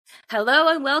Hello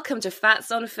and welcome to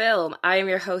Fats on Film. I am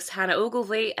your host, Hannah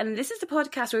Ogilvie, and this is the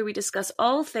podcast where we discuss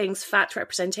all things fat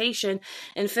representation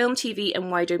in film, TV,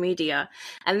 and wider media.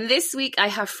 And this week I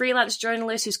have freelance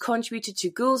journalist who's contributed to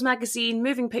Ghouls Magazine,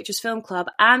 Moving Pictures Film Club,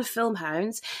 and Film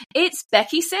Hounds. It's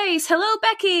Becci Sayce. Hello,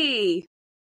 Becky.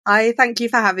 Hi, thank you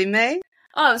for having me.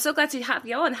 Oh, I'm so glad to have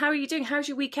you on. How are you doing? How's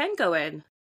your weekend going?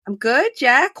 I'm good,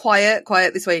 yeah. Quiet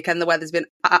this weekend. The weather's been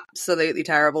absolutely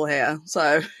terrible here,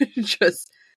 so just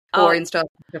pouring stuff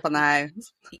up on the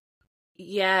house.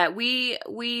 Yeah,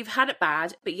 we've had it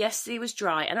bad, but yesterday was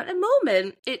dry, and at the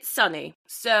moment it's sunny,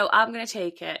 so I'm going to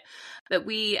take it. But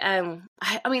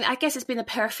I guess it's been a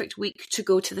perfect week to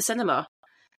go to the cinema.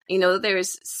 You know,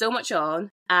 there's so much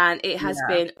on, and it has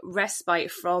been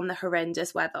respite from the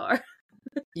horrendous weather.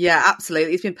 Yeah,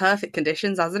 absolutely. It's been perfect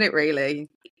conditions, hasn't it, really?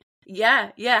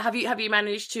 Yeah. Have you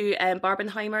managed to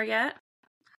Barbenheimer yet?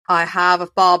 I have.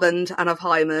 I've barbened and I've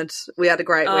heimered. We had a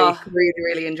great week.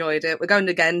 Really enjoyed it. We're going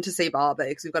again to see Barbie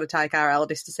because we've got to take our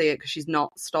eldest to see it because she's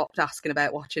not stopped asking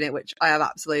about watching it, which I have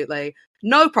absolutely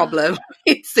no problem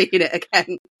in seeing it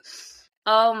again.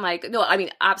 Oh my god. No, I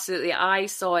mean, absolutely. I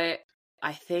saw it,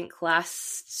 I think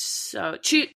last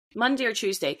Monday or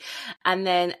Tuesday, and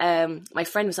then my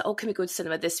friend was like, "Oh, can we go to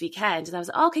cinema this weekend?" And I was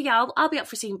like, oh, "Okay, yeah, I'll be up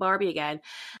for seeing Barbie again."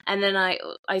 And then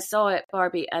I saw it,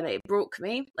 Barbie, and it broke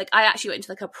me. Like, I actually went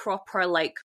into like a proper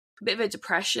bit of a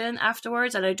depression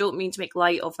afterwards, and I don't mean to make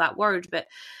light of that word, but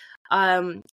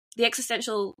the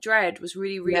existential dread was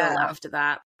really real after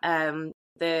that.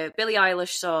 The Billie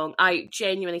Eilish song, I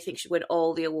genuinely think should win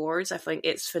all the awards. I think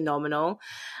it's phenomenal.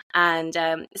 And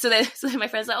so then my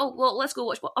friend's like, "Oh, well, let's go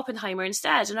watch Oppenheimer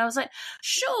instead." And I was like,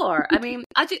 sure. I mean,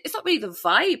 it's not really the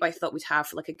vibe I thought we'd have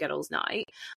for like a girls' night.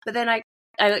 But then I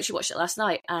actually watched it last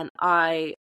night, and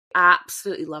I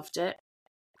absolutely loved it.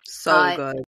 So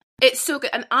good. It's so good.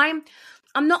 And I'm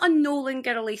not a Nolan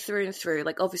girly through and through.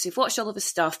 Like, obviously, I've watched all of his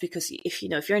stuff because if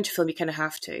you're into film, you kind of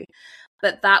have to.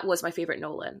 But that was my favourite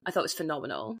Nolan. I thought it was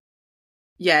phenomenal.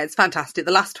 Yeah, it's fantastic.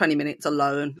 The last 20 minutes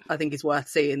alone, I think, is worth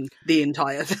seeing the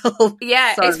entire film.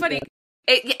 Yeah, so it's funny.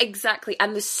 Exactly.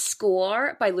 And the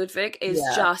score by Ludwig is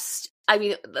just, I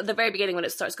mean, at the very beginning when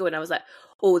it starts going, I was like,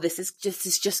 oh, this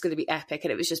is just going to be epic.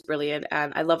 And it was just brilliant.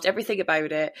 And I loved everything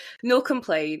about it. No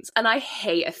complaints. And I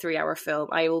hate a 3-hour film.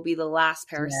 I will be the last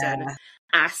person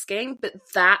asking. But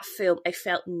that film, I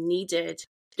felt needed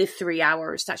the 3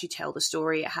 hours to actually tell the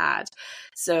story it had.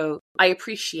 So I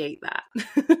appreciate that.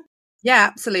 Yeah,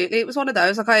 absolutely. It was one of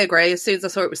those. Like, I agree. As soon as I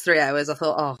saw it was 3 hours, I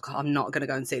thought, oh, God, I'm not going to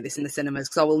go and see this in the cinemas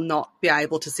because I will not be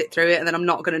able to sit through it, and then I'm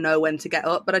not going to know when to get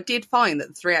up. But I did find that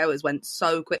the 3 hours went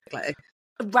so quickly.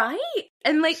 Right?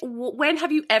 And like, when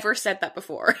have you ever said that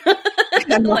before?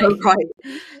 Right.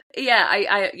 Yeah,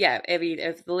 I mean,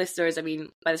 if the listeners, I mean,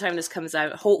 by the time this comes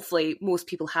out, hopefully most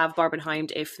people have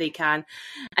Barbenheimed if they can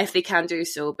do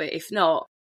so. But if not,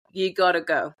 you gotta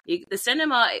go. The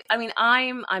cinema, I mean,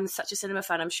 I'm such a cinema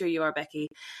fan, I'm sure you are, Becky.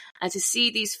 And to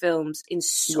see these films in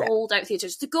sold out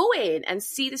theatres, to go in and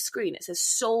see the screen, it says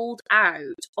sold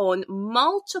out on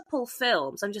multiple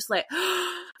films. I'm just like,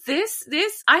 this,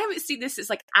 I haven't seen this since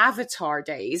like Avatar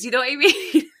days, you know what I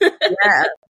mean? Yeah.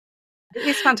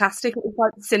 It's fantastic. It's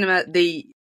like cinema, the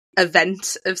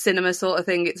event of cinema sort of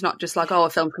thing. It's not just like, oh, a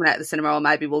film coming out of the cinema, or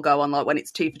maybe we'll go on like when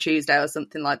it's 2 for Tuesday or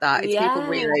something like that. It's people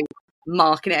really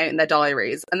marking it out in their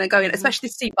diaries and then going, especially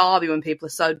to see Barbie when people are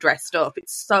so dressed up.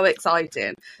 It's so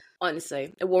exciting.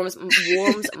 Honestly, it warms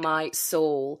my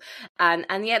soul, and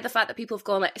yeah, the fact that people have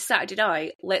gone like Saturday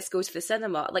night, let's go to the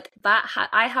cinema, like that.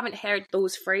 I haven't heard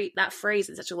that phrase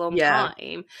in such a long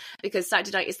time, because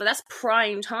Saturday night is that's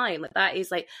prime time. Like, that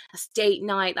is like a date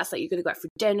night. That's like you're going to go out for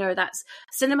dinner. That's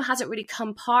cinema hasn't really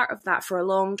come part of that for a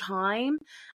long time.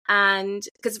 And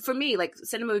because for me, like,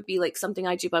 cinema would be like something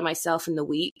I do by myself in the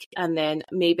week, and then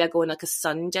maybe I go on like a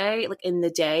Sunday, like in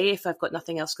the day if I've got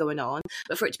nothing else going on.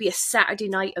 But for it to be a Saturday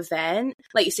night event,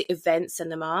 like you say, event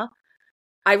cinema,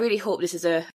 I really hope this is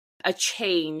a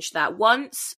change that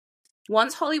once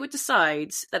Hollywood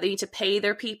decides that they need to pay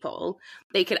their people,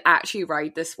 they can actually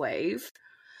ride this wave.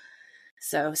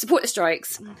 So support the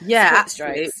strikes. Yeah,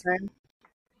 support the strikes.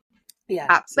 Yeah,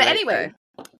 absolutely. But anyway.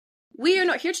 We are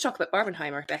not here to talk about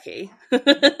Barbenheimer, Becky.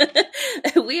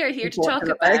 We are here to talk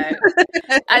about.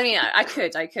 I mean, I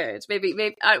could.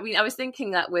 Maybe. I mean, I was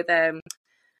thinking that with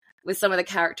some of the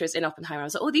characters in Oppenheimer, I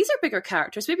was like, oh, these are bigger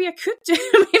characters. Maybe I could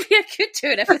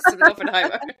do an episode of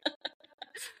Oppenheimer.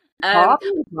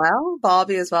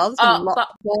 Barbie as well. There's been a lot of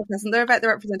talk, hasn't there, about the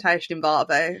representation in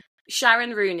Barbie?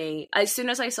 Sharon Rooney. As soon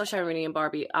as I saw Sharon Rooney in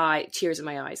Barbie, tears in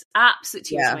my eyes. Absolute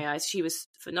tears in my eyes. She was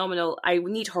phenomenal. I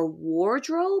need her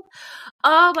wardrobe.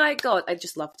 Oh my god, I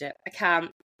just loved it. I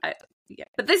can't. Yeah,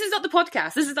 but this is not the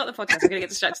podcast. This is not the podcast. I'm going to get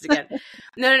distracted again.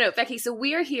 No, Becky. So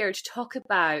we're here to talk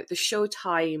about the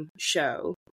Showtime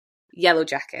show,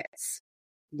 Yellowjackets.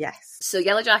 Yes. So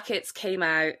Yellowjackets came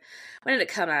out. When did it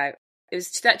come out? It was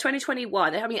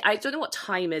 2021. I mean, I don't know what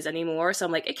time is anymore, so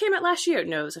I'm like, it came out last year.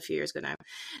 No, it was a few years ago now.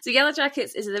 So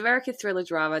Yellowjackets is an American thriller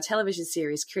drama television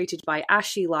series created by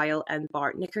Ashley Lyle and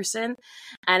Bart Nickerson,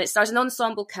 and it stars an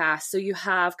ensemble cast. So you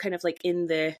have kind of like in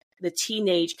the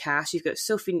teenage cast, you've got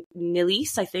Sophie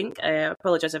Nilise, I think. I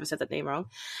apologize if I said that name wrong.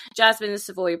 Jasmine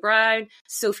Savoy Brown,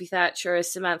 Sophie Thatcher,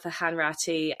 Samantha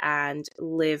Hanratty, and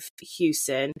Liv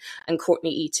Hewson and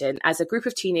Courtney Eaton as a group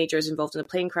of teenagers involved in a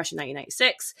plane crash in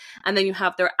 1996. And then you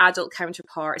have their adult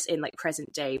counterparts in like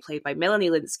present day, played by Melanie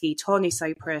Linsky, Tawny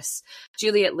Cypress,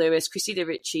 Juliette Lewis, Christina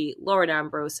Ricci, Lauren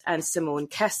Ambrose, and Simone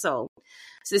Kessel.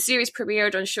 So the series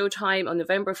premiered on Showtime on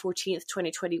November 14th,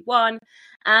 2021,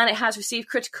 and it has received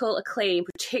critical acclaim,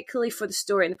 particularly for the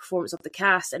story and the performance of the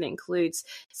cast, and it includes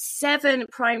 7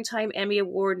 Primetime Emmy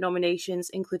Award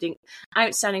nominations, including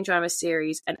Outstanding Drama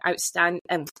Series and acting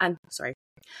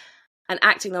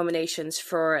nominations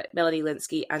for Melanie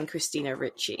Linsky and Christina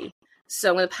Ricci. So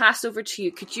I'm going to pass over to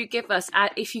you. Could you give us,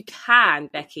 if you can,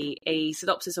 Becky, a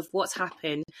synopsis of what's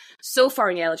happened so far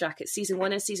in Yellowjackets, season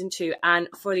 1 and season 2, and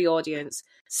for the audience,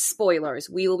 spoilers.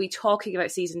 We will be talking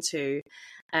about season 2.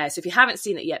 So if you haven't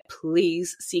seen it yet,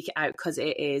 please seek it out because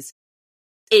it is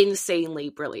insanely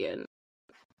brilliant.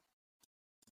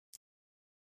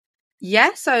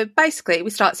 Yeah, so basically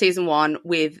we start season 1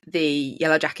 with the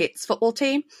Yellowjackets football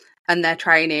team and they're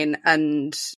training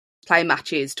and playing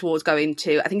matches towards going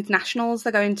to, I think it's nationals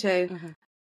they're going to. Mm-hmm.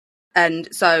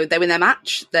 And so they win their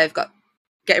match. They've got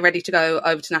getting ready to go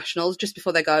over to nationals. Just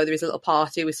before they go, there is a little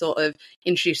party. We sort of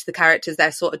introduce the characters,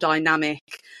 their sort of dynamic,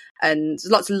 and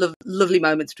there's lots of lovely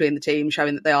moments between the team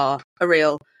showing that they are a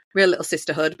real little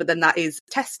sisterhood. But then that is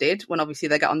tested when obviously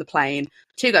they get on the plane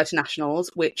to go to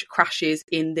nationals, which crashes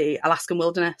in the Alaskan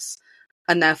wilderness,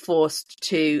 and they're forced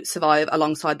to survive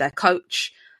alongside their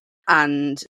coach.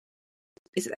 And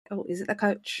is it their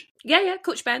coach? Yeah,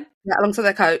 Coach Ben. Yeah, alongside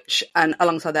their coach and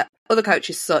alongside their other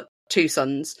coach's 2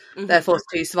 sons. Mm-hmm. They're forced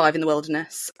to survive in the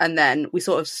wilderness. And then we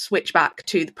sort of switch back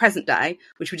to the present day,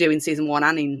 which we do in season 1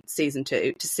 and in season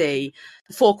 2, to see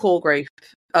the 4 core group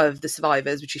of the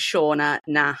survivors, which is Shauna,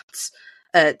 Nat,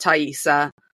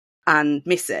 Thaisa, and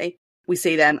Missy. We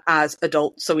see them as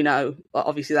adults, so we know, well,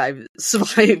 obviously, they've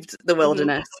survived the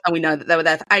wilderness, mm-hmm. and we know that they were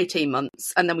there for 18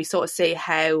 months. And then we sort of see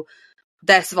how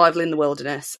their survival in the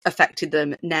wilderness affected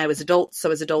them now as adults.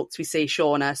 So as adults, we see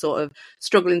Shauna sort of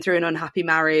struggling through an unhappy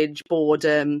marriage,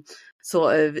 boredom,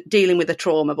 sort of dealing with the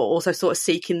trauma, but also sort of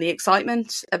seeking the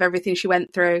excitement of everything she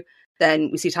went through. Then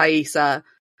we see Thaisa,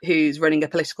 who's running a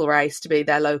political race to be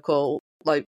their local,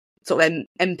 like, sort of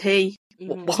MP,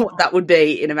 mm-hmm. what that would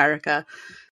be in America.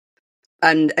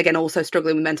 And again, also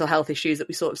struggling with mental health issues that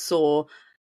we sort of saw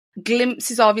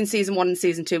glimpses of in season 1 and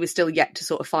season 2. We're still yet to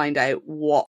sort of find out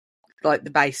what, like, the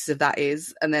basis of that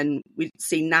is. And then we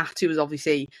see Nat, who was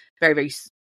obviously very, very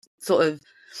sort of,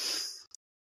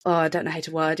 I don't know how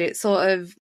to word it, sort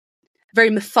of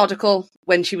very methodical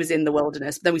when she was in the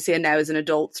wilderness. But then we see her now as an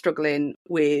adult struggling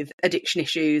with addiction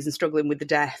issues and struggling with the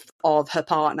death of her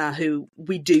partner, who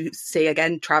we do see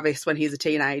again, Travis, when he's a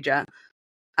teenager.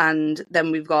 And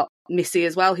then we've got Missy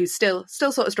as well, who's still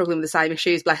sort of struggling with the same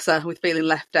issues, bless her, with feeling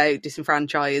left out,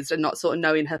 disenfranchised, and not sort of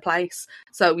knowing her place.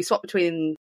 So we swap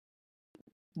between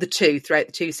the two throughout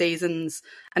the 2 seasons,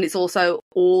 and it's also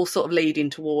all sort of leading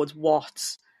towards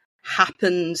what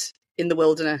happened in the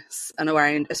wilderness and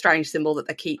around a strange symbol that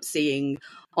they keep seeing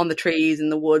on the trees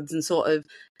and the woods, and sort of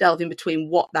delving between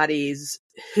what that is,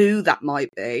 who that might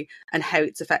be, and how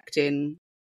it's affecting,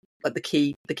 like, the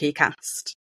key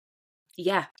cast.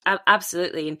 Yeah,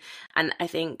 absolutely. And I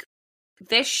think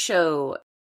this show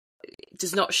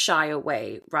does not shy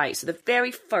away, right? So the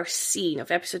very first scene of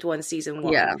episode 1, season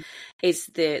 1, is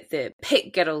the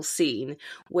pit girl scene,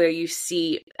 where you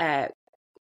see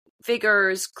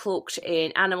figures cloaked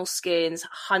in animal skins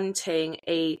hunting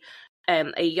a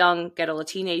young girl, a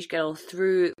teenage girl,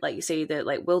 through, like you say,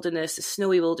 the wilderness, the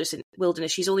snowy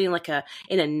wilderness. She's only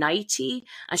in a nightie,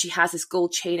 and she has this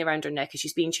gold chain around her neck, and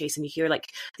she's being chased, and you hear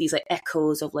these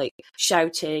echoes of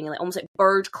shouting and almost like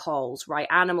bird calls, right?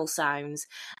 Animal sounds.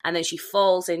 And then she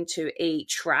falls into a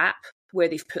trap where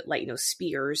they've put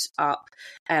spears up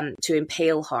to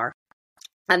impale her.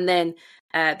 And then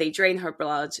they drain her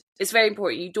blood. It's very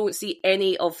important. You don't see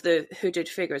any of the hooded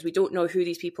figures. We don't know who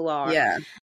these people are. Yeah.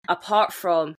 Apart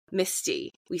from Misty,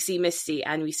 we see Misty,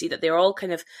 and we see that they're all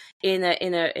kind of in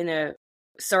a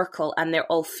circle and they're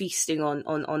all feasting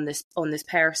on this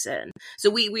person. So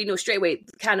we know straight away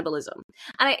cannibalism.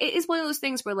 And it is one of those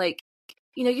things where, like,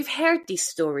 you know, you've heard these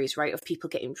stories, right, of people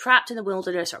getting trapped in the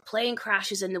wilderness or plane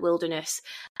crashes in the wilderness,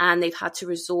 and they've had to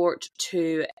resort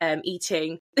to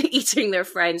eating their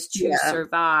friends to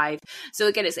survive. So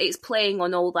again, it's playing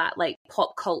on all that, like,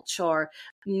 pop culture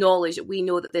knowledge that we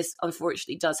know that this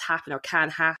unfortunately does happen or can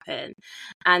happen.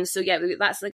 And so yeah,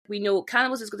 that's like, we know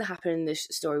cannibalism is going to happen in this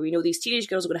story. We know these teenage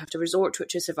girls are going to have to resort to it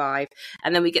to survive,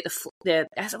 and then we get the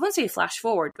I wouldn't say a flash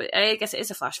forward, but I guess it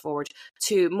is a flash forward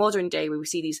to modern day, where we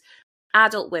see these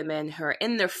adult women who are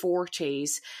in their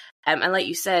 40s, and like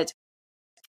you said,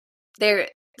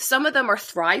 some of them are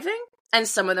thriving and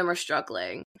some of them are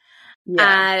struggling.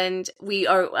 And we're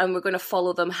going to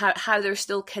follow them, how they're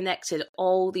still connected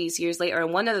all these years later.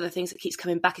 And one of the things that keeps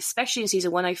coming back, especially in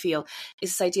season 1, I feel, is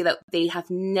this idea that they have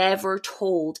never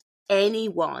told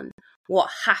anyone what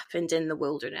happened in the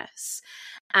wilderness.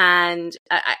 And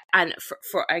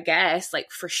for I guess,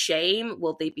 like, for shame,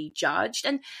 will they be judged?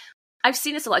 And I've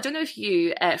seen this a lot. I don't know if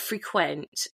you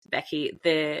frequent, Becky,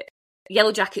 the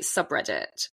Yellowjackets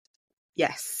subreddit.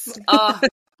 Yes. Oh,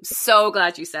 so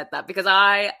glad you said that, because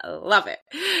I love it.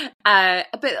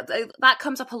 But that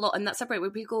comes up a lot in that subreddit, where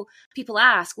people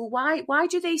ask, well, why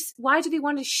do they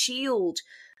want to shield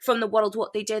from the world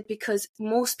what they did? Because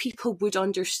most people would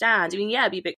understand. I mean, yeah,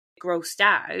 it'd be a bit grossed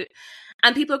out,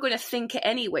 and people are going to think it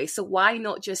anyway. So why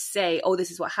not just say, oh,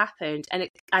 this is what happened? And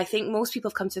I think most people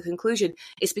have come to the conclusion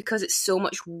it's because it's so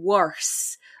much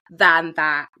worse than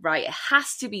that, right? It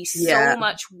has to be so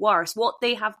much worse. What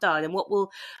they have done, and what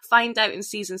we'll find out in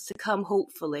seasons to come,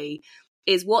 hopefully,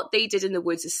 is what they did in the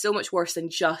woods is so much worse than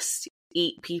just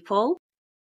eat people.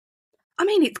 I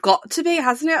mean, it's got to be,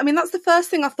 hasn't it? I mean, that's the first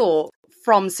thing I thought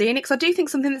from seeing it, because I do think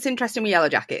something that's interesting with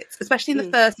Yellowjackets, especially in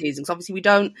the first season, because obviously we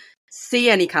don't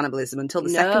see any cannibalism until the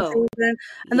second season.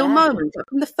 And there were moments, like,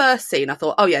 from the first scene, I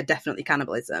thought, oh yeah, definitely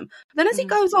cannibalism. But then as it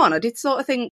goes on, I did sort of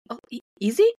think, oh,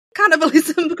 is it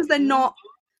cannibalism? Because they're not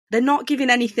giving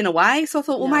anything away. So I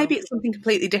thought, well, maybe it's something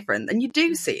completely different. And you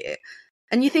do see it,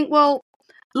 and you think, well,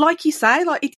 like you say,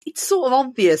 like, it's sort of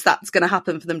obvious that's going to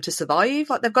happen for them to survive.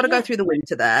 Like, they've got to go through the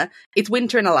winter there. It's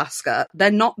winter in Alaska.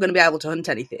 They're not going to be able to hunt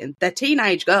anything. They're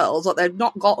teenage girls. Like, they've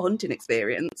not got hunting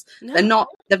experience. No.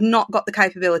 They've not got the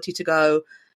capability to go,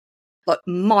 like,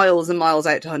 miles and miles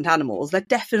out to hunt animals. They're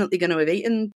definitely going to have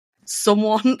eaten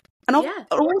someone. And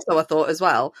also, I thought as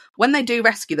well, when they do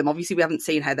rescue them, obviously we haven't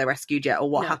seen how they're rescued yet or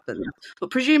what happened,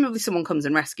 but presumably someone comes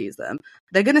and rescues them.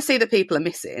 They're going to see that people are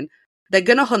missing. They're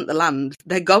going to hunt the land.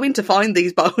 They're going to find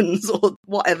these bones or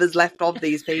whatever's left of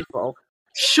these people.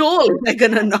 Surely they're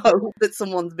going to know that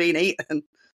someone's been eaten.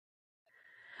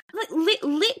 Like,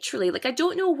 literally, like, I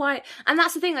don't know why. And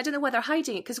that's the thing, I don't know why they're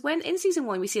hiding it. Because when in season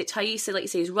 1, we see that Taissa, like you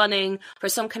say, is running for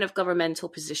some kind of governmental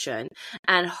position,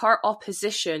 and her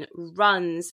opposition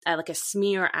runs like a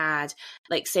smear ad,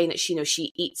 like, saying that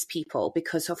she eats people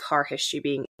because of her history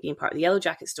being part of the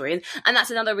Yellowjacket story. And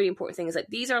that's another really important thing, is that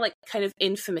these are, like, kind of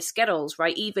infamous girls,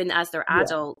 right? Even as they're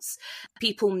adults,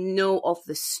 people know of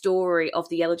the story of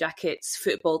the Yellowjackets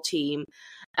football team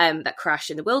that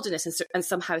crashed in the wilderness and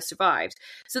somehow survived.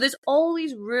 So there's all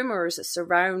these rumors that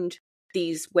surround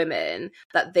these women,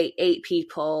 that they ate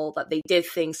people, that they did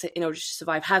things in order to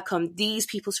survive. How come these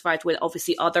people survived when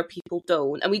obviously other people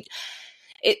don't? And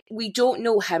we don't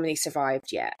know how many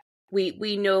survived yet.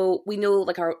 We know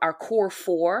like our core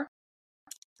 4.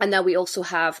 And now we also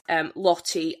have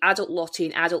Lottie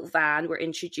and adult Van were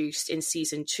introduced in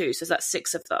season 2. So that's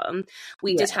 6 of them.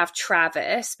 We did have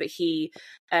Travis, but he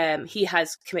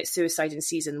has committed suicide in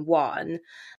season 1.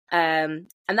 And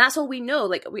that's all we know.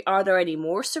 Like, are there any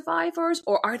more survivors,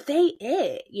 or are they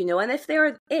it? You know, and if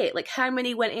they're it, like, how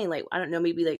many went in? Like, I don't know,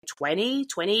 maybe like 20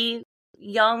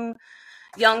 young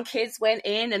kids went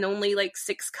in and only like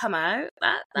 6 come out.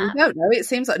 I don't know. It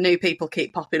seems like new people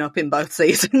keep popping up in both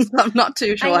seasons. I'm not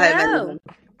too sure how many.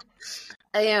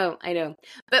 I know.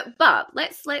 But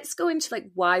let's go into,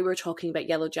 like, why we're talking about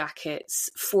Yellowjackets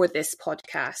for this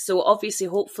podcast. So obviously,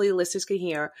 hopefully listeners can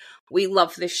hear, we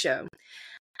love this show.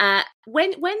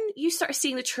 When you started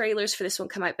seeing the trailers for this one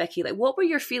come out, Becky, like, what were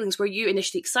your feelings? Were you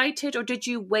initially excited, or did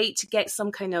you wait to get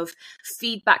some kind of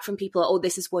feedback from people? Oh,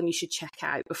 this is one you should check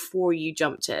out, before you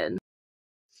jumped in?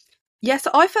 Yes,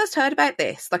 I first heard about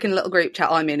this, like, in a little group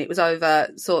chat I'm in. It was over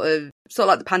sort of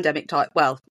like the pandemic time.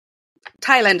 Well,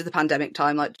 tail end of the pandemic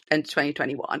time, like end of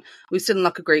 2021, we were still in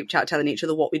like a group chat telling each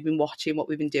other what we'd been watching, what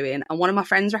we've been doing, and one of my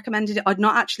friends recommended it. I'd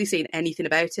not actually seen anything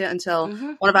about it until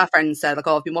one of our friends said, like,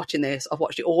 oh, I've been watching this, I've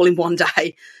watched it all in one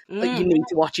day, like, you need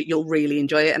to watch it, you'll really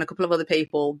enjoy it. And a couple of other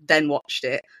people then watched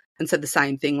it, and said the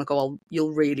same thing, like, oh, well,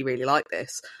 you'll really, really like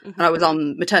this. Mm-hmm. And I was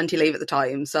on maternity leave at the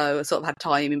time, so I sort of had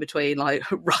time in between, like,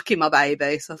 rocking my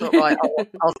baby. So I thought, right,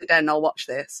 I'll sit down and I'll watch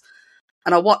this.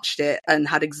 And I watched it and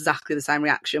had exactly the same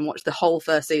reaction, watched the whole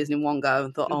first season in one go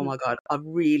and thought, oh my God, I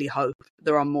really hope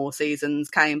there are more seasons.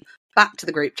 Came back to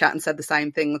the group chat and said the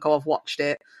same thing, like, oh, I've watched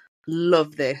it,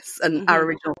 love this. And our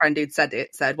original friend who'd said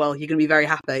it said, well, you're going to be very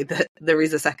happy that there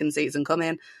is a second season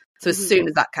coming. So as soon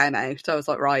as that came out, I was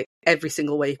like, right, every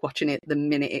single week watching it the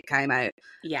minute it came out.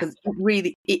 Yeah. Because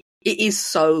it is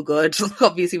so good.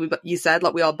 Obviously, you said,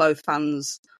 like, we are both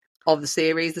fans of the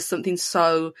series. There's something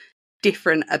so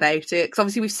different about it. Because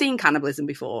obviously we've seen cannibalism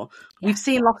before. Yeah. We've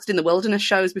seen Lost in the Wilderness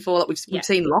shows before. Like, we've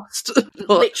seen Lost.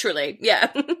 Literally,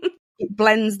 yeah. It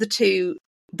blends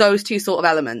those two sort of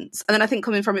elements. And then I think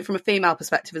coming from it from a female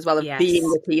perspective as well, of being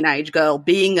a teenage girl,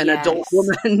 being an adult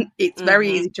woman, it's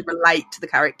very easy to relate to the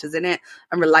characters in it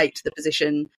and relate to the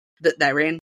position that they're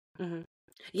in.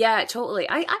 Yeah, totally.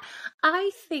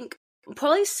 I think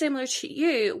probably similar to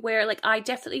you, where like I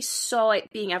definitely saw it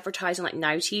being advertised on like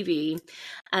Now TV,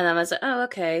 and I was like, oh,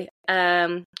 okay,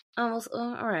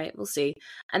 all right, we'll see.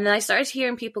 And then I started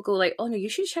hearing people go like, oh no, you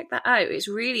should check that out. It's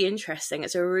really interesting.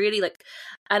 It's a really like,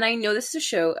 and I know this is a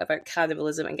show about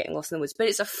cannibalism and getting lost in the woods, but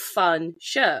it's a fun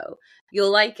show.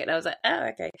 You'll like it. And I was like, oh,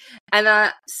 okay.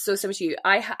 And so similar to you,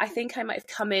 I think I might have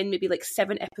come in maybe like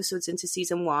 7 episodes into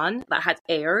season 1 that had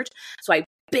aired. So I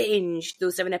binged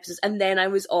those 7 episodes, and then I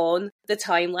was on the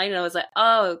timeline and I was like,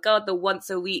 oh god, the once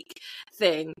a week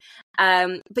thing.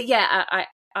 But yeah,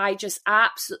 I just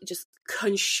absolutely just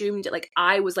consumed it. Like,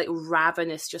 I was like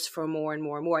ravenous just for more and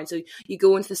more and more. And so you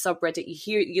go into the subreddit,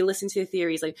 you listen to the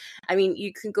theories. Like, I mean,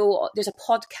 you can go, there's a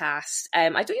podcast. I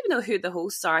don't even know who the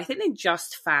hosts are. I think they're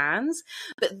just fans,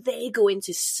 but they go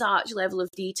into such level of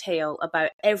detail about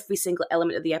every single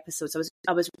element of the episode. So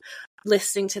I was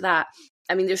listening to that.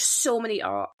 I mean, there's so many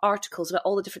articles about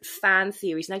all the different fan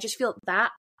theories, and I just feel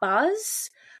that buzz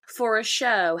for a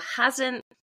show hasn't.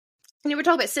 And we're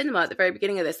talking about cinema at the very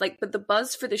beginning of this, like, but the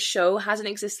buzz for the show hasn't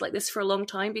existed like this for a long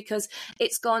time because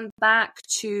it's gone back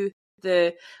to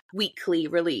the weekly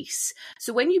release.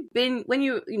 So when you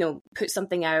put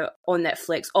something out on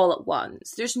Netflix all at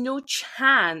once, there's no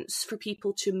chance for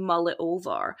people to mull it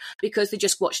over because they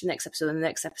just watch the next episode and the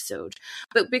next episode.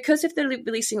 But because if they're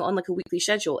releasing it on like a weekly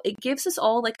schedule, it gives us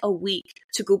all like a week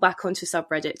to go back onto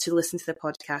subreddit, to listen to the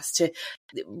podcast,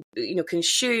 to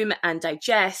consume and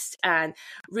digest and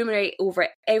ruminate over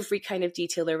every kind of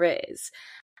detail there is.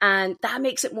 And that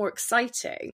makes it more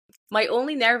exciting. My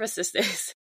only nervousness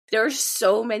is there are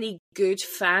so many good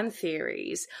fan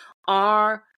theories.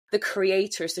 Are the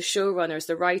creators, the showrunners,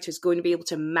 the writers going to be able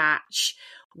to match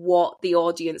what the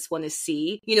audience want to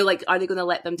see? Like, are they going to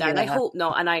let them down? Yeah. I hope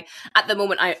not. And at the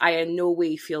moment, I in no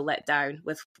way feel let down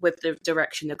with the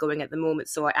direction they're going at the moment.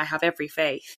 So I have every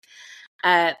faith.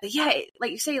 But yeah,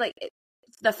 like you say, like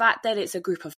the fact that it's a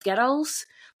group of girls,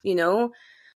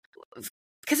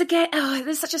 because again,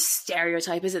 there's such a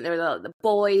stereotype, isn't there? The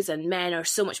boys and men are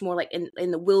so much more like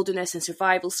in the wilderness and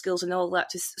survival skills and all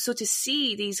that. So to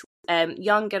see these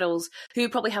young girls who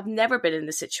probably have never been in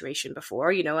this situation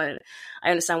before, and I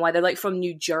understand why they're like from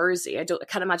New Jersey. I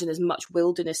can't imagine there's much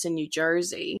wilderness in New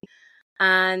Jersey,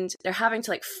 and they're having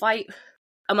to like fight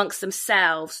amongst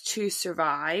themselves to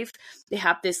survive. They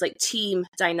have this like team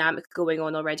dynamic going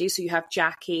on already. So you have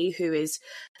Jackie, who is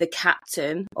the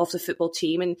captain of the football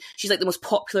team, and she's like the most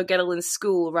popular girl in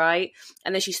school, right?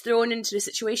 And then she's thrown into the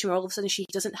situation where all of a sudden she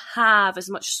doesn't have as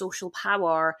much social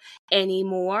power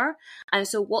anymore. And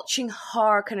so watching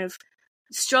her kind of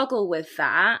struggle with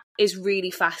that is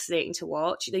really fascinating to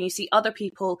watch. Then you see other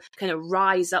people kind of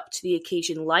rise up to the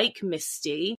occasion, like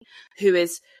Misty,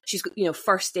 she's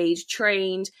first aid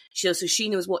trained. She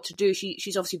knows what to do.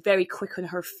 She's obviously very quick on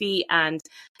her feet and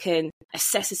can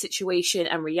assess a situation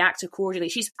and react accordingly.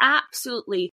 She's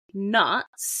absolutely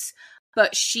nuts,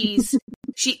 but she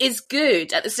is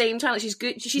good at the same time. Like, she's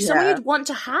good. She's someone you'd want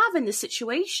to have in this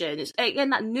situation. Again,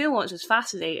 that nuance is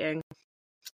fascinating.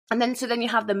 And then you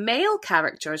have the male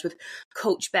characters with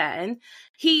Coach Ben.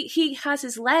 He has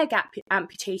his leg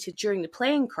amputated during the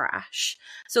plane crash,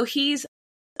 so he's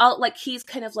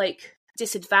kind of like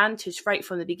disadvantaged right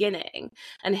from the beginning,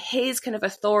 and his kind of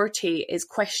authority is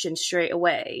questioned straight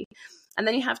away. And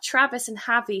then you have Travis and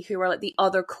Javi, who are like the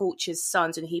other coach's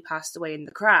sons, and he passed away in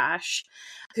the crash,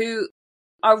 who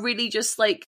are really just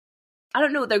like, I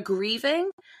don't know, they're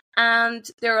grieving. And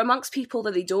they're amongst people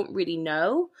that they don't really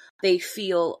know. They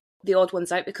feel the odd ones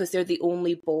out because they're the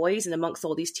only boys and amongst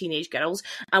all these teenage girls.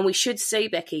 And we should say,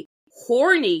 Becky,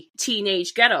 horny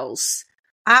teenage girls.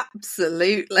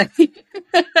 Absolutely.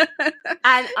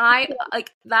 And I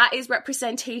like that is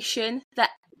representation that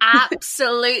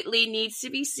absolutely needs to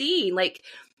be seen. Like,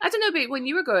 I don't know about when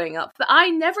you were growing up, but I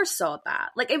never saw that.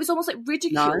 Like, it was almost like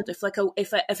ridiculed No. if like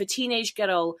if a teenage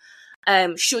girl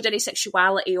showed any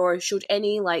sexuality or showed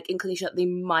any like inclination that they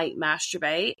might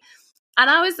masturbate. And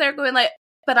I was there going like,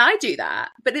 but I do that.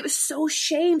 But it was so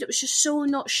shamed. It was just so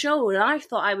not shown. And I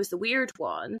thought I was the weird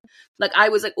one. Like, I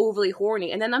was like overly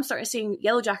horny. And then I'm starting seeing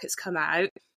Yellowjackets come out.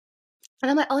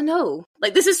 And I'm like, oh no,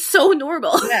 like this is so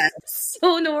normal. Yeah.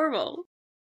 So normal.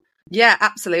 Yeah,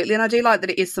 absolutely. And I do like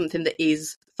that it is something that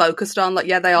is focused on. Like,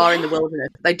 yeah, they are in the wilderness.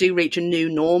 They do reach a new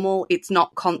normal. It's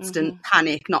not constant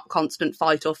panic, not constant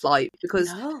fight or flight,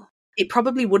 because it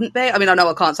probably wouldn't be. I mean, I know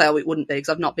I can't say, oh, it wouldn't be because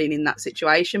I've not been in that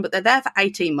situation, but they're there for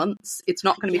 18 months. It's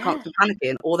not going to be constant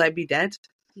panicking or they'd be dead.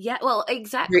 Yeah, well,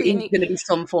 exactly. There is going to be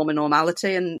some form of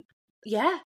normality. And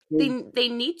yeah, they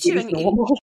need to. It is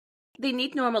normal. They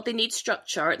need normal. They need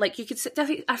structure. Like, you could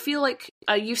definitely. I feel like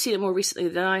you've seen it more recently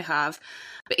than I have,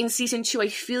 but in season 2, I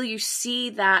feel you see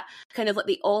that kind of like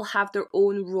they all have their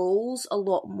own roles a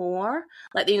lot more.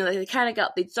 Like, you know, they kind of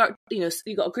got. They start. You know,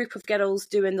 you got a group of girls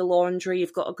doing the laundry.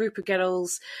 You've got a group of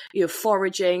girls, you know,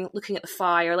 foraging, looking at the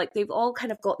fire. Like, they've all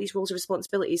kind of got these roles and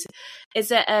responsibilities. Is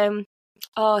it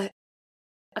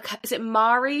is it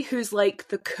Mari who's like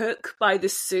the cook by the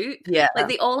soup? Yeah. Like,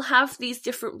 they all have these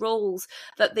different roles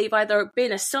that they've either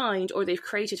been assigned or they've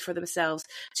created for themselves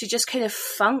to just kind of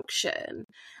function.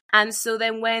 And so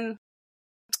then when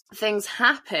things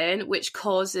happen which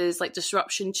causes like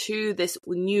disruption to this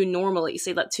new normal, like you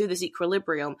say, like to this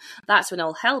equilibrium, that's when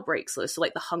all hell breaks loose. So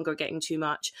like the hunger getting too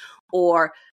much,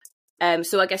 or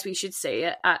so I guess we should say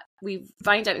it. We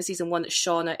find out in season 1 that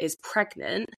Shauna is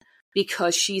pregnant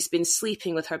because she's been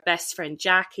sleeping with her best friend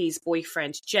Jackie's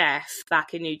boyfriend Jeff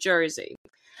back in New Jersey.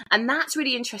 And that's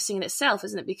really interesting in itself,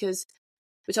 isn't it? Because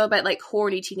we talk about like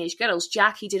horny teenage girls.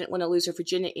 Jackie didn't want to lose her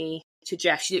virginity to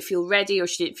Jeff. She didn't feel ready, or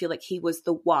she didn't feel like he was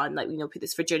the one. Like, we know, put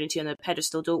this virginity on a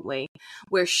pedestal, don't we?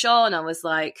 Where Shauna was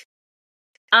like,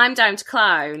 I'm down to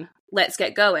clown, let's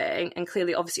get going, and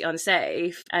clearly obviously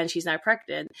unsafe, and she's now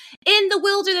pregnant in the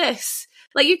wilderness.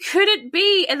 Like, you couldn't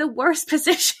be in a worse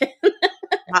position.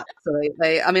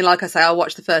 Absolutely. I mean, like I say, I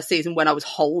watched the first season when I was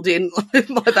holding my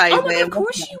baby. Oh my God, of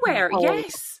course you were.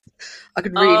 Yes. I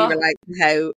could really relate to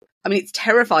how, I mean, it's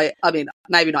terrifying. I mean,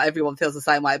 maybe not everyone feels the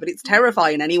same way, but it's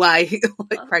terrifying anyway.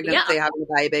 Like pregnancy, having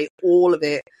a baby, all of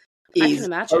it is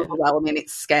overwhelming.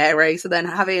 It's scary. So then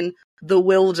having the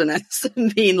wilderness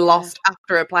and being lost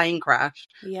after a plane crash.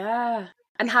 Yeah.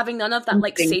 And having none of that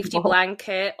like safety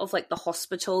blanket of like the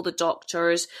hospital, the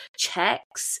doctors,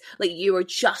 checks. Like, you are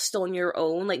just on your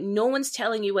own. Like, no one's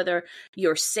telling you whether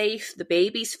you're safe, the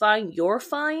baby's fine, you're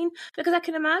fine. Because I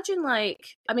can imagine, like,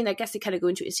 I mean, I guess they kind of go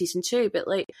into it in season 2, but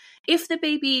like, if the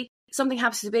baby, something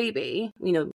happens to the baby,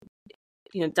 you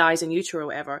know, dies in utero or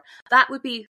whatever, that would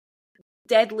be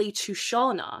deadly to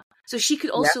Shauna. So she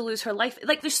could also lose her life.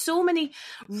 Like, there's so many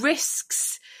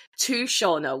risks to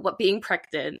Shauna, what being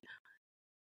pregnant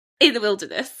in the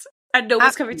wilderness, and no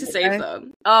one's coming to save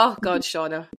them. Oh God,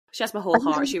 Shauna. She has my whole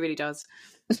heart. She really does.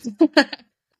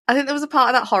 I think there was a part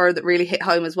of that horror that really hit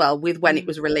home as well with when it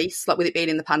was released, like with it being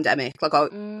in the pandemic. Like,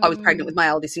 I was pregnant with my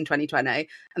eldest in 2020 and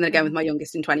then again with my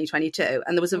youngest in 2022.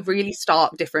 And there was a really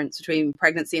stark difference between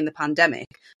pregnancy in the pandemic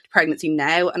to pregnancy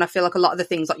now. And I feel like a lot of the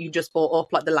things like you just brought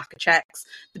up, like the lack of checks,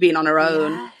 the being on her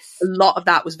own, a lot of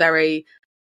that was very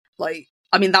like,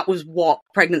 I mean, that was what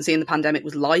pregnancy in the pandemic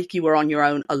was like. You were on your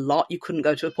own a lot. You couldn't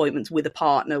go to appointments with a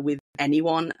partner, with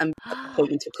anyone, and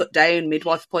appointments were cut down,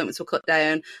 midwife appointments were cut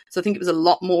down. So I think it was a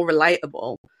lot more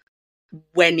relatable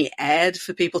when it aired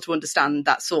for people to understand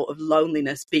that sort of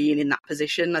loneliness being in that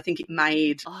position. I think it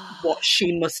made what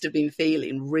she must have been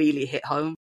feeling really hit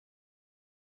home.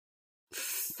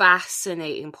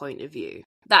 Fascinating point of view.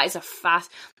 That is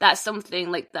that's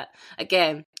something like that.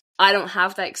 Again, I don't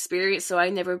have that experience, so I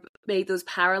never made those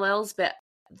parallels, but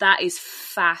that is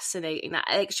fascinating. That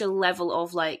extra level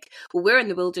of like, well, we're in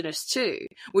the wilderness too.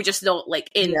 We're just not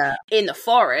like in the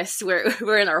forest.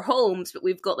 We're in our homes, but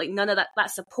we've got like none of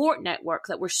that support network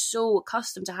that we're so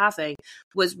accustomed to having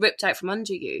was ripped out from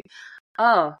under you.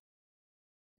 Oh,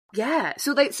 yeah.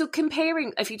 So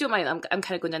comparing, if you don't mind, I'm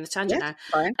kind of going down the tangent now.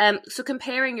 Fine. So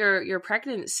comparing your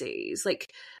pregnancies, like,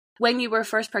 when you were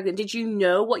first pregnant, did you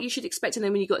know what you should expect? And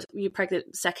then when you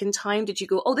pregnant second time, did you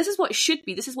go, oh, this is what it should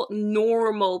be. This is what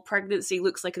normal pregnancy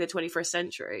looks like in the 21st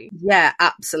century. Yeah,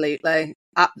 absolutely.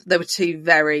 There were two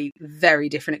very, very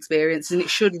different experiences, and it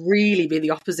should really be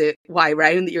the opposite way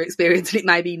around, that you're experiencing it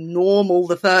may be normal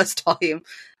the first time,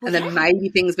 and then maybe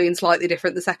things being slightly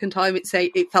different the second time.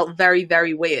 It felt very,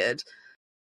 very weird.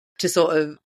 to sort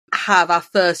of have our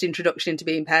first introduction into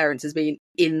being parents as being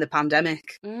in the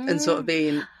pandemic and sort of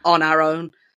being on our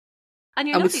own. And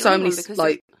you're and not with the so only many, one, because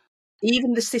like,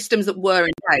 even the systems that were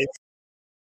in place.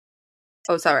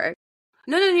 Oh, sorry.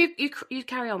 No, you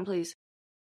carry on, please.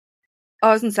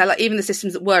 I was going to say, like, even the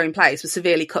systems that were in place were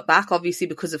severely cut back, obviously,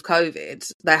 because of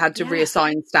COVID. They had to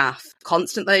reassign staff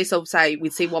constantly. So, say,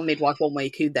 we'd see one midwife one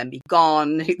week who'd then be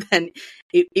gone. Then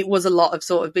it was a lot of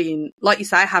sort of being, like you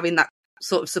say, having that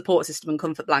sort of support system and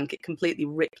comfort blanket completely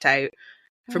ripped out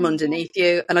from underneath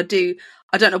you. And I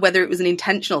don't know whether it was an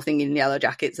intentional thing in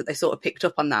Yellowjackets that they sort of picked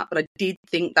up on that, but I did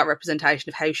think that representation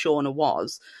of how Shauna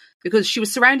was, because she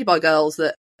was surrounded by girls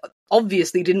that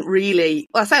obviously didn't really,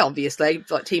 well, I say obviously,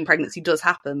 like, teen pregnancy does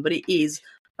happen, but it is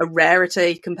a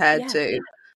rarity compared to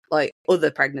like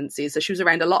other pregnancies. So she was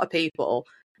around a lot of people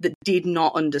that did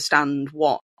not understand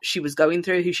what she was going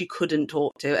through, who she couldn't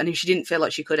talk to, and who she didn't feel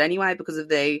like she could anyway because of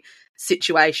the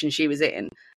situation she was in.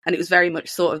 And it was very much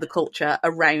sort of the culture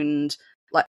around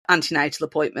like antenatal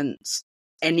appointments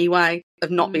anyway, of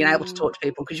not being able to talk to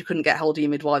people because you couldn't get hold of your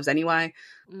midwives anyway,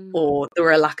 or there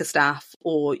were a lack of staff,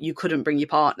 or you couldn't bring your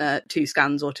partner to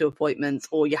scans or to appointments,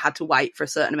 or you had to wait for a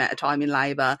certain amount of time in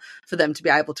labour for them to be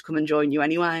able to come and join you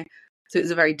anyway. So it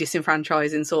was a very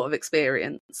disenfranchising sort of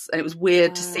experience. And it was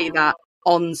weird to see that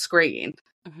on screen,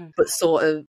 but sort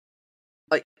of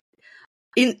like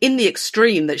in the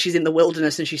extreme that she's in the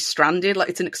wilderness and she's stranded. Like,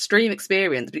 it's an extreme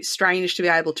experience, but it's strange to be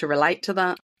able to relate to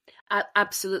that.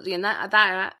 Absolutely. And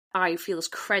that I feel is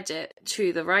credit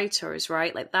to the writers,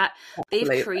 right? Like that,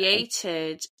 Absolutely. They've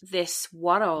created this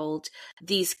world,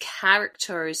 these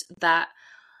characters that,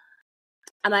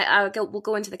 and we'll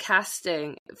go into the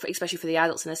casting, especially for the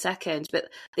adults in a second, but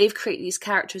they've created these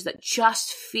characters that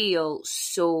just feel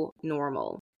so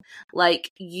normal. Like,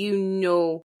 you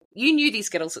knew these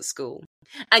girls at school,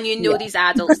 and these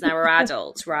adults now are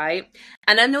adults, right?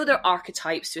 And I know they're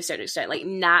archetypes to a certain extent. Like,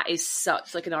 Nat is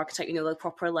such like an archetype, the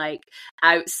proper like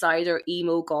outsider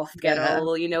emo goth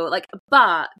girl, like,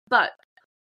 but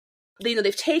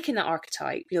they've taken that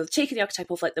archetype, they've taken the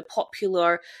archetype of like the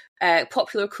popular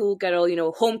cool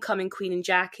girl, homecoming queen and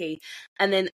Jackie,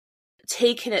 and then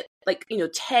taken it like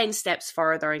 10 steps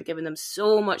further and given them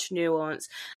so much nuance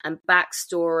and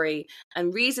backstory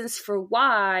and reasons for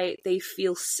why they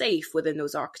feel safe within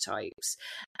those archetypes.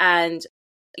 And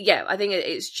I think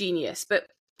it's genius. But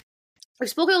we've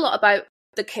spoken a lot about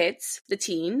the kids, the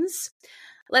teens.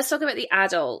 Let's talk about the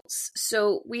adults.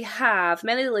 So we have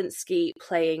Melanie Lynskey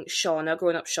playing Shauna,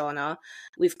 grown-up Shauna.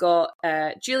 We've got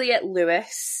Juliette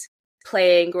Lewis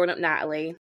playing grown-up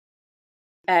Natalie.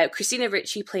 Christina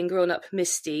Ricci playing grown-up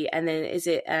Misty. And then is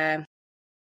it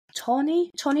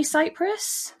Tawny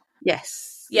Cypress?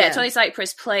 Yes. Yeah, Tawny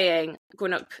Cypress playing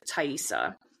grown-up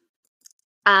Thaisa.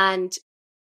 And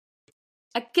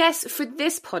I guess for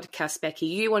this podcast, Becky,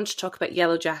 you want to talk about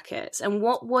Yellowjackets. And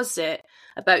what was it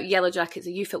about Yellowjackets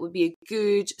that you felt would be a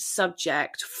good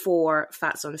subject for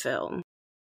Fats on Film?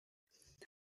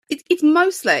 It's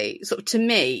mostly, sort of, to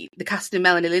me, the casting of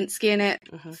Melanie Lynskey in it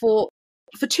for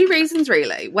two reasons,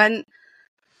 really. When,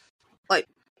 like,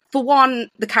 for one,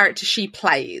 the character she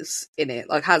plays in it,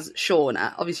 like, has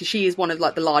Shauna. Obviously, she is one of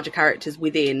like the larger characters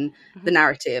within the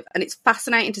narrative, and it's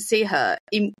fascinating to see her.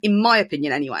 In my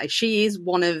opinion, anyway, she is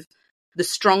one of the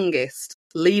strongest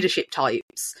leadership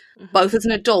types, both as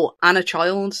an adult and a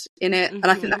child in it. And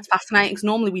I think that's fascinating, because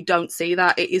normally we don't see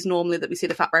that. It is normally that we see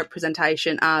the fat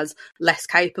representation as less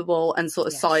capable and sort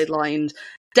of sidelined.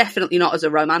 Definitely not as a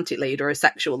romantic lead or a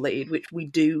sexual lead, which we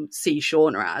do see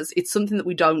Shauna as. It's something that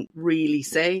we don't really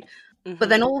see. But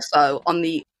then also, on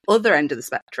the other end of the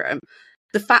spectrum,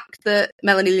 the fact that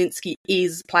Melanie Lynskey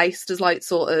is placed as like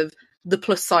sort of the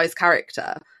plus size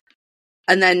character.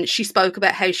 And then she spoke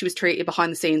about how she was treated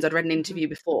behind the scenes. I'd read an interview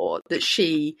before that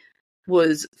she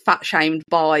was fat shamed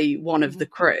by one of the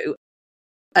crew,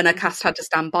 and her cast had to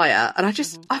stand by her. And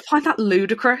I find that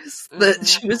ludicrous that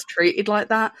she was treated like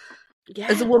that. Yeah.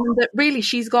 As a woman that really,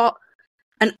 she's got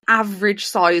an average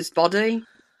sized body.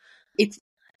 It's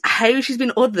how she's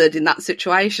been othered in that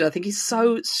situation, I think, is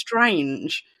so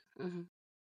strange.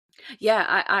 Yeah,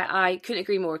 I couldn't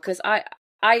agree more, because I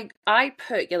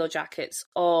put Yellowjackets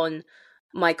on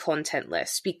my content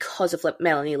list because of like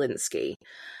Melanie Lynskey.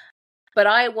 But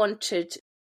I wanted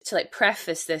to like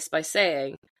preface this by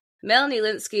saying Melanie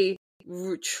Lynskey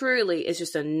truly is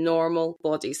just a normal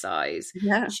body size.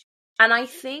 Yeah. And I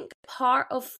think part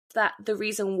of that, the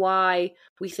reason why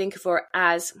we think of her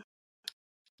as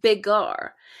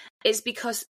bigger, is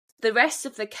because the rest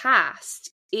of the cast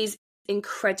is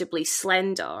incredibly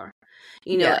slender.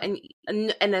 you know,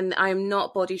 and then I'm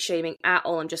not body shaming at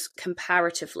all. I'm just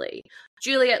comparatively.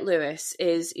 Juliette Lewis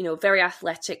is, you know, very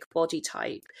athletic body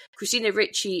type. Christina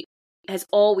Ricci has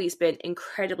always been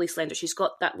incredibly slender. She's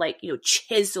got that, like, you know,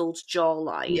 chiseled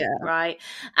jawline, right?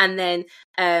 And then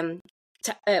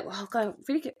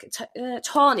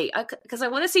Tawny, because I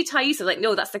want to see Thaisa, like,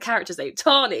 no, that's the character's name.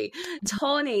 Tawny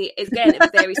is, again,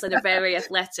 very slender, very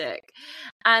athletic,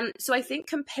 and so I think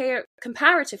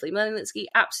comparatively, Melanie Lynskey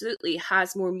absolutely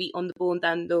has more meat on the bone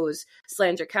than those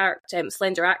slender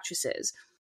actresses.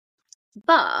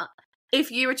 But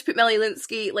if you were to put Melanie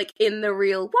Lynskey, like, in the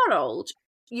real world,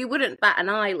 you wouldn't bat an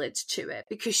eyelid to it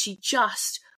because she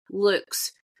just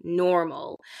looks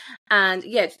normal. And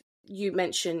yeah, you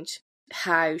mentioned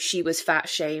how she was fat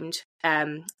shamed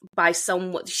by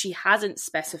someone. She hasn't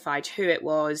specified who it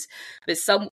was, but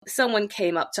someone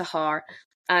came up to her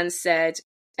and said,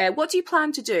 what do you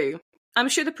plan to do? I'm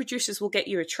sure the producers will get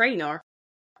you a trainer.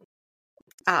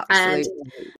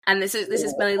 Absolutely. And this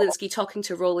is Melanie Lynskey talking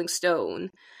to Rolling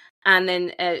Stone. And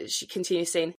then she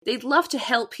continues saying, they'd love to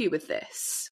help you with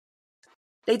this.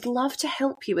 They'd love to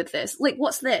help you with this. Like,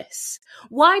 what's this?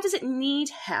 Why does it need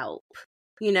help?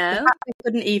 You know? The fact they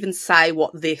couldn't even say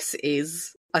what this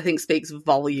is, I think, speaks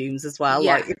volumes as well.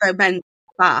 Yeah. Like, if they meant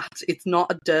that, it's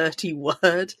not a dirty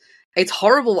word. It's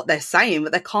horrible what they're saying,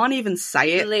 but they can't even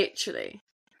say it. Literally.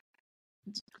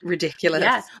 Ridiculous.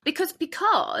 Yeah, because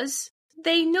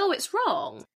they know it's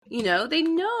wrong. You know, they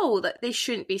know that they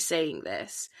shouldn't be saying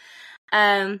this.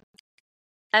 And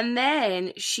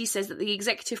then she says that the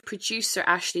executive producer,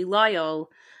 Ashley Lyle,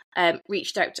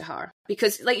 reached out to her.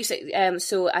 Because, like you said,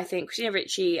 so I think Christina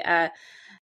Ricci,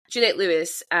 Juliette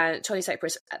Lewis, and Tony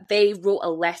Cypress, they wrote a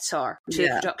letter to the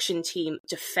production team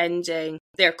defending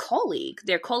their colleague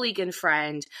and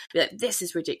friend. Be like, this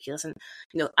is ridiculous. And,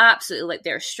 you know, absolutely, like,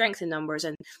 their strength in numbers.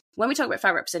 And when we talk about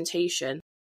fat representation,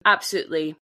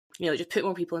 absolutely, you know, just put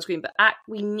more people on screen. But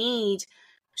we need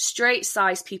straight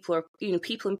size people, or, you know,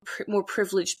 people in more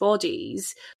privileged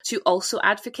bodies to also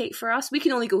advocate for us. We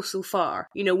can only go so far.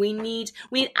 You know, we need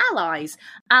allies.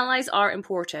 Allies are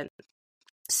important.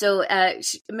 So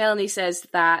Melanie says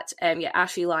that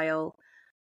Ashley Lyle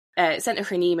sent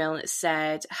her an email, and it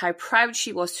said how proud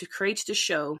she was to create a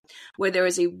show where there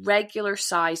is a regular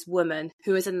sized woman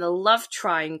who is in the love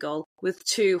triangle with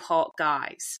two hot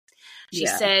guys. She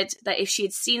said that if she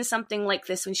had seen something like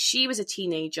this when she was a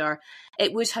teenager,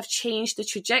 it would have changed the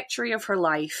trajectory of her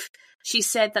life. She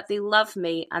said that they love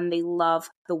me and they love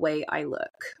the way I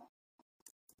look.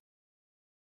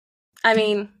 I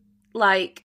mean,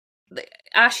 like,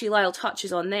 Ashley Lyle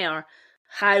touches on there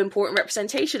how important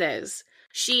representation is.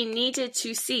 She needed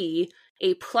to see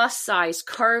a plus-size,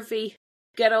 curvy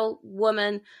girl,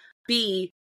 woman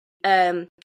be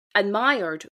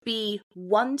admired, be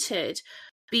wanted,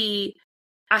 be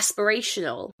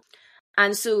aspirational.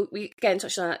 And so we again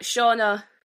touched on that. Shauna,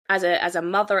 as a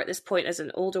mother at this point, as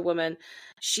an older woman,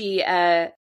 she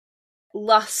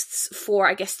lusts for,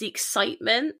 I guess, the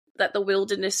excitement that the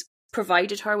wilderness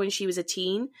provided her when she was a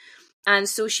teen. And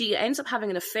so she ends up having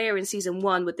an affair in season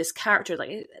 1 with this character.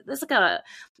 Like, there's like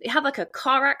they have like a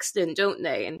car accident, don't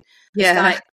they? And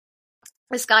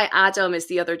this guy Adam is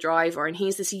the other driver, and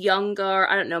he's this younger,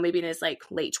 I don't know, maybe in his like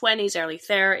late 20s, early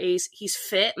 30s. He's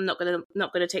fit. I'm not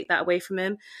gonna take that away from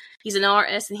him. He's an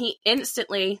artist, and he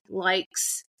instantly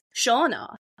likes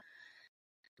Shauna.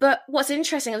 But what's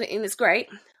interesting, and it's great,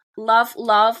 love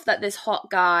that this hot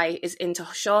guy is into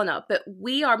Shauna, but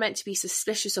we are meant to be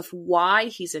suspicious of why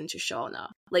he's into Shauna.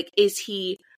 Like, is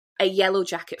he a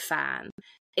Yellowjacket fan?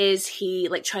 Is he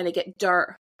like trying to get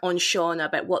dirt on Shauna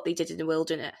about what they did in the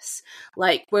wilderness?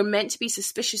 Like, we're meant to be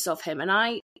suspicious of him. And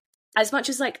I, as much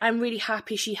as like I'm really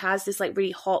happy she has this like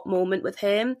really hot moment with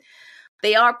him,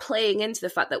 they are playing into the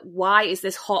fact that why is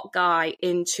this hot guy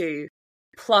into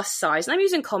plus size? And I'm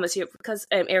using commas here because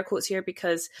air quotes here,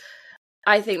 because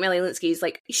I think Melanie Lynskey is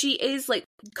like, she is like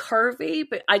curvy,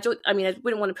 but I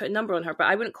wouldn't want to put a number on her, but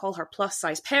I wouldn't call her plus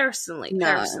size personally.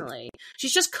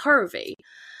 She's just curvy.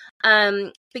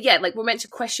 But yeah, like, we're meant to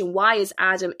question, why is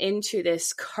Adam into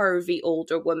this curvy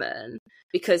older woman?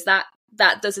 Because that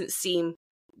doesn't seem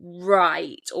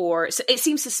right, or it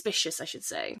seems suspicious, I should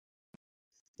say.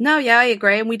 No, yeah, I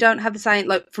agree. And we don't have the same,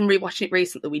 like, from rewatching it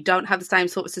recently, we don't have the same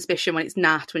sort of suspicion when it's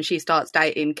Nat, when she starts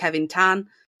dating Kevin Tan,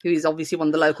 who is obviously one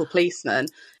of the local policemen,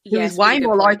 who is way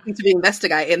more likely to be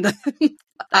investigating than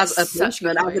as a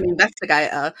policeman, as an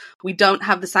investigator. We don't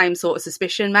have the same sort of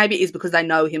suspicion. Maybe it is because they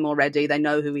know him already, they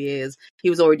know who he is. He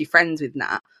was already friends with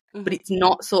Nat, but it's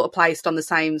not sort of placed on the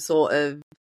same sort of,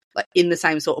 like, in the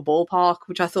same sort of ballpark,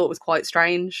 which I thought was quite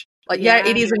strange. Like, yeah,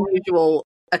 it is unusual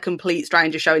a complete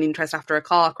stranger showing interest after a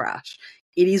car crash.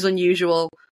 It is unusual,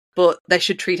 but they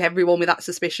should treat everyone with that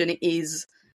suspicion. It is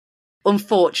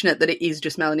unfortunate that it is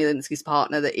just Melanie Lynskey's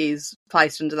partner that is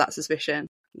placed under that suspicion.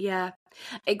 Yeah,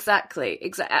 exactly.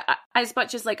 As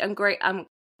much as like I'm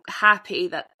happy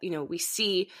that, you know, we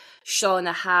see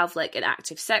Shauna have like an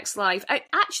active sex life.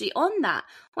 Actually, on that,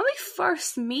 when we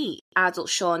first meet adult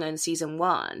Shauna in season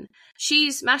 1,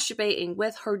 she's masturbating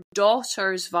with her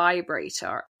daughter's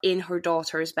vibrator in her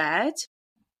daughter's bed.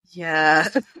 Yeah.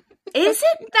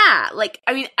 Isn't that like,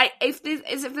 I mean, if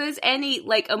there's any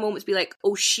like a moment to be like,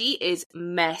 oh, she is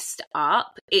messed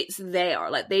up, it's there.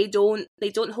 Like they don't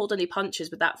hold any punches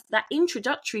with that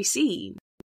introductory scene.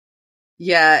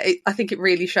 Yeah, I think it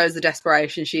really shows the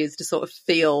desperation she is to sort of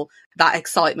feel that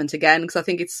excitement again, because I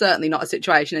think it's certainly not a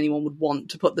situation anyone would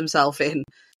want to put themselves in.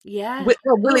 Yeah. Well,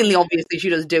 willingly, obviously, she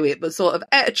does do it, but sort of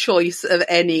at a choice of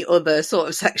any other sort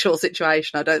of sexual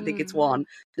situation, I don't think it's one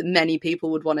that many people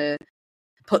would want to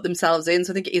put themselves in.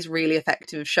 So I think it is really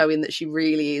effective of showing that she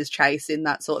really is chasing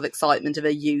that sort of excitement of her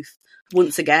youth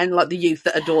once again, like the youth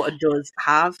that her daughter does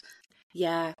have.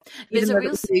 Yeah, Even though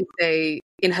we see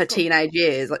in her teenage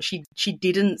years, like she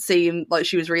didn't seem like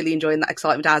she was really enjoying that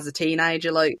excitement as a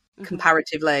teenager. Like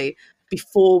comparatively,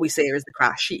 before we see her as the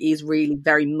Crash, she is really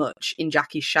very much in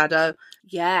Jackie's shadow.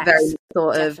 Yes, very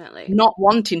sort of definitely. Not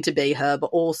wanting to be her,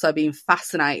 but also being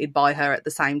fascinated by her at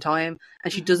the same time.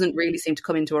 And she doesn't really seem to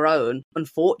come into her own,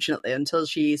 unfortunately, until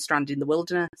she is stranded in the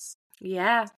wilderness.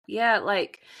 Yeah,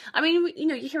 like, I mean, you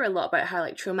know, you hear a lot about how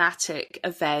like traumatic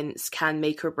events can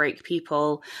make or break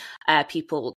people.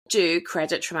 People do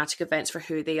credit traumatic events for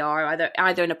who they are,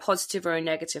 either in a positive or a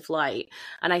negative light.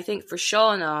 And I think for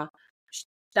Shauna,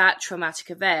 that traumatic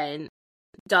event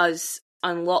does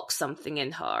unlock something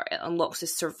in her. It unlocks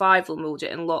this survival mode.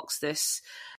 It unlocks this,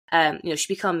 you know,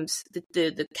 she becomes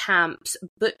the camp's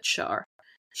butcher.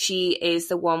 She is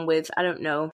the one with, I don't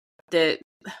know,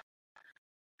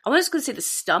 I was going to say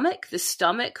the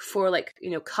stomach for like,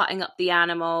 you know, cutting up the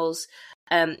animals,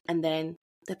 and then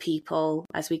the people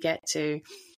as we get to,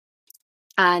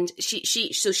 and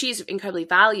she's incredibly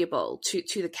valuable to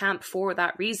the camp for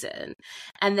that reason,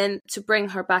 and then to bring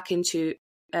her back into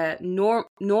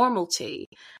normality,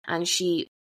 and she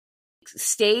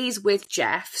stays with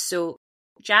Jeff. So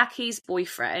Jackie's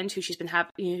boyfriend, who she's been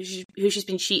who she's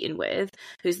been cheating with,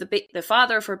 who's the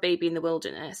father of her baby in the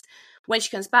wilderness. When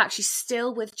she comes back, she's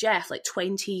still with Jeff like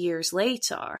 20 years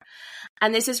later.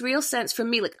 And there's this real sense for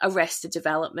me, like arrested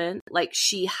development. Like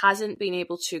she hasn't been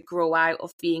able to grow out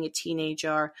of being a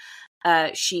teenager.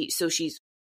 She's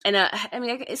in I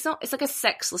mean, it's like a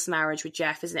sexless marriage with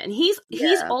Jeff, isn't it? And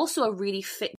he's also a really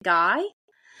fit guy.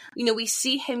 You know, we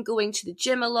see him going to the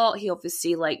gym a lot. He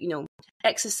obviously, like, you know,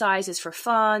 exercises for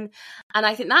fun. And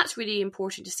I think that's really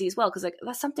important to see as well, because like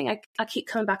that's something I keep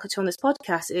coming back to on this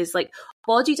podcast is like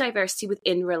body diversity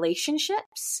within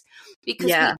relationships.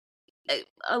 Because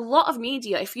a lot of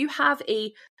media, if you have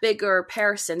a bigger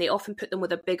person, they often put them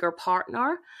with a bigger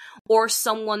partner or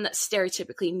someone that's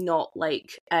stereotypically not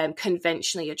like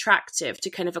conventionally attractive to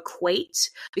kind of equate,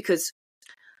 because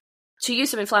to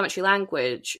use some inflammatory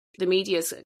language, the media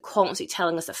is constantly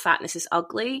telling us that fatness is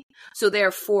ugly. So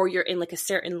therefore, you're in like a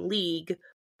certain league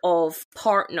of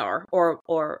partner or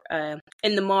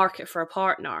in the market for a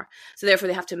partner. So therefore,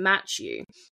 they have to match you.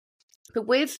 But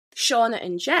with Shauna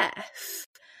and Jeff,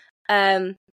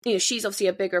 you know, she's obviously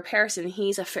a bigger person.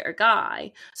 He's a fitter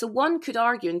guy. So one could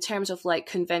argue in terms of like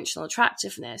conventional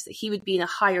attractiveness that he would be in a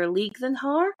higher league than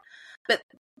her. But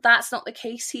that's not the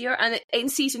case here. And in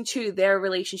season 2, their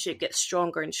relationship gets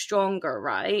stronger and stronger,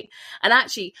 right? And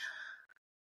actually,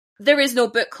 there is no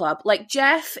book club. Like,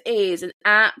 Jeff is an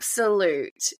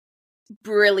absolute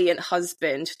brilliant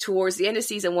husband towards the end of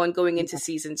season 1 going into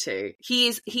season 2.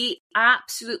 He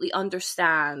absolutely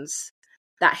understands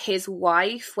that his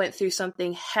wife went through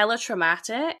something hella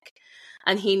traumatic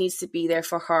and he needs to be there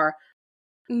for her.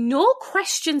 No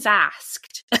questions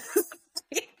asked.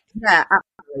 Yeah,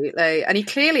 absolutely. And he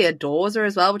clearly adores her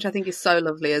as well, which I think is so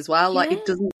lovely as well. Like, it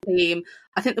doesn't seem...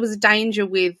 I think there was a danger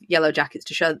with Yellowjackets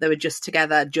to show that they were just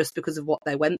together just because of what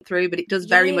they went through, but it does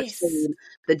very much seem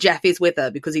that Jeff is with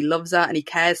her because he loves her and he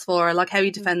cares for her, like how he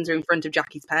defends her in front of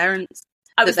Jackie's parents.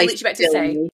 I was literally about to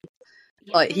say...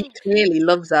 Like, he clearly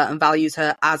loves her and values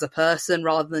her as a person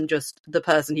rather than just the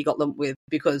person he got lumped with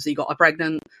because he got her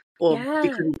pregnant or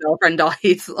because his girlfriend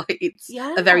died. Like, it's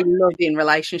a very loving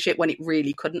relationship when it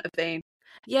really couldn't have been.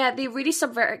 Yeah, they really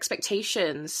subvert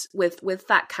expectations with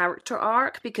that character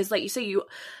arc because, like you say, you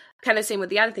kind of same with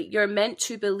the other thing, you're meant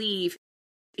to believe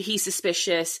he's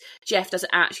suspicious. Jeff doesn't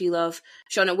actually love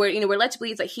Shauna. We're led to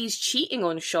believe that he's cheating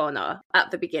on Shauna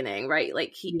at the beginning, right?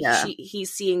 Like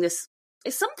he's seeing this.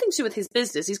 It's something to do with his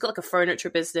business. He's got like a furniture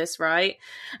business, right?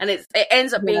 And it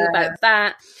ends up being about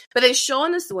that. But then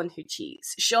Shauna's the one who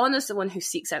cheats. Shauna's the one who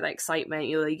seeks out that excitement.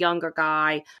 You know, the younger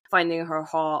guy finding her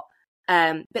hot.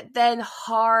 But then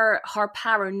her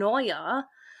paranoia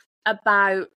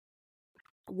about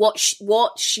what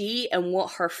she and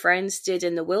what her friends did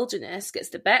in the wilderness gets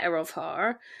the better of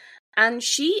her, and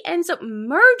she ends up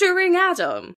murdering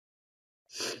Adam.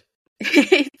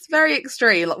 It's very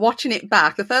extreme. Like, watching it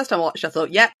back, the first time I watched it, I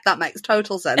thought, yep, that makes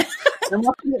total sense. And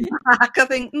watching it back, I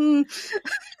think,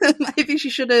 maybe she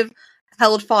should have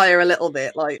held fire a little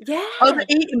bit. Like,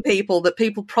 overeating people that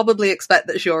people probably expect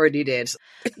that she already did.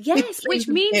 Yes, which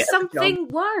means something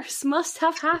worse must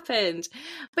have happened.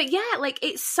 But yeah, like,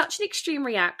 it's such an extreme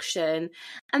reaction.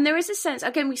 And there is a sense,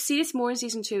 again, we see this more in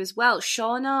season 2 as well.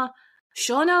 Shauna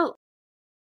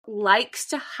likes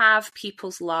to have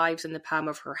people's lives in the palm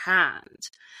of her hand.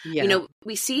 Yeah. You know,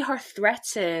 we see her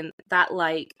threaten that,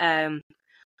 like,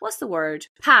 what's the word?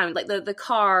 Pound, like the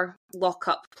car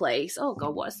lock-up place. Oh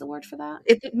god, what is the word for that?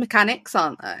 Is it mechanics,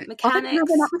 aren't they? Mechanics. No,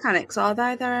 they're not mechanics, are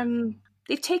they? They're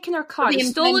They've taken her car. They've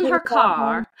stolen her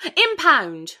car.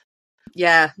 Impound.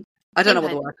 Yeah. I don't know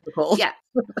what the word is called. Yeah.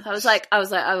 I was like,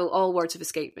 oh, all words have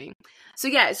escaped me. So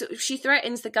yeah, so she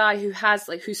threatens the guy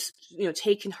who's you know,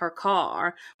 taken her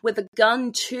car with a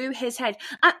gun to his head.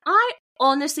 And I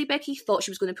honestly, Becky, thought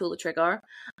she was going to pull the trigger.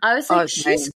 I was like, she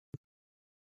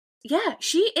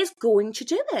is going to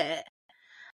do it.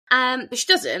 But she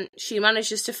doesn't. She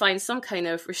manages to find some kind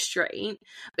of restraint.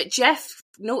 But Jeff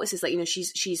notices, like, you know,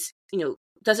 she's you know,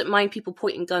 doesn't mind people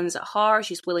pointing guns at her.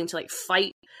 She's willing to, like,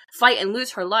 fight and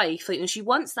lose her life. Like, you know, she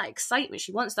wants that excitement.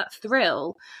 She wants that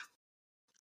thrill.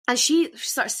 And she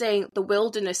starts saying, the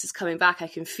wilderness is coming back. I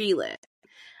can feel it.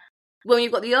 Well,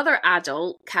 you've got the other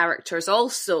adult characters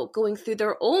also going through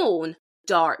their own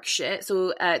dark shit.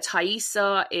 So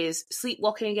Thaisa is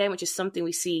sleepwalking again, which is something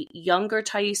we see younger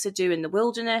Thaisa do in the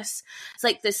wilderness. It's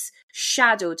like this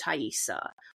shadow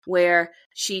Thaisa, where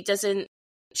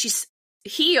she's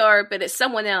here, but it's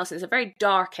someone else. And it's a very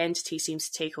dark entity seems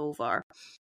to take over.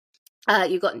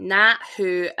 You've got Nat,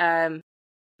 who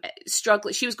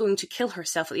struggled. She was going to kill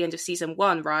herself at the end of season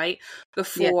 1, right?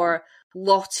 Before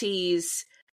Lottie's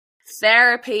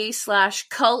therapy /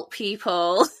 cult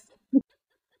people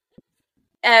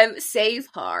save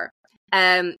her.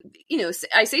 You know,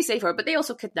 I say save her, but they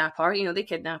also kidnap her. You know, they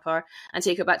kidnap her and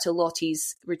take her back to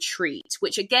Lottie's retreat,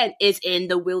 which again is in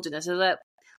the wilderness. So that,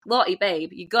 Lottie,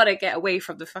 babe, you gotta get away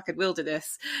from the fucking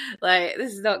wilderness. Like,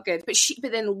 this is not good.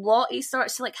 But then Lottie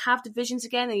starts to, like, have the visions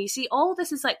again, and you see all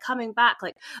this is, like, coming back.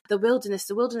 Like, the wilderness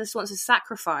wants a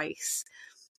sacrifice.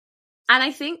 And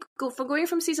I think going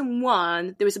from season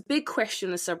 1, there was a big question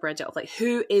in the subreddit of, like,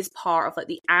 who is part of, like,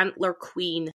 the Antler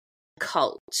Queen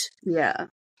cult. Yeah.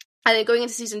 And then going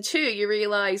into season 2, you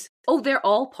realise, oh, they're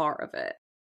all part of it.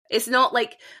 It's not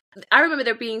like, I remember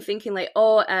there being thinking like,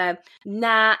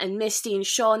 Nat and Misty and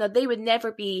Shauna,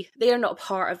 they are not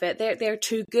part of it. They're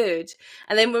too good.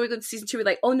 And then when we go to season 2, we're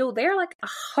like, oh no, they're like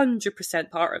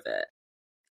 100% part of it.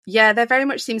 Yeah, they very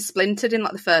much seem splintered in,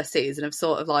 like, the first season of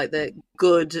sort of like the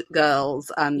good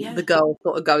girls and the girls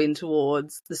sort of going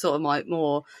towards the sort of like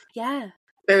more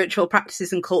spiritual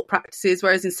practices and cult practices,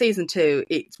 whereas in season 2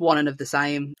 it's one and of the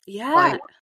same. Yeah. Like,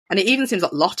 and it even seems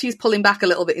like Lottie's pulling back a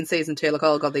little bit in season 2, like,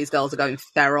 oh god, these girls are going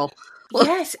feral.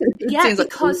 Yes, yeah,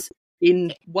 because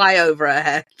in way over her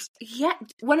head. Yeah,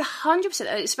 100%.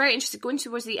 It's very interesting. Going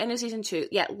towards the end of season 2,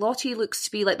 yeah, Lottie looks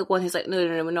to be like the one who's like,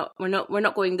 no, we're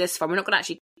not going this far. We're not going to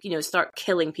actually, you know, start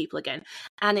killing people again.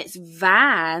 And it's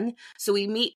Van. So we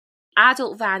meet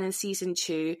adult Van in season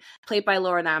 2, played by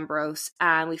Lauren Ambrose,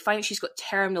 and we find she's got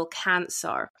terminal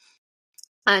cancer.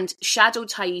 And Shadow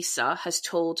Thaisa has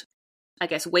told, I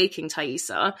guess, waking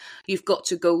Thaisa, you've got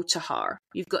to go to her.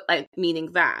 You've got, like,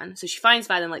 meaning Van. So she finds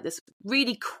Van in, like, this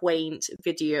really quaint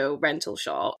video rental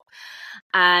shop.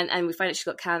 And we find out she's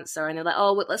got cancer. And they're like,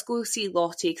 oh, well, let's go see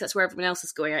Lottie, because that's where everyone else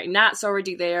is going. Right? Nat's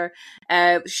already there.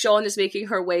 Sean is making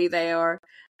her way there.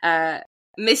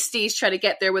 Misty's trying to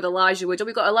get there with Elijah Wood. Oh,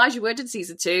 we got Elijah Wood in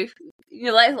season 2. You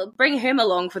know, like, bring him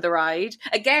along for the ride.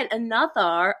 Again,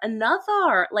 another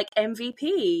like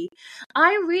MVP.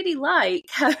 I really like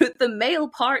how the male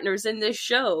partners in this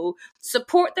show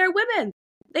support their women.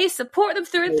 They support them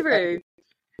through and through.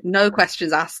 No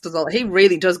questions asked as well. He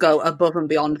really does go above and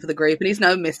beyond for the group, and he's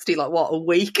no Misty, like, what, a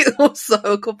week or so,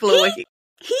 a couple of weeks.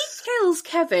 He kills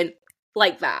Kevin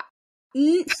like that.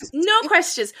 No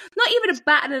questions, not even a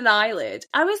bat in an eyelid.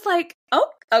 I was like, oh,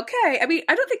 okay. I mean,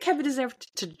 I don't think Kevin deserved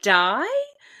to die,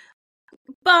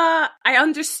 But I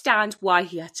understand why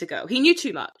he had to go. He knew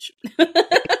too much.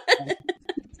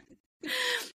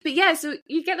 But yeah, so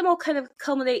you get them all kind of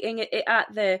culminating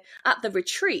at the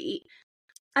retreat.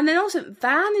 And then also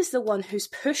Van is the one who's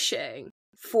pushing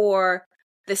for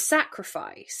the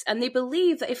sacrifice. And they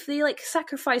believe that if they like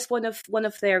sacrifice one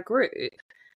of their group,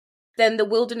 then the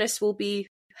wilderness will be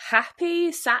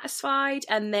happy, satisfied,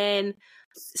 and then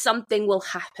something will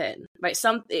happen, right?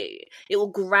 It will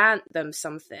grant them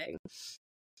something.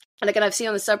 And again, I've seen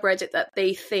on the subreddit that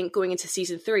they think going into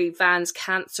season 3, Van's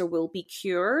cancer will be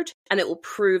cured and it will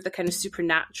prove the kind of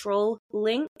supernatural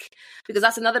link. Because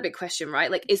that's another big question,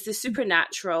 right? Like, is this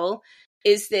supernatural?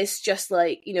 Is this just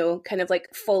like, you know, kind of like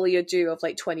folie à deux of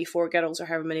like 24 girls or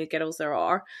however many girls there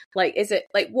are? Like, is it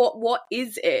like, what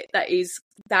is it that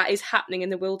is happening in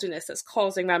the wilderness that's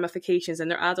causing ramifications in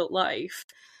their adult life?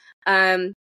 Yeah,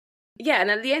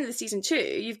 and at the end of the season 2,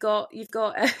 you've got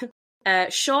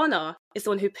Shauna is the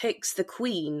one who picks the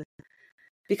queen,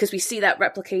 because we see that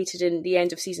replicated in the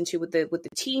end of season 2 with the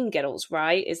teen girls,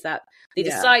 right? Is that they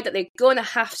decide that they're going to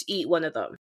have to eat one of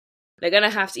them. They're going to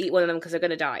have to eat one of them because they're going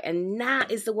to die. And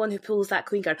Nat is the one who pulls that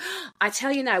queen card. I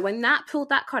tell you now, when Nat pulled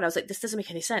that card, I was like, this doesn't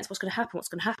make any sense. What's going to happen? What's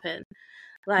going to happen?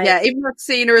 Like, yeah, even though I've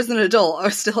seen her as an adult, I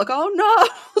was still like, oh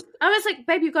no. I was like,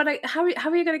 babe, you've got to, how are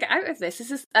you going to get out of this?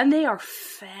 This is, and they are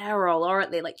feral,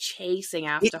 aren't they? Like chasing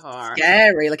after her.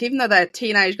 Scary. Like, even though they're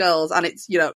teenage girls and it's,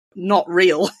 you know, not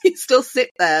real, you still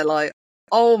sit there like,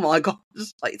 oh my god.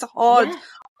 Like, it's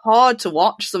hard to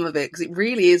watch some of it because it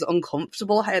really is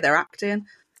uncomfortable how they're acting.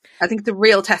 I think it's a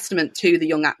real testament to the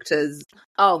young actors.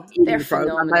 Oh, they're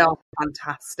phenomenal. They are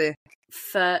fantastic.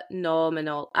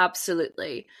 Phenomenal.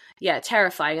 Absolutely. Yeah,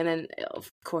 terrifying. And then, of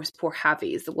course, poor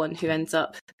Javi is the one who ends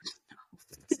up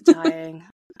dying.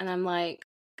 And I'm like,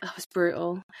 that was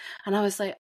brutal. And I was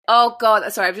like, oh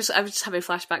god, sorry, I'm just having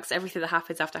flashbacks to everything that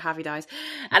happens after Javi dies.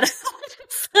 And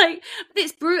it's like,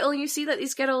 it's brutal. And you see that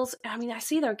these girls, I mean, I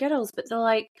see they're girls, but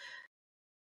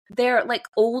they're like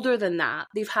older than that.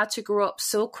 They've had to grow up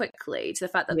so quickly to the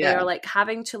fact that they're like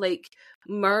having to like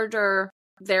murder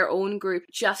their own group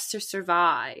just to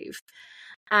survive.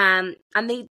 And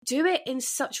they do it in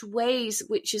such ways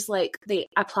which is like they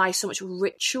apply so much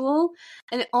ritual,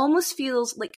 and it almost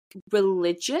feels like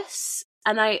religious,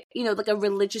 and like a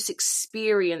religious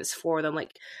experience for them,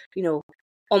 like, you know,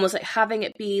 almost like having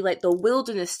it be like the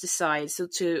wilderness decides, so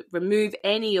to remove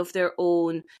any of their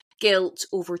own guilt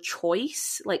over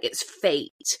choice, like it's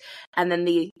fate. And then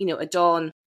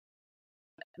adorn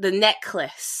the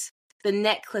necklace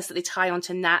that they tie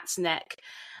onto Nat's neck,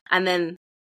 and then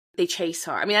they chase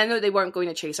her. I mean, I know they weren't going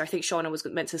to chase her. I think Shauna was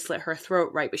meant to slit her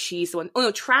throat, right? But she's the one. Oh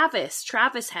no, Travis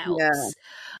helps.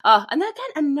 Yeah. And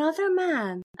again, another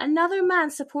man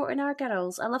supporting our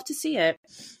girls. I love to see it.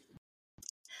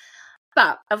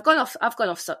 But I've gone off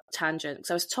tangent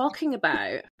because I was talking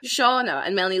about Shauna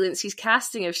and Melanie Lindsay's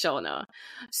casting of Shauna.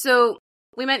 So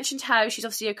we mentioned how she's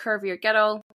obviously a curvier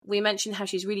girl. We mentioned how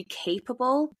she's really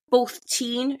capable, both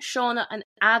teen Shauna and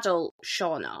adult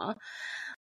Shauna.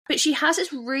 But she has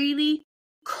this really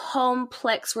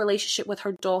complex relationship with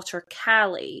her daughter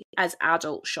Callie as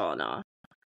adult Shauna.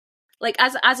 Like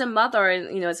as a mother,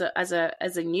 and you know, as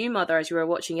a new mother, as you were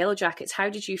watching Yellowjackets, how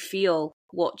did you feel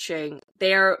watching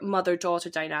their mother-daughter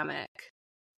dynamic?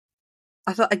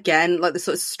 I thought, again, like the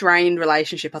sort of strained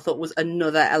relationship, I thought was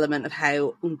another element of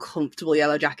how uncomfortable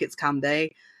Yellowjackets can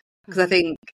be. Because I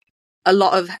think a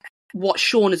lot of what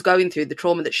Sean is going through, the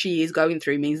trauma that she is going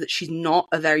through, means that she's not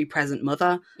a very present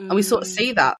mother. And we sort of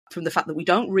see that from the fact that we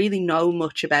don't really know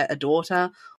much about her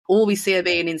daughter. All we see her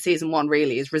being in season 1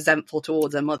 really is resentful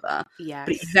towards her mother. Yes.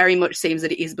 But it very much seems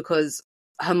that it is because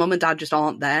her mum and dad just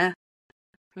aren't there.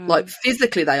 Like,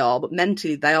 physically they are, but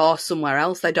mentally they are somewhere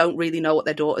else. They don't really know what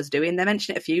their daughter's doing. They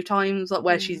mention it a few times, like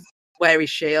where is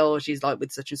she, or she's like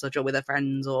with such and such, or with her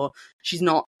friends, or she's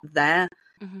not there.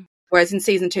 Whereas in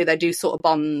season 2 they do sort of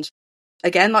bond.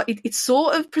 Again, like it's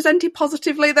sort of presented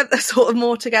positively that they're sort of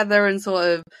more together and sort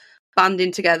of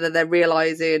banding together. They're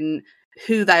realising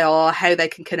who they are, how they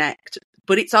can connect.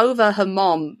 But it's over her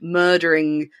mom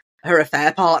murdering her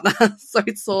affair partner. So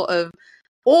it's sort of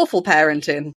awful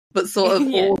parenting, but sort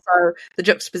of also the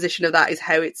juxtaposition of that is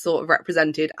how it's sort of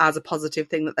represented as a positive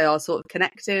thing that they are sort of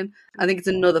connecting. I think it's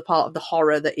another part of the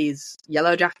horror that is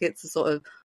Yellowjackets, the sort of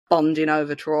bonding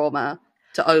over trauma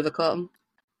to overcome.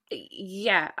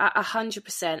 Yeah,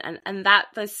 100%. And that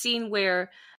the scene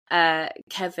where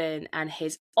Kevin and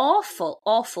his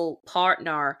awful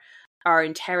partner are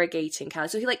interrogating Callie.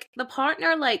 So the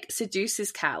partner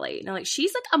seduces Callie. Now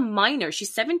she's like a minor.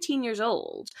 She's 17 years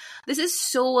old. This is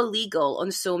so illegal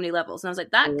on so many levels. And I was like,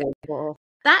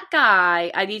 that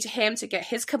guy, I need him to get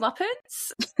his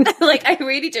comeuppance. Like, I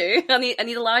really do. I need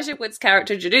Elijah Wood's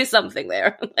character to do something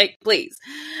there. Like, please.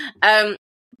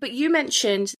 But you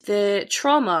mentioned the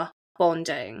trauma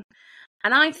bonding.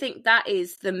 And I think that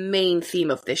is the main theme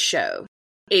of this show,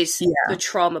 is the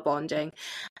trauma bonding.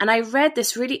 And I read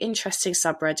this really interesting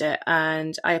subreddit,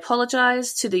 and I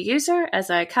apologize to the user as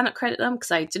I cannot credit them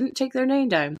because I didn't take their name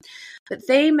down. But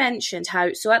they mentioned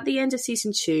how, so at the end of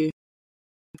season 2,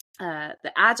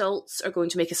 the adults are going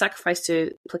to make a sacrifice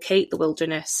to placate the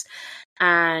wilderness,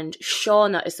 and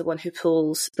Shauna is the one who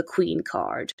pulls the Queen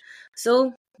card.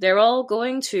 So they're all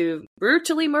going to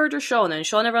brutally murder Shauna, and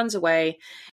Shauna runs away.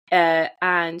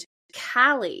 And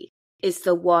Callie is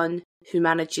the one who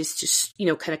manages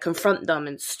to, kind of confront them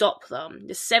and stop them.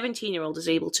 The 17-year-old is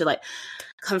able to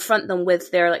confront them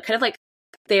with their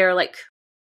their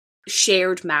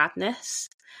shared madness.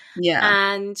 Yeah.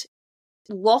 And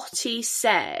Lottie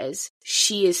says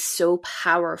she is so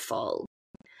powerful.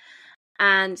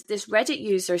 And this Reddit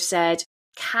user said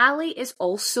Callie is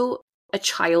also a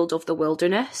child of the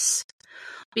wilderness,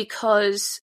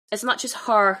 because as much as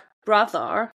her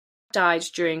brother died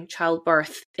during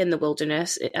childbirth in the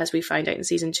wilderness, as we find out in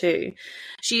season 2,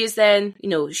 she is then,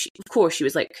 of course she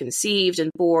was conceived and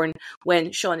born when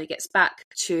Shauna gets back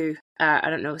to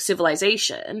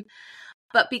civilization.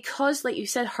 But because, like you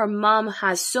said, her mum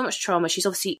has so much trauma, she's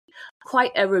obviously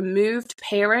quite a removed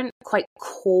parent, quite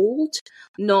cold,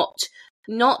 not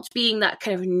being that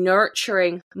kind of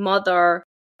nurturing mother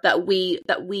that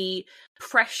we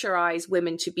pressurize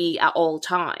women to be at all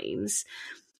times.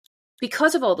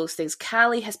 Because of all those things,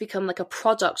 Callie has become a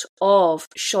product of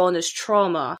Shauna's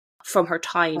trauma from her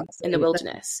time in the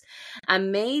wilderness.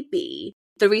 And maybe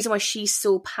the reason why she's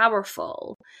so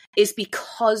powerful is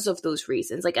because of those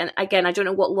reasons. And again, I don't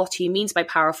know what Lottie means by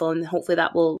powerful, and hopefully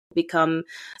that will become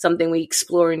something we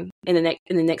explore in the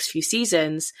next few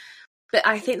seasons. But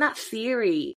I think that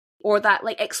theory or that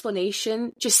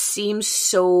explanation just seems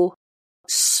so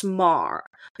smart,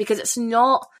 because it's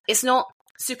not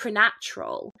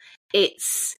supernatural.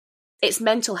 It's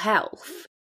mental health.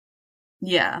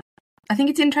 Yeah. I think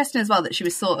it's interesting as well that she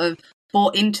was sort of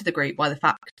brought into the group by the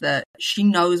fact that she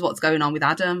knows what's going on with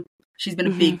Adam. She's been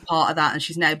a big part of that, and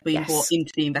she's now been brought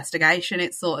into the investigation.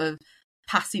 It's sort of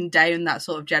passing down that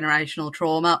sort of generational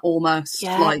trauma, almost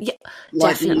like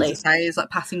definitely. the say, is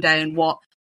passing down what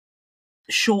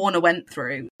Shauna went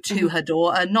through to her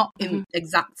daughter, not in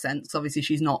exact sense, obviously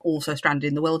she's not also stranded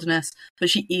in the wilderness, but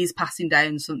she is passing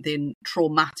down something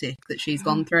traumatic that she's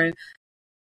gone through.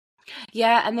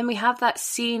 Yeah, and then we have that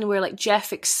scene where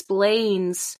Jeff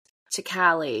explains to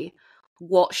Callie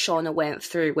what Shauna went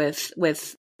through with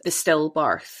the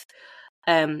stillbirth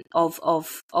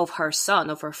of her son,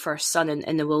 of her first son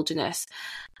in the wilderness.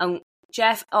 And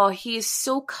Jeff, he is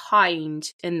so kind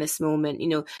in this moment,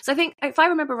 So I think, if I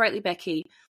remember rightly, Becky,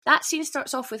 that scene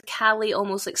starts off with Callie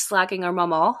almost slagging her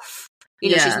mum off.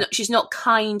 She's not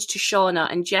kind to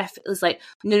Shauna, and Jeff is like,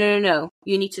 no,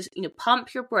 you need to,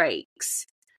 pump your brakes.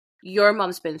 Your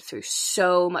mum's been through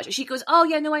so much. And she goes, oh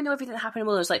yeah, no, I know everything that happened in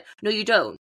the wilderness. No, you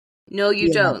don't. No,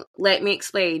 you don't. Let me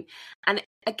explain. And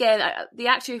again, the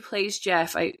actor who plays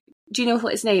Jeff, do you know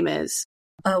what his name is?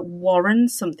 Warren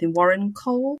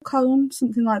Cohn,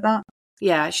 something like that.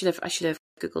 Yeah, I should have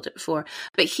Googled it before.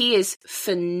 But he is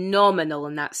phenomenal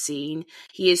in that scene.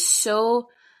 He is so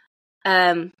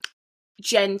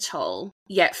gentle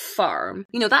yet firm.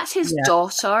 That's his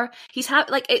daughter. He's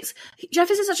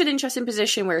Jeff is in such an interesting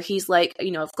position where he's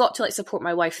I've got to support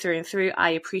my wife through and through.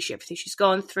 I appreciate everything she's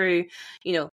gone through,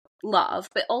 love,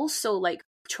 but also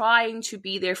trying to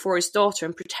be there for his daughter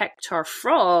and protect her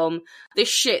from the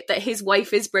shit that his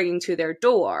wife is bringing to their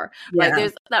door. Right?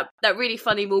 There's that really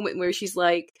funny moment where she's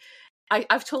like,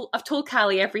 I've told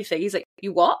Callie everything. He's like,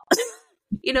 you what?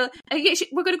 And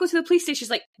we're going to go to the police station. She's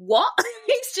like, what?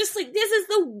 It's just this is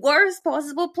the worst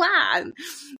possible plan.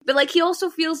 But he also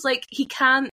feels like he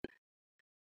can't,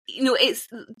 it's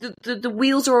the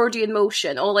wheels are already in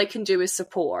motion. All I can do is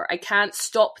support. I can't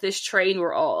stop this train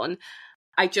we're on.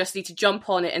 I just need to jump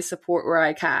on it and support where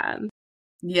I can.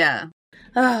 Yeah.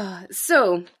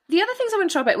 So, the other things I want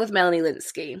to talk about with Melanie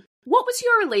Lynskey. What was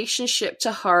your relationship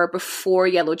to her before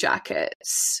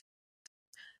Yellowjackets?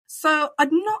 So,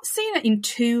 I'd not seen it in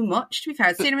too much, to be fair.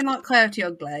 I'd seen her in Coyote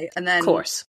Ugly, and then of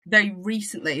course, very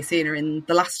recently seen her in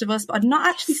The Last of Us, but I'd not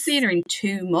actually seen her in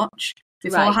too much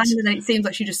beforehand. Right. And then it seems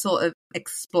like she just sort of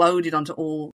exploded onto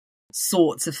all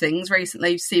sorts of things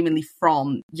recently, seemingly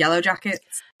from Yellowjackets.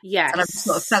 Yes. And I've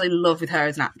sort of fell in love with her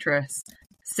as an actress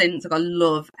since. I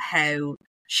love how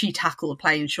she tackled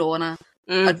playing Shauna.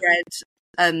 I'd read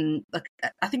like,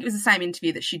 I think it was the same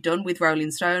interview that she'd done with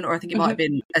Rolling Stone, or I think it might have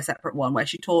been a separate one, where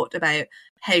she talked about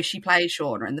how she plays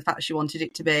Shauna and the fact she wanted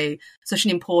it to be such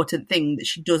an important thing that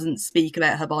she doesn't speak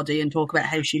about her body and talk about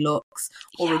how she looks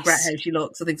or regret how she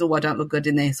looks or thinks, oh, I don't look good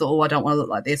in this, or oh, I don't want to look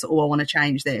like this, or oh, I want to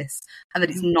change this, and that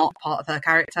it's not part of her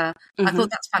character. I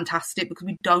thought that's fantastic, because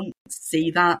we don't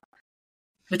see that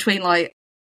between, like,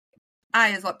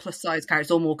 as like plus size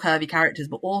characters or more curvy characters,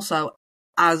 but also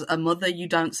as a mother, you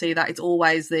don't see that. It's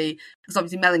always because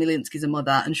obviously Melanie Linsky's a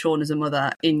mother and Sean is a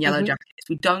mother in Yellowjackets.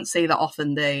 We don't see that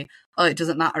often. It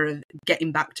doesn't matter of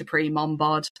getting back to pre-mom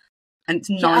bod. And it's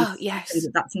nice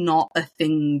that that's not a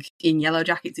thing in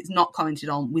Yellowjackets. It's not commented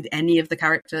on with any of the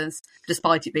characters,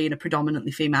 despite it being a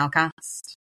predominantly female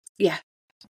cast. Yeah.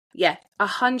 Yeah,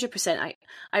 100%.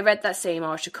 I read that same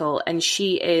article, and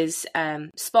she is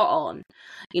spot on.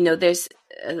 You know, there's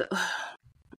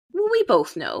we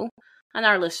both know, and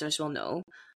our listeners will know,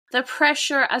 the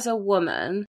pressure as a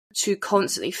woman to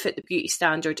constantly fit the beauty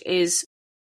standard is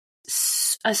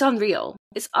it's unreal.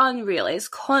 It's unreal. It's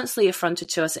constantly affronted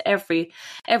to us at every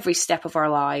step of our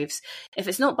lives. If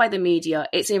it's not by the media,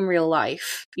 it's in real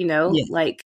life. You know,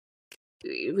 like,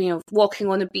 you know, walking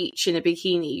on a beach in a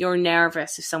bikini, you're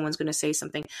nervous if someone's going to say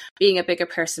something. Being a bigger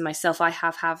person myself, I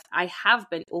have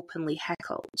been openly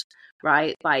heckled,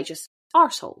 right, by just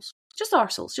arseholes, just on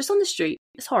the street.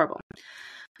 It's horrible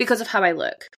because of how I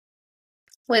look.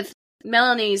 With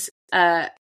Melanie's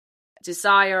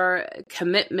desire,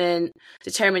 commitment,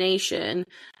 determination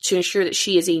to ensure that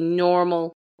she is a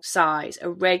normal size, a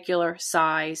regular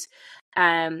size,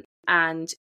 and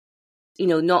you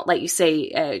know, not like you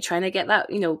say, trying to get that,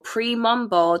 you know, pre-mum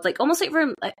bod, like almost like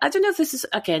I don't know if this is,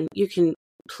 again, you can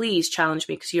please challenge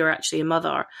me because you're actually a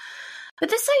mother, but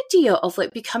this idea of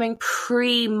like becoming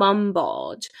pre-mum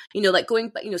bod, you know, like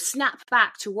going, you know, snap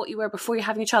back to what you were before you're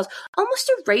having a child,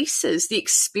 almost erases the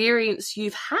experience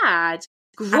you've had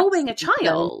growing a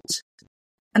child.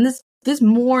 And there's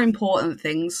more important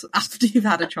things after you've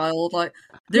had a child. Like,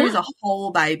 there is a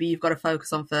whole baby you've got to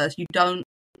focus on first. You don't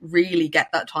really get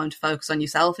that time to focus on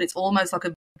yourself, and it's almost like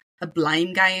a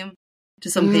blame game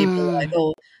to some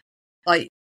people, like,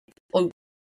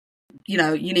 you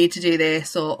know, you need to do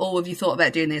this, or oh, have you thought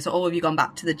about doing this, or oh, have you gone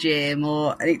back to the gym,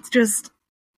 or it's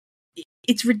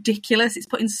ridiculous. It's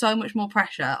putting so much more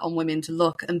pressure on women to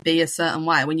look and be a certain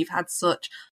way when you've had such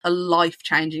a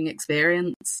life-changing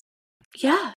experience.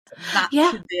 That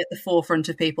should be at the forefront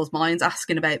of people's minds,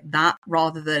 asking about that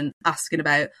rather than asking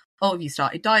about, oh, have you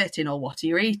started dieting, or what are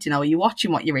you eating, or are you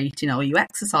watching what you're eating, or are you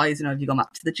exercising, or have you gone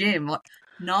back to the gym? Like,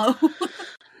 no.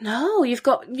 No, you've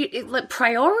got like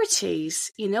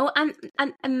priorities, you know,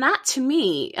 and that to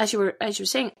me, as you were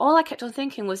saying, all I kept on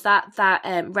thinking was that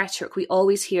rhetoric we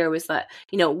always hear was that,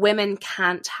 you know, women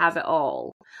can't have it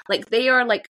all. Like, they are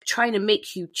like trying to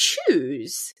make you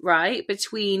choose, right,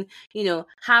 between, you know,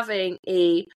 having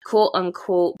a quote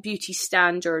unquote beauty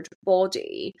standard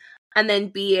body and then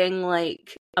being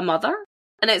like a mother.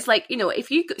 And it's like, you know,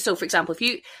 so for example, if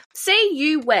you say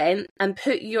you went and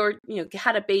put your, you know,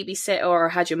 had a babysitter or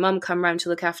had your mum come round to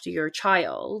look after your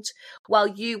child while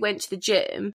you went to the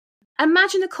gym,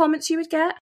 imagine the comments you would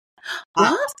get.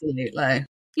 What? Absolutely.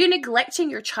 You're neglecting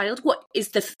your child. What is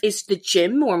the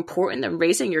gym more important than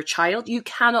raising your child? You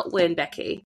cannot win,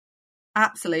 Becci.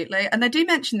 Absolutely. And they do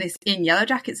mention this in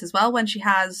Yellowjackets as well, when she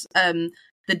has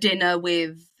the dinner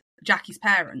with Jackie's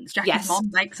parents. Jackie's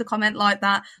mom makes a comment like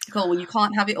that. Like, oh, well, you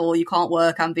can't have it all. You can't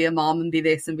work and be a mom and be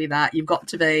this and be that. You've got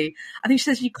to be, I think she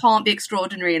says, you can't be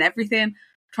extraordinary in everything.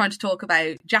 Trying to talk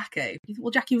about Jackie.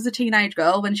 Well, Jackie was a teenage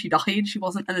girl when she died. She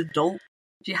wasn't an adult.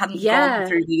 She hadn't gone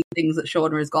through these things that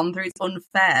Shauna has gone through. It's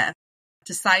unfair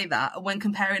to say that when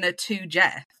comparing her to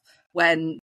Jeff,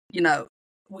 when, you know,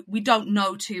 we don't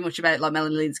know too much about like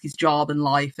Melanie Linsky's job and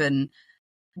life and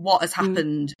what has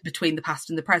happened between the past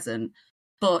and the present.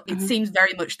 But it seems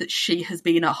very much that she has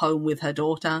been at home with her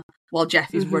daughter while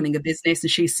Jeff is running a business and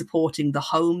she's supporting the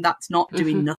home. That's not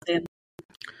doing nothing.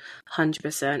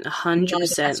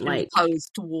 100%. Like, opposed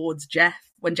towards Jeff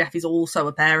when Jeff is also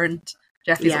a parent.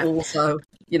 Jeff is also,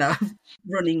 you know,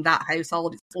 running that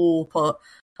household. It's all put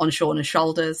on Shauna's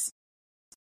shoulders.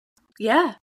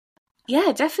 Yeah,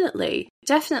 definitely.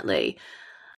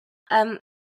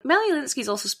 Melanie Linsky's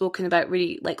also spoken about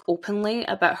really like openly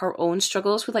about her own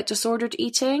struggles with like disordered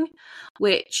eating,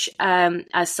 which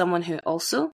as someone who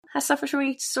also has suffered from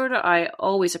eating disorder, I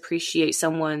always appreciate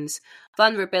someone's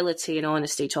vulnerability and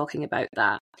honesty talking about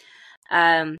that.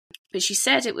 But she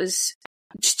said it was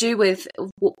to do with,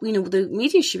 you know, the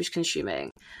media she was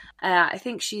consuming. I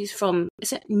think she's from,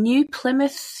 is it New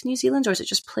Plymouth, New Zealand, or is it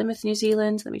just Plymouth, New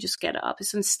Zealand? Let me just get it up.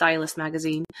 It's in Stylist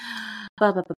magazine.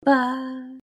 Ba, ba, ba,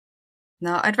 ba.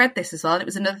 No, I'd read this as well. It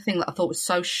was another thing that I thought was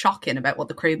so shocking about what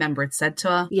the crew member had said to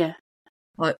her. Yeah.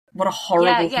 Like, what a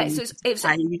horrible thing So to it's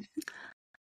say.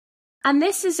 and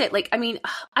this is it. Like, I mean,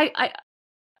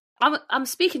 I'm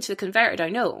speaking to the converted, I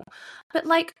know, but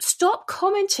like, stop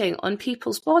commenting on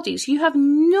people's bodies. You have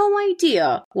no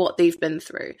idea what they've been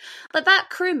through. Like, that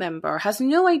crew member has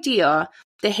no idea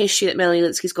the history that Melanie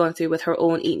Lynskey's gone through with her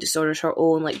own eating disorders, her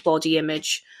own like body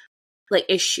image like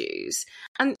issues,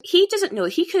 and he doesn't know.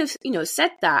 He could have,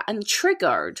 said that and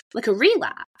triggered like a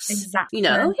relapse. Exactly. He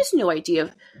has no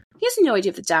idea. He has no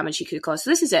idea of the damage he could have caused. So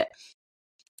this is it.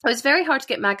 It was very hard to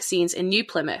get magazines in New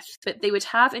Plymouth, but they would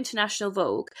have International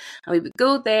Vogue, and we would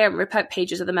go there and rip out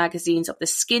pages of the magazines of the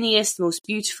skinniest, most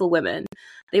beautiful women.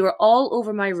 They were all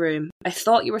over my room. I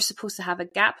thought you were supposed to have a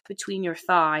gap between your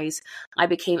thighs. I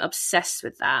became obsessed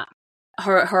with that.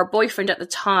 Her boyfriend at the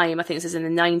time, I think this is in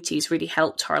the 90s, really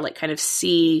helped her like kind of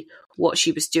see what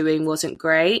she was doing wasn't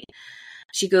great.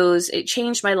 She goes, it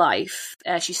changed my life.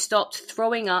 She stopped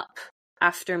throwing up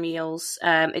after meals.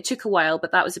 It took a while,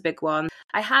 but that was a big one.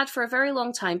 I had for a very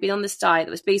long time been on this diet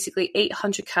that was basically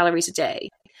 800 calories a day.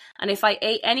 And if I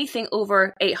ate anything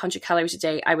over 800 calories a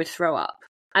day, I would throw up.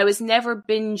 I was never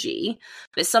bingy,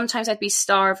 but sometimes I'd be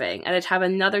starving and I'd have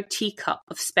another teacup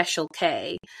of Special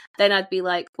K. Then I'd be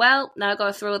like, well, now I've got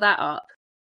to throw that up.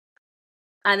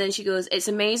 And then she goes, it's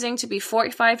amazing to be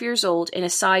 45 years old in a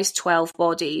size 12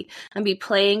 body and be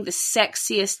playing the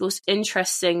sexiest, most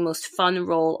interesting, most fun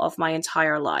role of my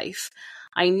entire life.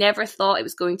 I never thought it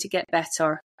was going to get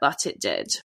better, but it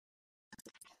did.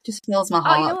 Just fills my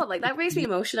heart. Oh, you know what? Like, that makes me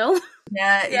emotional.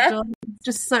 Yeah, it does. It's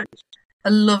just such a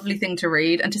lovely thing to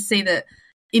read, and to see that,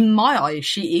 in my eyes,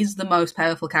 she is the most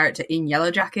powerful character in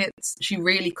Yellowjackets. She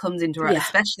really comes into her,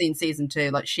 especially in season 2.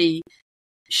 Like, she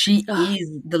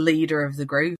is the leader of the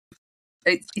group.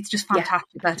 It's just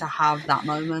fantastic to have that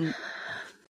moment.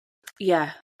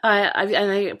 Yeah,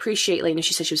 I appreciate, like,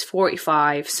 she said she was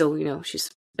 45, so she's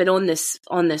been on this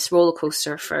roller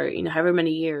coaster for however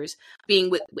many years,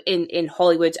 being in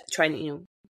Hollywood, trying to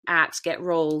act, get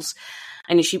roles.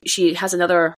 And she has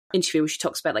another interview where she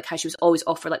talks about like how she was always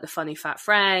offered like the funny fat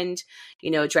friend,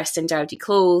 dressed in dowdy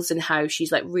clothes, and how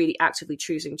she's like really actively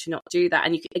choosing to not do that.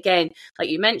 And again, like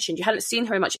you mentioned, you hadn't seen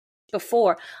her much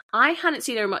before. I hadn't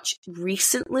seen her much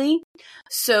recently.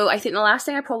 So I think the last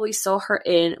thing I probably saw her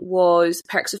in was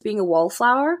Perks of Being a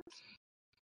Wallflower.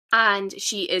 And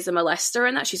she is a molester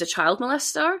in that. She's a child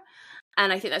molester.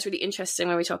 And I think that's really interesting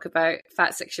when we talk about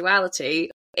fat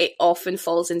sexuality. It often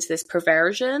falls into this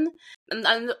perversion. And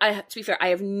to be fair, I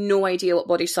have no idea what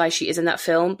body size she is in that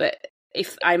film, but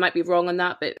if I might be wrong on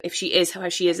that, but if she is how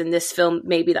she is in this film,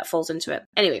 maybe that falls into it.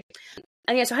 Anyway,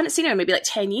 and so I hadn't seen her in maybe like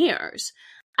 10 years.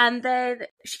 And then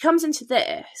she comes into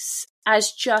this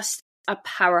as just a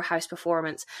powerhouse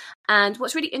performance. And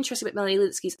what's really interesting about Melanie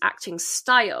Lynskey's acting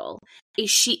style is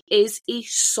she is a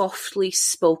softly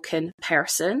spoken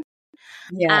person.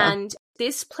 Yeah. And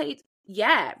this played,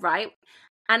 right?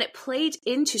 And it played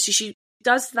into, so she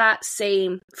does that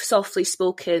same softly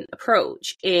spoken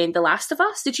approach in The Last of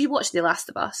Us. Did you watch The Last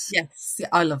of Us? Yes,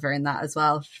 I love her in that as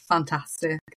well.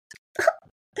 Fantastic.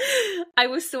 I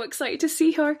was so excited to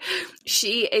see her.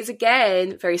 She is,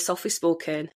 again, very softly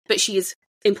spoken, but she is,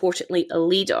 importantly, a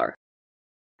leader.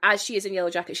 As she is in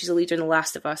Yellowjackets, she's a leader in The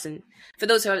Last of Us. And for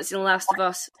those who haven't seen The Last of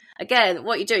Us, again,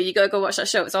 what you do, you gotta go watch that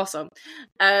show. It's awesome.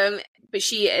 But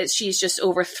she's just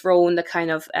overthrown the kind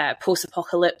of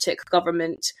post-apocalyptic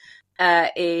government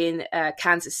in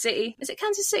Kansas City. Is it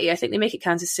Kansas City? I think they make it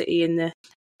Kansas City in the...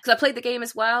 Because I played the game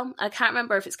as well. I can't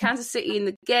remember if it's Kansas City in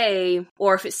the game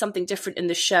or if it's something different in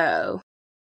the show.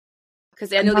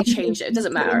 Because I know they changed it. It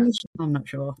doesn't matter. I'm not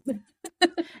sure.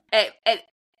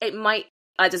 It might...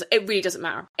 It really doesn't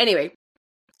matter. Anyway,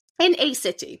 in a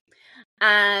city,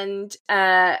 and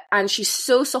she's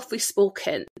so softly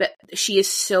spoken, but she is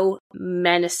so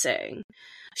menacing.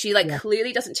 She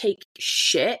clearly doesn't take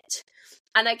shit.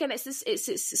 And again,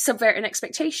 it's subverting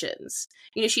expectations.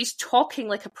 She's talking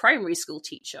like a primary school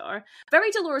teacher, very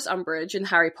Dolores Umbridge in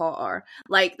Harry Potter,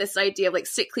 like this idea of like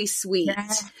sickly sweet,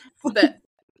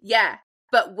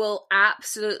 but will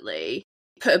absolutely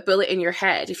put a bullet in your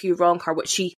head if you wrong her, which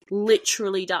she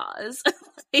literally does.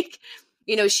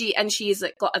 She's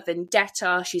like got a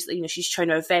vendetta. She's trying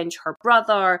to avenge her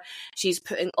brother. She's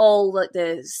putting all like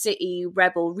the city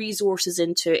rebel resources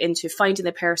into finding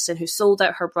the person who sold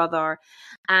out her brother.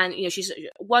 And she's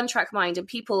one track mind. And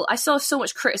I saw so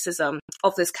much criticism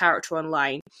of this character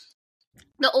online.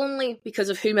 not only because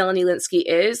of who Melanie Lynskey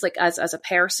is, like as a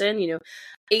person, you know,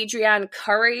 Adrienne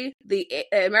Curry, the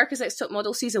America's Next Top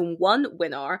Model Season 1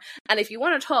 winner. And if you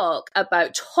want to talk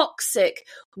about toxic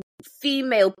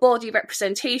female body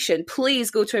representation, please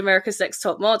go to America's Next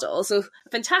Top Model. So,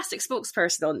 fantastic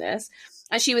spokesperson on this.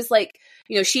 And she was like,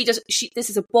 you know, this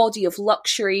is a body of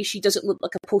luxury. She doesn't look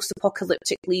like a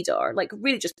post-apocalyptic leader. Like,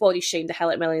 really just body shamed the hell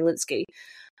out of Melanie Lynskey.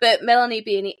 But Melanie,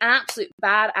 being the absolute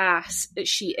badass that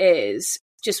she is,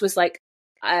 just was like,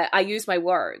 I use my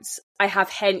words. I have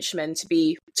henchmen to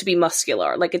be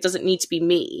muscular. Like, it doesn't need to be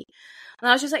me. And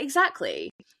I was just like, exactly.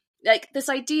 Like, this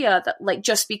idea that, like,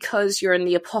 just because you're in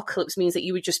the apocalypse means that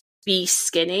you would just be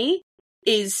skinny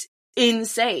is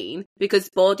insane, because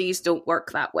bodies don't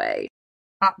work that way.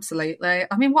 Absolutely.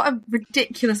 I mean, what a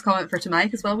ridiculous comment for her to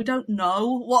make as well. We don't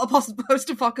know what a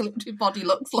post-apocalyptic body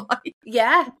looks like.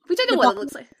 Yeah, we don't know what it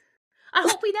looks like. I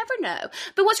hope we never know.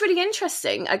 But what's really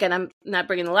interesting, again, I'm now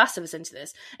bringing The Last of Us into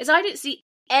this, is I didn't see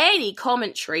any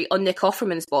commentary on Nick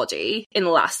Offerman's body in The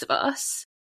Last of Us,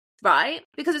 right?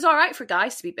 Because it's all right for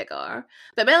guys to be bigger.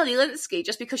 But Melanie Lynskey,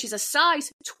 just because she's a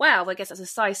size 12, I guess that's a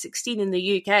size 16 in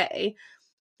the UK,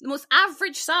 the most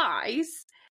average size,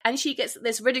 and she gets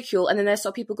this ridicule, and then there's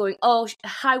sort of people going, oh,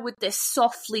 how would this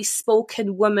softly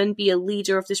spoken woman be a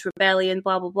leader of this rebellion,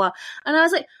 blah, blah, blah. And I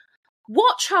was like,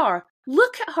 watch her.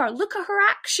 Look at her. Look at her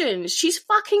actions. She's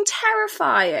fucking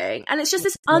terrifying. And it's just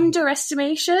this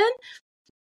underestimation.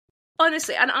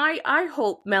 Honestly, and I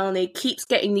hope Melanie keeps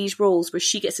getting these roles where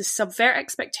she gets to subvert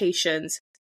expectations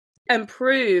and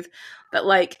prove that,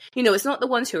 like, you know, it's not the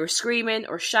ones who are screaming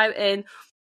or shouting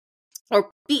or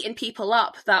beating people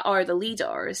up that are the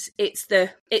leaders. It's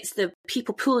the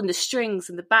people pulling the strings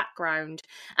in the background,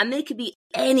 and they could be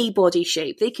any body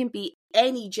shape, they can be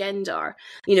any gender.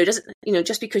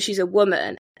 Just because she's a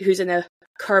woman who's in a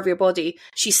curvier body,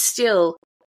 she's still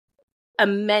a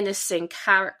menacing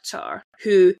character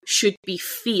who should be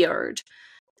feared.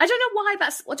 I don't know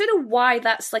why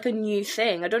that's like a new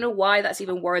thing. I don't know why that's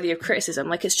even worthy of criticism.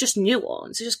 Like, it's just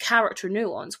nuance. It's just character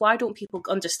nuance. Why don't people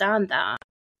understand that?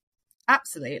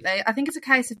 Absolutely. I think it's a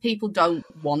case of people don't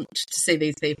want to see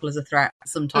these people as a threat.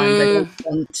 Sometimes they don't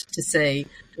want to see,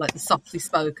 like, the softly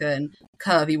spoken,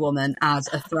 curvy woman as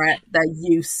a threat. They're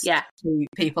used to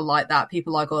people like that,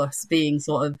 people like us being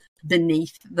sort of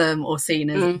beneath them or seen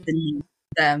as beneath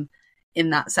them in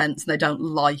that sense. They don't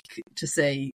like to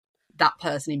see that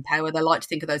person in power. They like to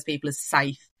think of those people as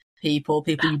safe people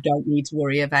you don't need to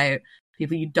worry about,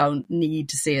 people you don't need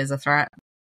to see as a threat.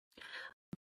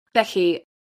 Becci,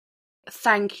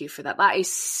 thank you for that. That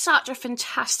is such a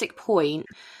fantastic point,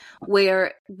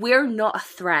 where we're not a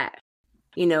threat.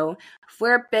 You know, if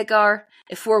we're bigger,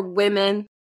 if we're women,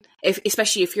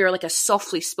 especially if you're like a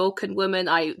softly spoken woman,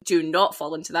 I do not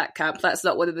fall into that camp. That's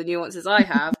not one of the nuances I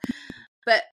have.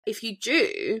 But if you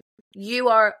do, you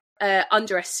are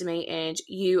underestimated,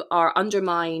 you are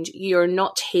undermined, you're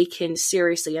not taken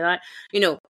seriously. And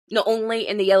not only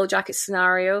in the Yellowjackets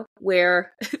scenario,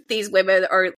 where these women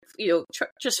are,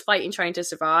 just fighting, trying to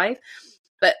survive,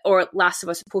 or Last of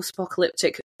Us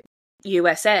post-apocalyptic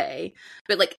USA,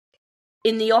 but like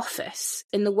in the office,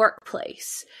 in the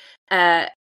workplace, I'm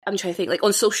trying to think, like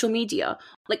on social media,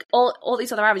 like all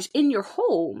these other avenues, in your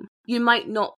home, you might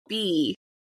not be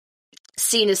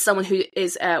seen as someone who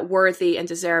is worthy and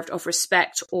deserved of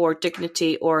respect or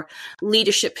dignity or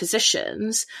leadership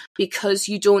positions, because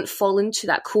you don't fall into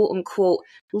that quote-unquote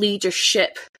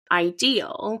leadership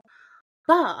ideal.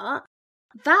 But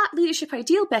that leadership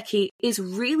ideal, Becci, is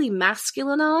really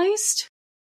masculinized.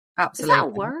 Absolutely. Is that a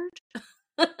word?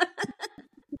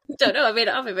 Don't know, I made it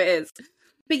up if it is.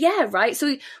 But yeah, right?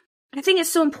 So I think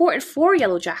it's so important for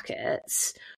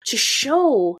Yellowjackets to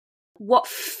show what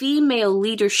female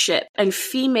leadership and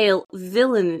female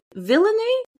villainy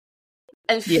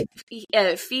and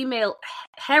female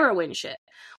heroineship,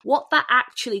 what that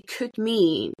actually could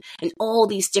mean in all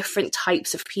these different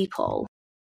types of people.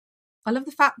 I love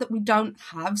the fact that we don't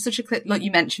have such a clear, like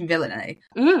you mentioned, villainy.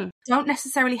 Don't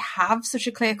necessarily have such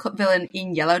a clear-cut villain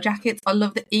in Yellowjackets. I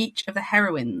love that each of the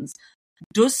heroines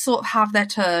does sort of have their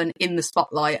turn in the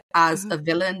spotlight as a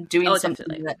villain, doing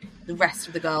something that the rest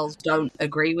of the girls don't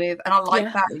agree with. And I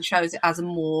like that. It shows it as a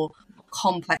more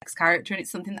complex character, and it's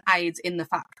something that aids in the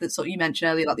fact that, sort of, you mentioned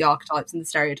earlier, like the archetypes and the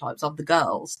stereotypes of the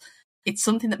girls. It's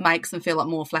something that makes them feel like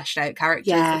more fleshed out characters.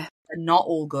 Yeah. They're not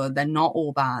all good. They're not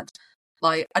all bad.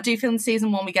 Like, I do feel in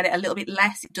season 1 we get it a little bit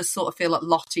less. It does sort of feel like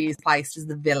Lottie is placed as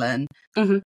the villain.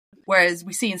 Whereas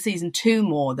we see in season 2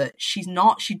 more that she's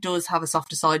not. She does have a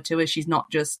softer side to her. She's not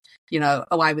just,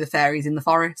 away with the fairies in the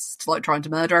forest, like trying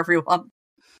to murder everyone.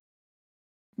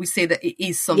 we see that it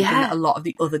is something that a lot of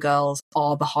the other girls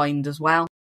are behind as well,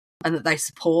 and that they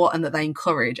support and that they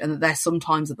encourage and that they're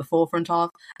sometimes at the forefront of,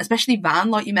 especially Van,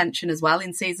 like you mentioned as well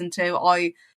in season 2.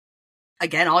 I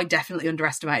definitely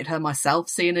underestimated her myself,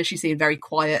 seeing her. She seemed very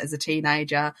quiet as a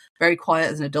teenager, very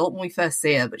quiet as an adult when we first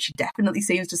see her, but she definitely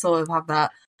seems to sort of have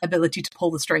that ability to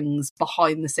pull the strings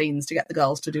behind the scenes to get the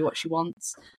girls to do what she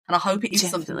wants. And I hope it is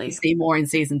something we see more in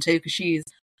season 2, because she is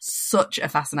such a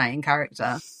fascinating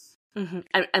character. Mm-hmm.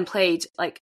 And played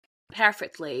like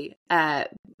perfectly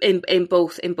in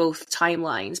both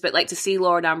timelines. But like to see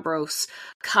Lauren Ambrose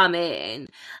come in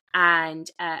and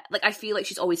like I feel like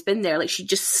she's always been there. Like she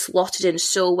just slotted in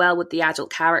so well with the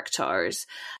adult characters.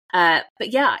 But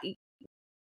yeah,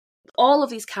 all of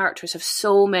these characters have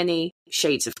so many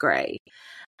shades of grey.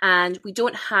 And we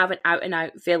don't have an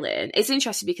out-and-out villain. It's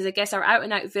interesting because I guess our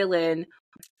out-and-out villain,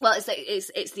 well,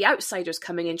 it's the outsiders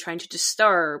coming in trying to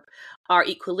disturb our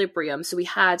equilibrium. So we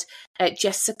had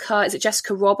Jessica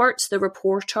Roberts, the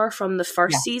reporter from the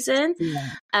first season,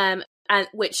 and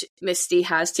which Misty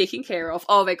has taken care of.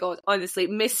 Oh my God, honestly,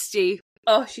 Misty.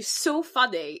 Oh, she's so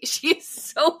funny. She is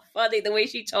so funny the way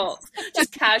she talks,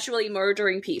 just casually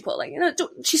murdering people. Like,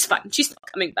 she's fine. She's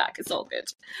not coming back. It's all good.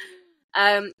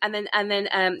 And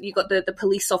then you got the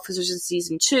police officers in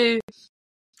season 2.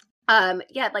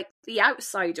 Like the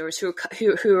outsiders who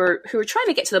are trying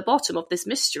to get to the bottom of this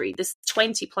mystery, this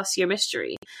 20+ year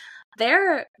mystery.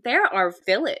 They're our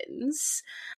villains.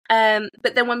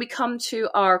 But then when we come to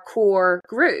our core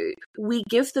group, we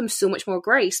give them so much more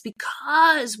grace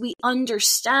because we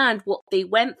understand what they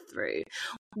went through.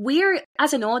 We're,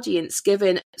 as an audience,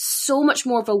 given so much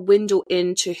more of a window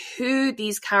into who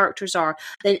these characters are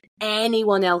than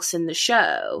anyone else in the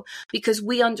show, because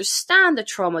we understand the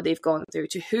trauma they've gone through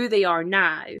to who they are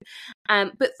now.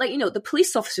 But the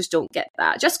police officers don't get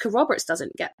that. Jessica Roberts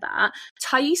doesn't get that.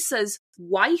 Thaisa's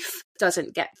wife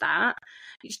doesn't get that.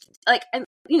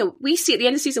 We see at the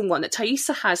end of season 1 that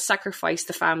Thaisa has sacrificed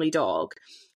the family dog,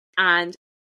 and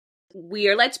we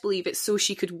are led to believe it's so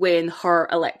she could win her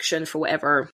election for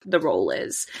whatever the role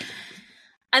is.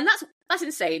 And that's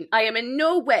insane. I am in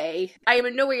no way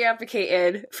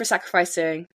advocating for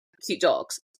sacrificing cute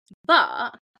dogs.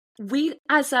 But we,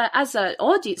 as an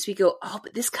audience, we go, oh,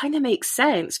 but this kind of makes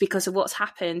sense because of what's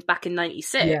happened back in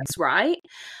 96, right?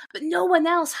 But no one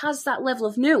else has that level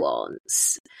of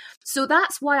nuance. So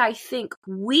that's why I think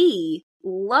we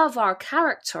love our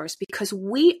characters, because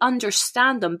we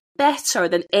understand them better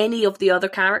than any of the other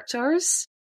characters.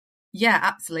 Yeah,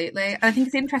 absolutely. And I think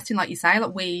it's interesting, like you say,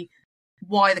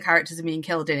 why the characters are being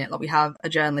killed in it. Like, we have a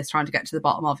journalist trying to get to the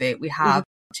bottom of it. We have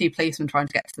 2 policemen trying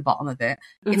to get to the bottom of it.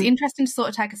 It's interesting to sort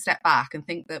of take a step back and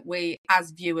think that we,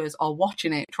 as viewers, are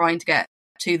watching it, trying to get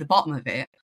to the bottom of it.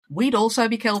 We'd also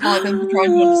be killed by them for trying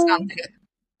to understand it.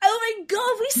 Oh my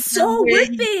God, we so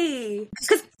would be.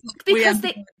 Because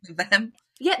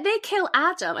they kill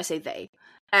Adam. I say they.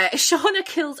 Shauna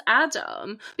kills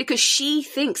Adam because she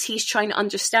thinks he's trying to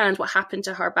understand what happened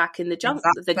to her back in the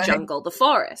the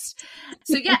forest.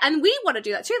 So yeah, and we want to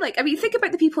do that too. Like, I mean, think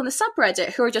about the people in the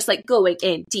subreddit who are just like going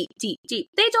in deep, deep, deep.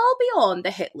 They'd all be on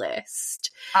the hit list.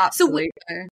 Absolutely.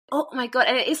 Oh my God.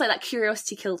 And it is like that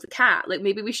curiosity killed the cat. Like,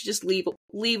 maybe we should just leave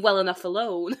well enough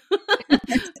alone.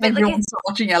 Everyone start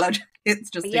watching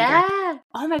Yellowjackets. Yeah.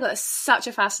 Oh my God. It's such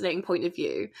a fascinating point of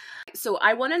view. So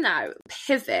I want to now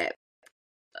pivot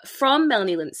from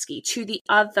Melanie Lynskey to the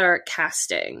other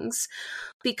castings,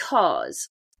 because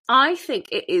I think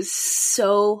it is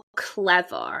so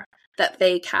clever that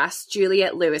they cast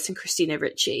Juliette Lewis and Christina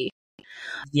Ricci.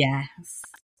 Yes.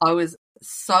 I was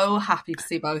so happy to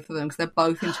see both of them because they're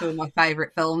both in 2 of my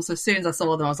favourite films. So as soon as I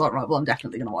saw them, I was like, right, well, I'm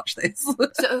definitely going to watch this.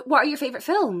 So what are your favourite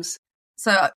films?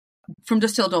 So From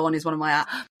Dusk Till Dawn is one of my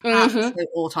absolute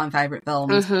all-time favourite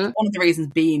films. One of the reasons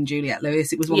being Juliette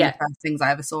Lewis. It was one of the first things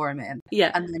I ever saw him in.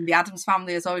 Yeah. And then The Addams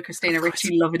Family as well, with Christina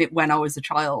Ricci, loving it when I was a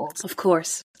child. Of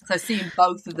course. So seeing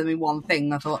both of them in one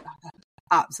thing, I thought,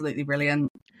 absolutely brilliant.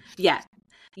 Yeah.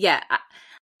 Yeah.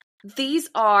 These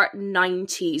are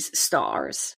 90s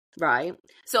stars, right?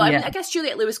 So I mean, I guess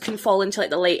Juliette Lewis can fall into like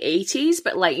the late 80s,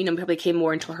 but like, probably came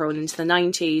more into her own into the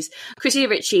 90s. Christina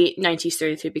Ricci, 90s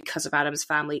through because of Addams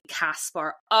Family.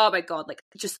 Casper, oh my God, like,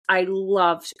 just, I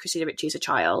loved Christina Ricci as a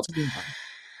child.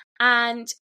 And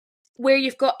where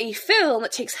you've got a film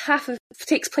that takes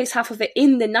place half of it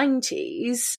in the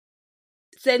 90s,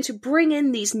 then to bring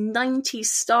in these 90s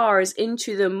stars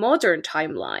into the modern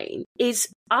timeline is,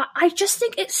 I just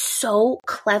think it's so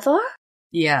clever.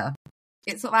 Yeah.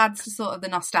 It sort of adds to sort of the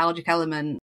nostalgic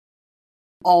element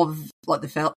of like the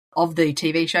film, of the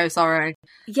TV show, sorry.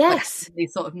 Yes. Like,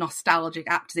 these sort of nostalgic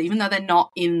actors, even though they're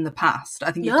not in the past.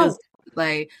 I think it does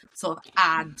perfectly sort of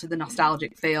add to the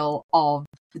nostalgic feel of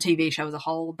the TV show as a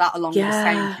whole. That, along with the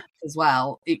soundtrack as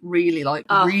well, it really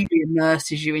really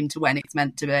immerses you into when it's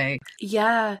meant to be.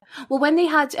 Yeah. Well, when they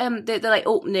had the like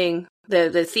opening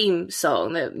the theme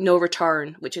song, the No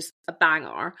Return, which is a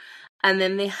banger, and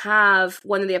then they have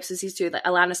one of the episodes used to like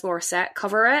Alanis Morissette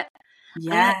cover it.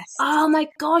 Yes. Like, oh my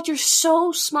god, you're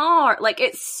so smart. Like,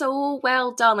 it's so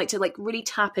well done, like to like really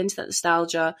tap into that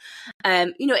nostalgia.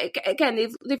 You know, again,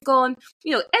 they've gone,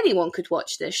 you know, anyone could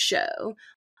watch this show,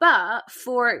 but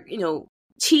for, you know,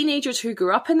 teenagers who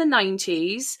grew up in the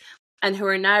 90s and who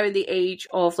are now in the age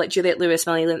of like Juliette Lewis,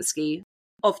 Melanie Linsky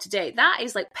of today, that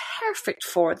is like perfect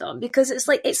for them, because it's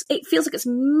like it feels like it's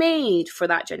made for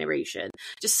that generation,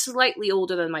 just slightly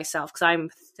older than myself, because I'm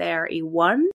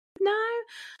 31 now.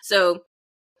 So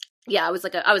yeah, I was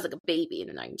like a baby in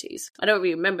the 90s. I don't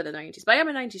really remember the 90s, but I am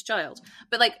a 90s child.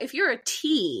 But like, if you're a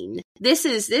teen, this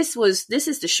is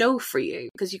the show for you,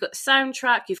 because you've got the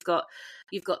soundtrack, you've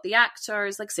got the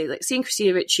actors, like say, like seeing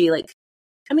Christina Ricci, like,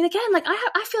 I mean, again, like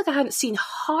I feel like I hadn't seen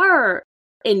her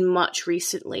in much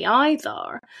recently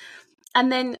either.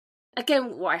 And then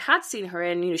again, what I had seen her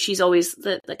in, you know, she's always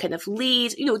the kind of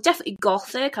lead, you know, definitely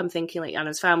gothic. I'm thinking like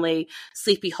Anna's Family,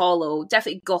 Sleepy Hollow,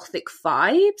 definitely gothic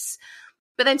vibes.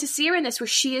 But then to see her in this, where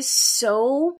she is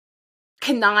so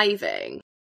conniving,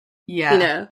 you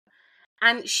know,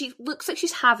 and she looks like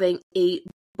she's having a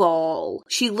ball.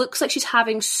 She looks like she's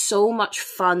having so much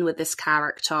fun with this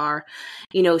character.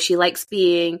 You know, she likes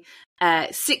being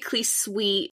sickly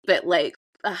sweet, but like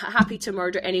happy to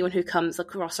murder anyone who comes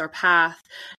across her path.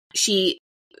 She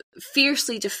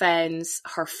fiercely defends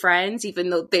her friends, even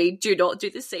though they do not do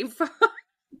the same for her.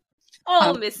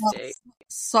 Oh, Misty.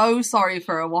 So sorry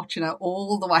for her watching it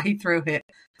all the way through it,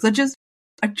 because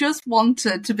I just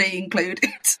wanted to be included.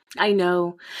 I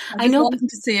know. I know. Wanted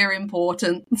to see her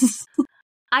importance.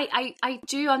 I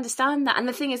do understand that. And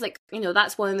the thing is, like, you know,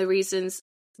 that's one of the reasons.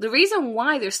 The reason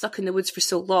why they're stuck in the woods for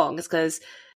so long is because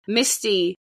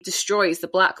Misty destroys the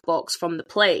black box from the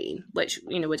plane, which,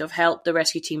 you know, would have helped the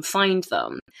rescue team find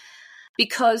them.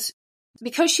 Because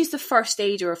she's the first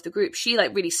aider of the group, she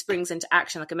like really springs into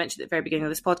action. Like I mentioned at the very beginning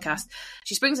of this podcast,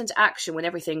 she springs into action when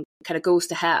everything kind of goes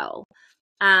to hell.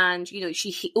 And, you know,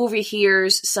 she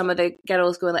overhears some of the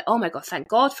girls going like, oh my God, thank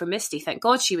God for Misty. Thank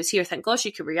God she was here. Thank God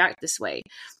she could react this way.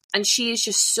 And she is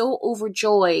just so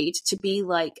overjoyed to be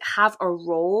like, have a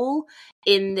role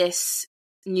in this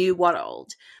new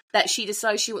world, that she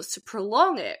decides she wants to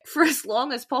prolong it for as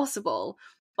long as possible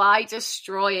by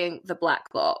destroying the black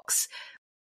box.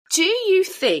 Do you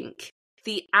think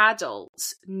the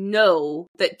adults know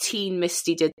that teen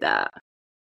Misty did that?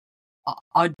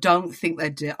 I don't think they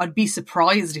did. I'd be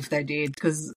surprised if they did,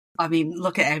 because, I mean,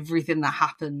 look at everything that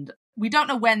happened. We don't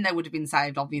know when they would have been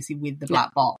saved, obviously, with the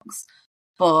black box,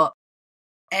 but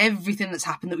everything that's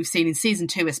happened that we've seen in season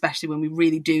 2, especially when we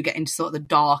really do get into sort of the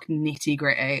dark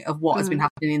nitty-gritty of what has been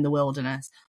happening in the wilderness,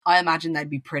 I imagine they'd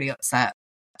be pretty upset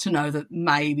to know that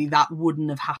maybe that wouldn't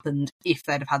have happened if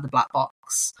they'd have had the black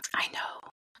box. I know.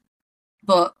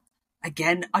 But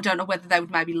again, I don't know whether they would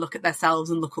maybe look at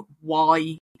themselves and look at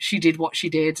why she did what she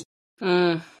did.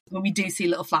 When we do see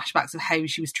little flashbacks of how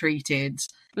she was treated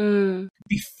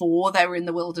before they were in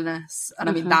the wilderness.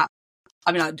 And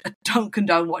I don't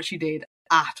condone what she did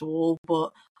at all,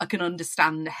 but I can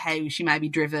understand how she may be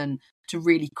driven to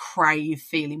really crave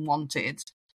feeling wanted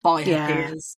by her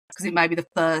peers, because it may be the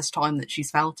first time that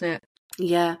she's felt it.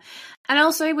 Yeah. And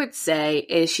also I would say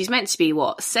is she's meant to be,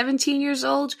 17 years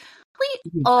old?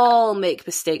 We all make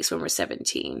mistakes when we're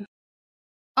 17.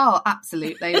 Oh,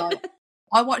 absolutely. Like,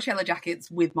 I watched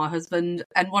Yellowjackets with my husband,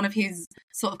 and one of his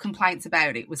sort of complaints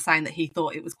about it was saying that he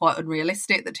thought it was quite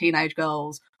unrealistic that teenage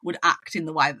girls would act in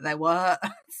the way that they were. I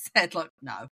said, like,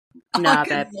 no. I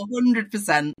can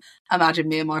 100% imagine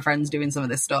me and my friends doing some of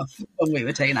this stuff when we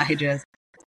were teenagers.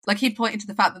 Like, he'd pointed to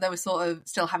the fact that they were sort of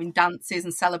still having dances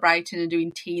and celebrating and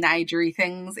doing teenagery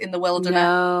things in the wilderness.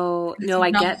 No,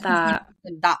 I get that.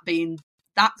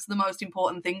 That's the most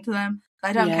important thing to them.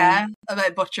 They don't care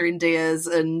about butchering deers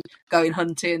and going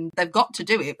hunting. They've got to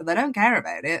do it, but they don't care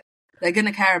about it. They're going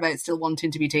to care about still wanting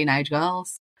to be teenage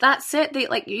girls. That's it. They,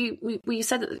 like we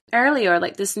said earlier,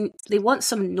 like this, they want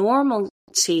some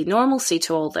normalcy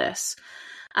to all this.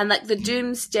 And like the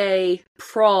Doomsday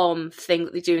prom thing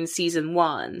that they do in season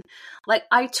 1, like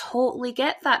I totally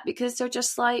get that, because they're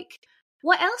just like,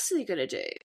 what else are they going to do?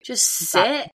 Just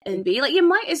sit and be like, you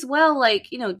might as well,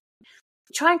 like, you know,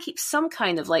 try and keep some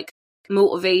kind of like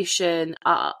motivation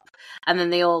up. And then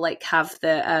they all like have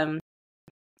the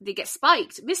they get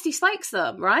spiked. Misty spikes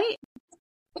them, right?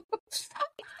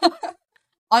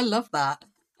 I love that.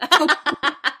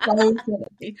 So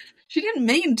funny. She didn't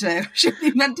mean to. She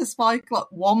only meant to spike like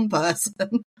one person.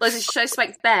 Should I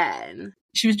spike Ben?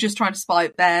 She was just trying to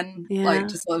spike Ben, Yeah. like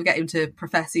to sort of get him to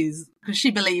profess because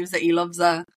she believes that he loves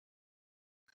her.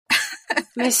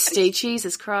 Misty,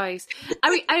 Jesus Christ. I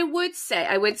mean, I would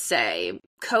say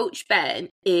Coach Ben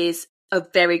is a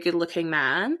very good looking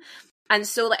man. And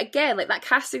so, like, again, like, that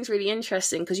casting's really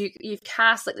interesting because you've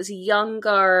cast like this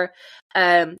younger,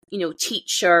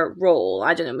 teacher role.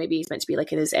 I don't know, maybe he's meant to be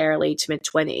like in his early to mid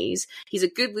 20s. He's a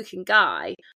good looking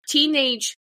guy.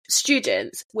 Teenage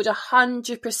students would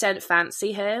 100%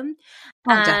 fancy him.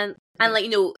 And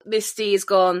like, Misty has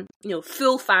gone,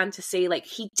 full fantasy. Like,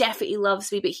 he definitely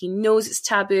loves me, but he knows it's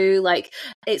taboo. Like,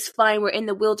 it's fine. We're in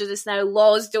the wilderness now.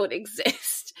 Laws don't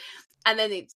exist. And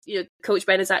then Coach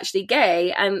Ben is actually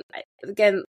gay. And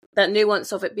again, that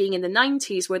nuance of it being in the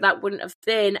 90s where that wouldn't have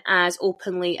been as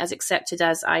openly as accepted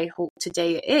as I hope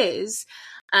today it is.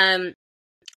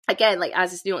 Again, like,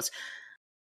 as this nuance.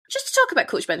 Just to talk about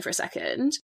Coach Ben for a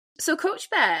second. So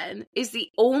Coach Ben is the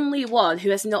only one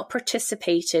who has not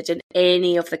participated in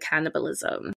any of the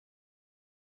cannibalism.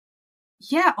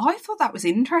 Yeah, I thought that was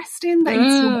interesting.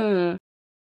 That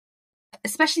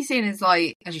especially seeing as,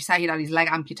 like, as you say, he'd had his leg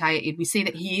amputated, we see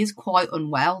that he is quite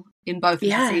unwell in both of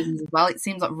the seasons as well. It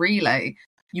seems like really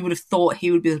you would have thought he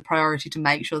would be the priority to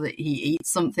make sure that he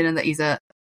eats something and that he's at,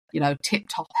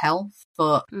 tip-top health.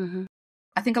 But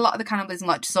I think a lot of the cannibalism,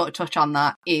 like, to sort of touch on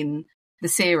that in the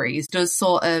series, does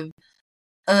sort of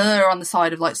err on the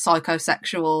side of, like,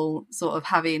 psychosexual, sort of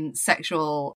having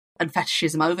sexual and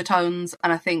fetishism overtones.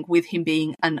 And I think with him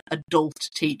being an adult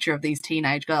teacher of these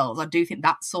teenage girls, I do think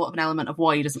that's sort of an element of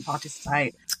why he doesn't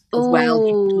participate as well.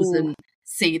 He doesn't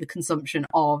see the consumption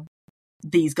of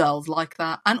these girls like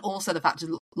that. And also the fact,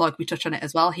 like we touch on it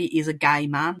as well, he is a gay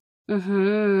man.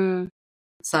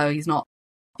 So he's not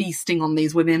feasting on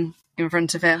these women in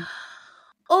front of him.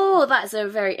 Oh, that's a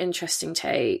very interesting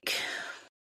take.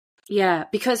 Yeah,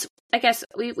 because I guess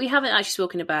we haven't actually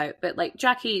spoken about, but like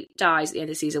Jackie dies at the end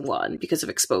of season 1 because of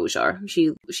exposure.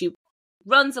 She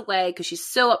runs away because she's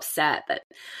so upset that,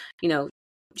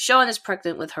 Sean is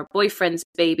pregnant with her boyfriend's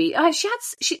baby. I think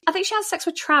she had sex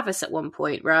with Travis at one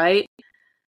point, right?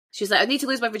 She's like, I need to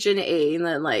lose my virginity, and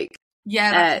then like,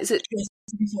 just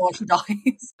before she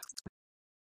dies.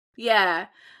 Yeah,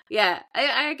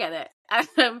 I get it.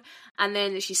 And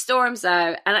then she storms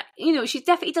out, and she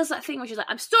definitely does that thing where she's like,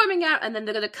 I'm storming out, and then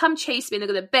they're going to come chase me, and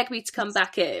they're going to beg me to come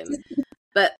back in.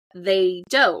 But they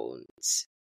don't.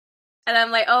 And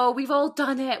I'm like, oh, we've all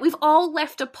done it. We've all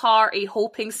left a party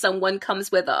hoping someone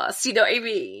comes with us. You know what I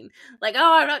mean? Like,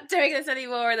 oh, I'm not doing this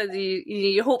anymore. And then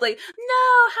you hope, like,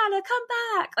 no, Hannah, come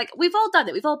back. Like, we've all done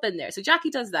it. We've all been there. So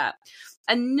Jackie does that.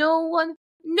 And no one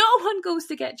goes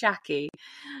to get Jackie.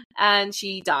 And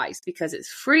she dies because it's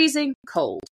freezing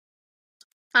cold.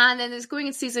 And then it's going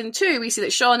in season 2, we see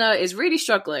that Shauna is really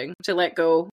struggling to let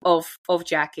go of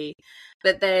Jackie.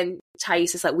 But then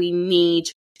Tice is like, we need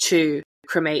to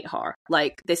cremate her.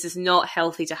 Like, this is not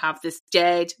healthy to have this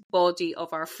dead body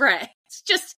of our friend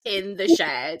just in the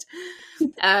shed.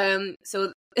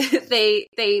 So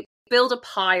they build a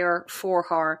pyre for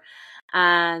her,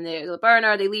 and they'll burn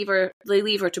her. They leave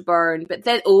her to burn. But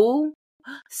then,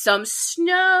 some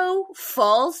snow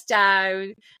falls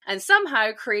down and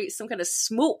somehow creates some kind of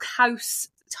smokehouse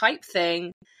type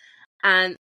thing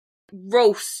and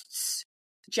roasts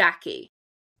Jackie.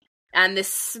 And the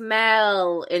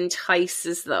smell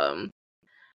entices them.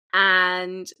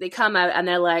 And they come out and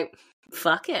they're like,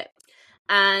 fuck it.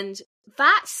 And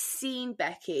that scene,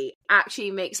 Becky, actually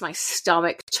makes my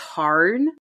stomach turn.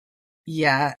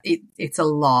 Yeah, it's a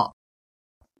lot.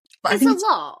 But it's a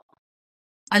lot.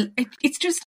 It's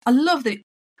just, I love that it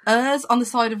errs on the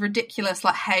side of ridiculous,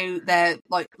 like how they're,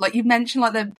 like you mentioned,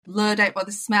 like they're lured out by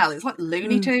the smell. It's like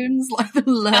Looney Tunes, like they're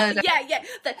lured out. Yeah.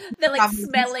 They're like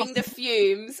smelling the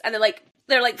fumes, and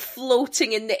they're like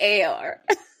floating in the air.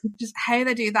 Just how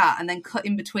they do that, and then cut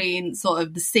in between sort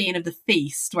of the scene of the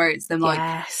feast where it's them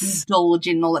like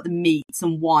indulging in all like the meats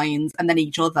and wines, and then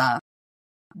each other.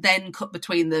 Then cut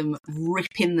between them,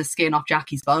 ripping the skin off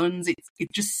Jackie's bones. It's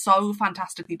just so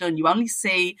fantastically done. You only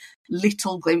see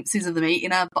little glimpses of them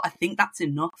eating her, but I think that's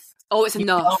enough. Oh, it's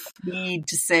enough. You don't need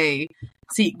to see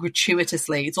it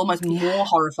gratuitously. It's almost more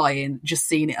horrifying just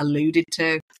seeing it alluded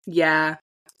to. Yeah.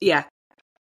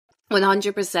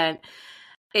 100%.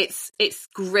 It's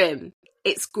grim.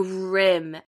 It's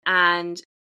grim,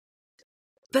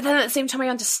 but then at the same time I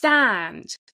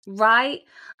understand, right?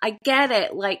 I get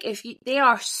it. Like, they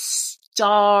are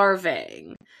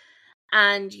starving,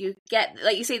 and you get,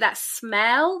 like you say, that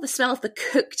smell, the smell of the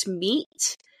cooked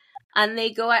meat, and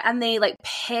they go out and they like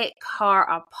pick her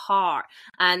apart.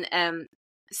 And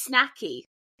Snacky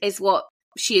is what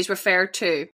she is referred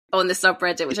to on the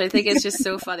subreddit, which I think is just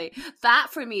so funny. That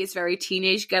for me is very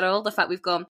teenage girl. The fact we've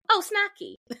gone, oh,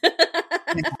 Snacky.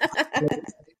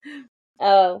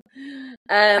 Oh,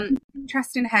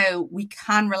 interesting how we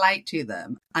can relate to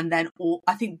them, and then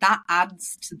I think that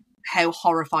adds to how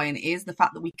horrifying it is, the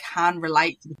fact that we can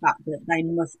relate to the fact that they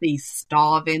must be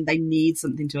starving, they need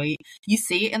something to eat. You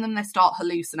see it in them, they start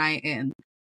hallucinating,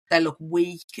 they look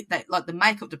weak, like the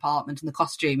makeup department and the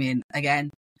costuming,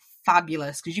 again,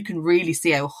 fabulous, because you can really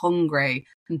see how hungry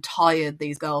and tired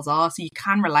these girls are, so you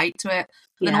can relate to it.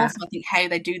 But then also I think how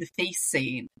they do the feast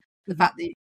scene, the fact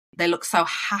that they look so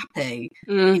happy,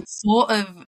 it sort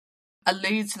of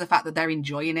alludes to the fact that they're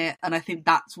enjoying it, and I think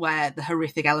that's where the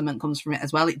horrific element comes from it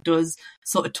as well. It does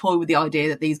sort of toy with the idea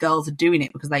that these girls are doing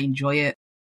it because they enjoy it,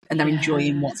 and they're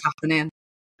enjoying what's happening.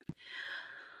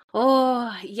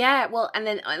 Oh, yeah. Well, and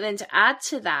then to add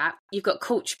to that, you've got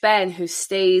Coach Ben, who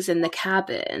stays in the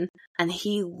cabin, and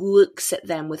he looks at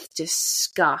them with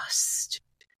disgust,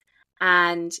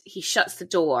 and he shuts the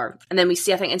door. And then we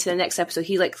see, I think, into the next episode,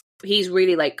 he's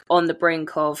really like on the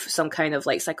brink of some kind of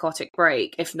like psychotic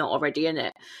break, if not already in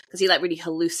it, because he like really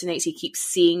hallucinates. He keeps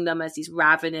seeing them as these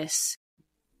ravenous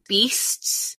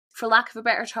beasts, for lack of a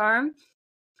better term.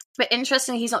 But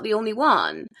interestingly, he's not the only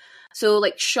one. So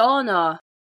like Shauna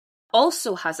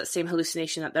also has that same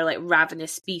hallucination that they're like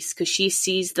ravenous beasts, because she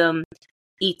sees them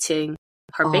eating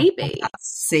her baby. That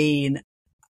scene.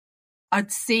 I'd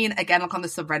seen, again, like on the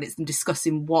subreddits, them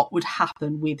discussing what would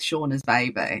happen with Shauna's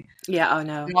baby. Yeah, I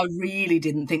know. And I really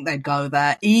didn't think they'd go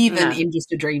there. Even in just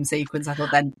a dream sequence, I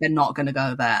thought they're not going to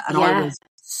go there. And I was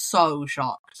so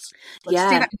shocked. Like, to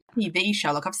see that in a TV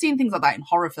show, like I've seen things like that in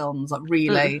horror films, like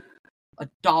really like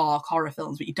dark horror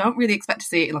films, but you don't really expect to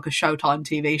see it in like a Showtime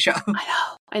TV show.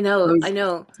 I know.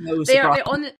 No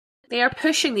they are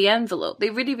pushing the envelope. They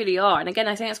really, really are. And again,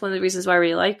 I think that's one of the reasons why I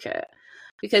really like it.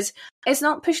 Because it's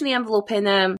not pushing the envelope in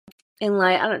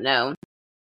like, I don't know,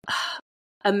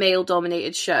 a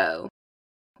male-dominated show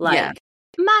like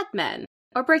Mad Men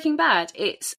or Breaking Bad.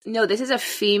 This is a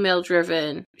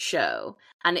female-driven show,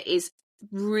 and it is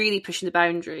really pushing the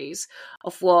boundaries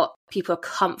of what people are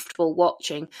comfortable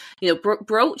watching. You know,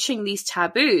 broaching these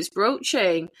taboos,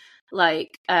 broaching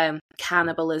like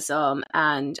cannibalism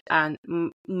and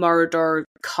murder,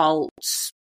 cults,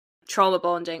 trauma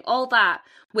bonding, all that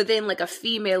within like a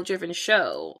female driven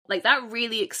show. Like that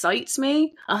really excites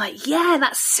me. I'm like, yeah,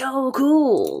 that's so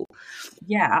cool.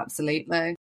 Yeah,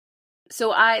 absolutely.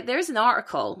 So there's an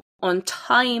article on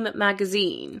Time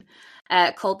magazine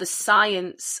called The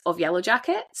Science of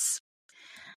Yellowjackets.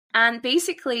 And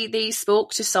basically they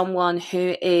spoke to someone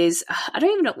who is, I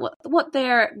don't even know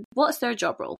what's their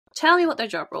job role. Tell me what their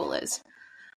job role is.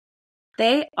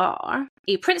 They are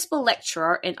a principal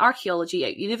lecturer in archaeology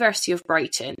at University of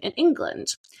Brighton in England.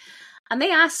 And they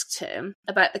asked him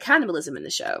about the cannibalism in the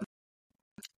show.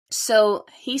 So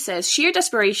he says, sheer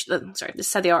desperation, this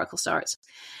is how the article starts.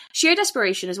 Sheer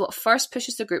desperation is what first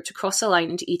pushes the group to cross a line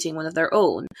into eating one of their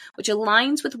own, which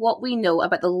aligns with what we know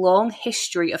about the long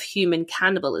history of human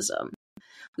cannibalism.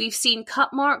 We've seen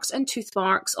cut marks and tooth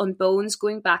marks on bones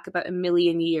going back about 1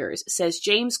 million years, says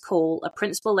James Cole, a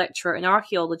principal lecturer in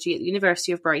archaeology at the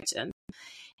University of Brighton.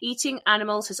 Eating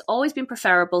animals has always been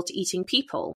preferable to eating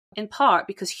people, in part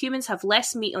because humans have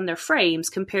less meat on their frames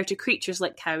compared to creatures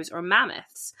like cows or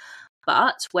mammoths.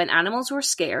 But when animals were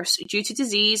scarce due to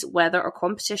disease, weather, or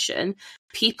competition,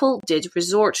 people did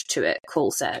resort to it,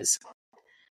 Cole says.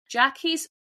 Jackie's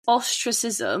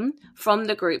ostracism from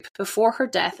the group before her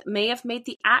death may have made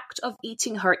the act of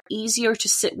eating her easier to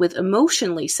sit with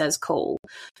emotionally, says Cole,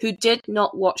 who did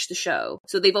not watch the show.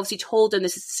 So they've obviously told him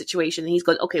this is the situation, and he's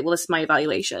gone, okay, well, this is my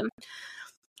evaluation.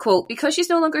 Quote, because she's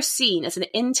no longer seen as an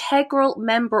integral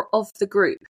member of the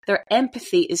group, their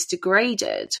empathy is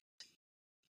degraded.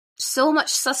 So much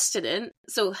sustenance.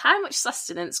 So how much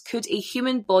sustenance could a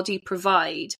human body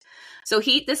provide? So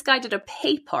this guy did a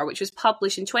paper which was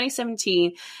published in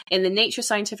 2017 in the Nature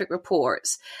Scientific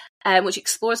Reports, which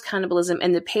explores cannibalism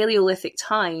in the Paleolithic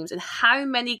times and how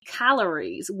many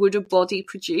calories would a body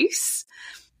produce.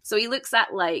 So he looks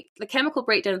at like the chemical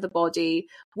breakdown of the body,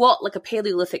 what like a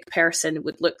Paleolithic person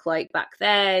would look like back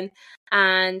then.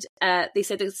 And they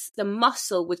said the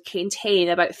muscle would contain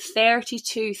about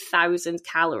 32,000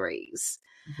 calories.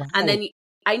 Wow. And then,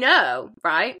 I know,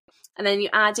 right? And then you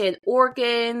add in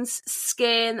organs,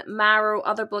 skin, marrow,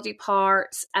 other body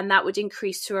parts, and that would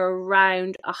increase to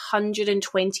around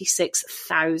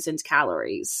 126,000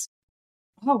 calories.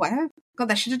 Oh, wow. God,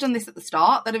 they should have done this at the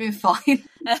start. That'd have been fine.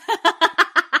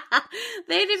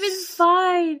 They'd have been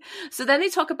fine. So then they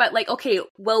talk about, like, okay,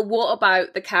 well, what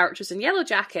about the characters in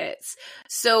Yellowjackets?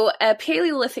 So a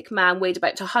Paleolithic man weighed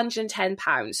about 110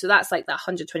 pounds. So that's like that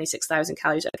 126,000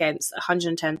 calories against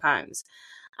 110 pounds.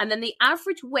 And then the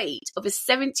average weight of a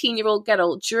 17-year-old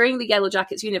girl during the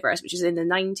Yellowjackets universe, which is in the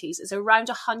 90s, is around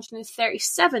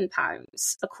 137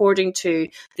 pounds, according to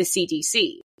the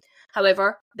CDC.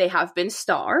 However, they have been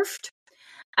starved.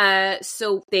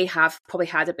 So they have probably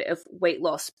had a bit of weight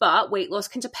loss, but weight loss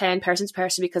can depend person to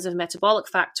person because of metabolic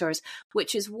factors,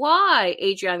 which is why,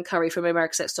 Adrienne Curry from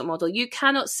America's Next Top Model, you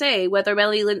cannot say whether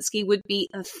Melanie Linsky would be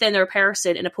a thinner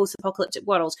person in a post-apocalyptic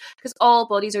world, because all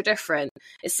bodies are different.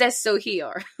 It says so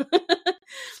here.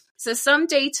 So some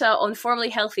data on formerly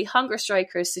healthy hunger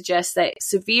strikers suggests that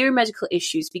severe medical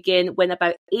issues begin when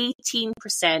about 18%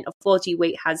 of body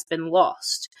weight has been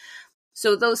lost.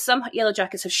 So though some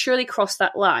Yellowjackets have surely crossed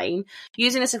that line,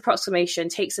 using this approximation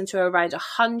takes them to around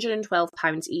 112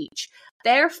 pounds each.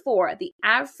 Therefore, the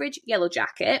average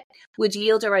Yellowjacket would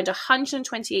yield around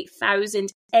 128,000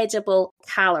 edible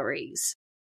calories.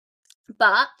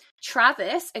 But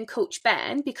Travis and Coach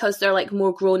Ben, because they're like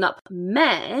more grown-up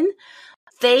men,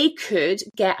 they could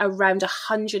get around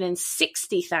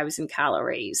 160,000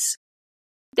 calories.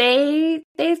 They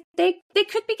could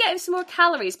be getting some more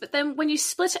calories, but then when you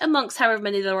split it amongst however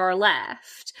many there are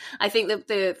left, I think that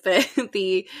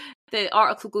the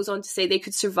article goes on to say they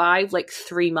could survive like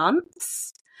 3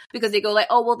 months, because they go like,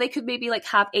 oh well, they could maybe like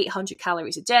have 800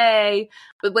 calories a day,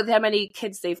 but with how many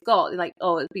kids they've got, they're like,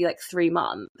 oh, it'd be like 3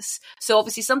 months. So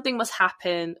obviously something must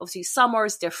happen. Obviously summer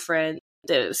is different.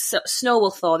 The snow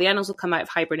will thaw, the animals will come out of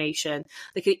hibernation.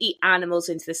 They could eat animals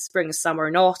into the spring, summer,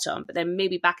 and autumn, but then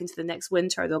maybe back into the next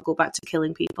winter, they'll go back to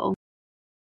killing people.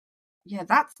 Yeah,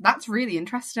 that's really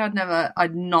interesting.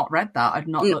 I'd not read that. I'd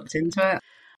not looked into it.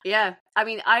 Yeah, I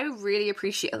mean, I really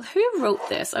appreciate who wrote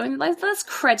this. I mean, let's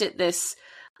credit this.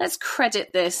 Let's credit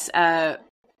this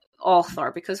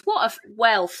author, because what a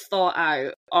well thought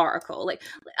out article. Like,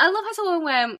 I love how someone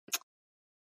went,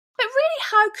 but really,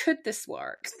 how could this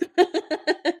work?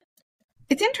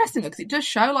 It's interesting because it does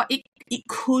show like it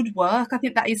could work. I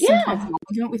think that is sometimes an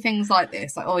argument with things like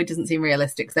this. Like, oh, it doesn't seem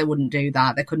realistic because they wouldn't do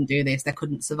that. They couldn't do this. They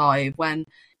couldn't survive. When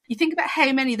you think about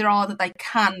how many there are that they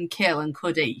can kill and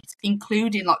could eat,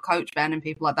 including like Coach Ben and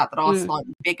people like that are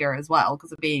slightly bigger as well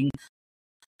because of being,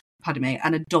 pardon me,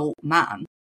 an adult man.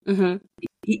 Mm-hmm.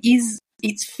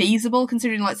 It's feasible,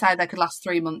 considering, like, say, they could last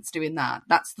 3 months doing that.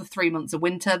 That's the 3 months of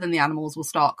winter. Then the animals will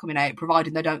start coming out,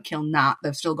 providing they don't kill Nat.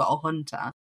 They've still got a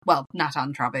hunter. Well, Nat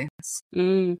and Travis.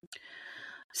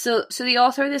 So the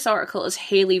author of this article is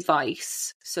Hayley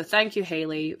Weiss. So thank you,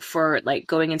 Hayley, for like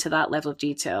going into that level of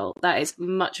detail. That is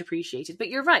much appreciated. But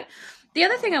you're right. The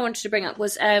other thing I wanted to bring up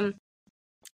was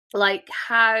like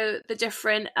how the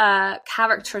different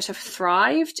characters have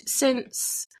thrived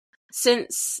since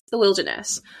the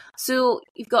wilderness. So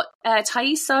you've got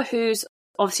Thaisa, who's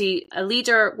obviously a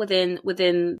leader within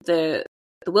the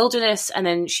wilderness, and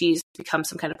then she's become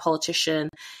some kind of politician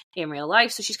in real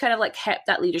life. So she's kind of like kept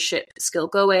that leadership skill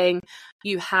going.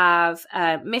 You have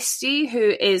Misty, who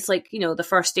is like, you know, the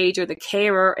first stager, the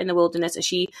carer in the wilderness, and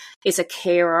she is a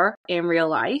carer in real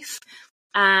life.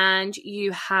 And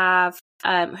you have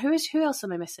who else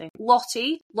am I missing?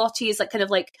 Lottie. Lottie is like kind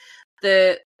of like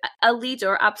a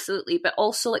leader, absolutely, but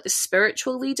also like the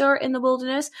spiritual leader in the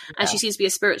wilderness. And she seems to be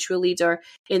a spiritual leader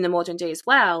in the modern day as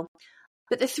well.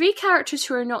 But the three characters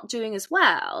who are not doing as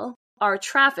well are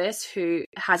Travis, who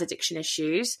has addiction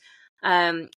issues,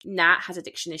 Nat has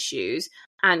addiction issues,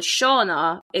 and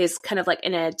Shauna is kind of like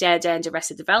in a dead-end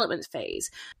arrested development phase.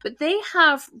 But they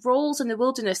have roles in the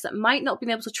wilderness that might not be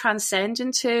able to transcend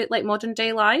into like modern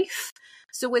day life.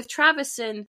 So with Travis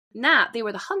and Nat, they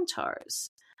were the hunters.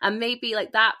 And maybe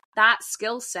like that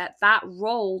skill set, that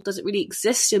role doesn't really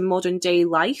exist in modern day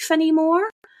life anymore.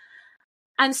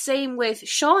 And same with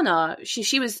Shauna.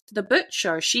 She was the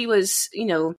butcher. She was, you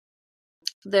know,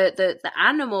 the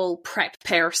animal prep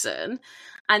person.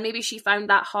 And maybe she found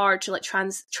that hard to like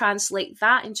translate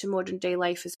that into modern day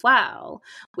life as well.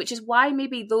 Which is why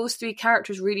maybe those three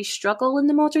characters really struggle in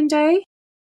the modern day.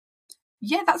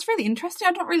 Yeah, that's really interesting.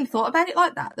 I'd not really thought about it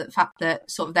like that. The fact that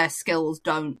sort of their skills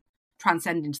don't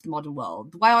transcend into the modern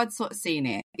world. The way I'd sort of seen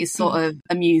it is sort of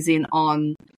amusing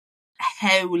on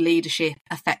how leadership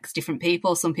affects different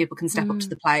people. Some people can step up to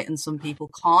the plate and some people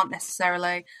can't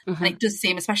necessarily. And it does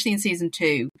seem, especially in season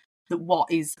 2, that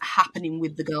what is happening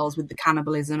with the girls, with the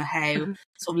cannibalism, how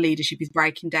sort of leadership is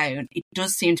breaking down, it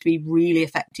does seem to be really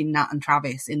affecting Nat and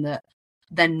Travis in that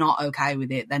they're not okay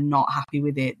with it. They're not happy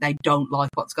with it. They don't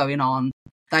like what's going on.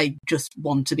 They just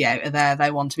want to be out of there. They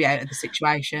want to be out of the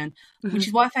situation, which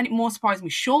is why I found it more surprising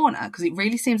with Shauna, because it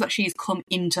really seems like she's come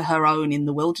into her own in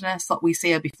the wilderness. Like, we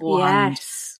see her beforehand.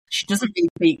 Yes. She doesn't really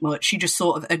speak much. She just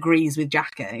sort of agrees with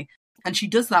Jackie. And she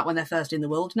does that when they're first in the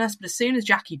wilderness. But as soon as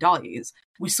Jackie dies,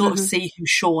 we sort of see who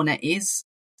Shauna is,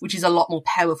 which is a lot more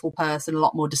powerful person, a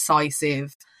lot more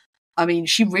decisive. I mean,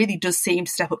 she really does seem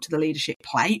to step up to the leadership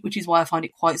plate, which is why I find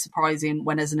it quite surprising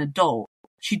when, as an adult,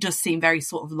 she does seem very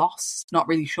sort of lost, not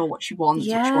really sure what she wants,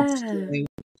 what she wants to do,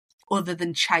 other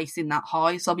than chasing that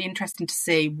high. So I'll be interested to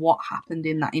see what happened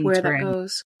in that interim where that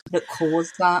goes, that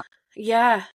caused that.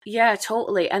 Yeah,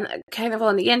 totally. And kind of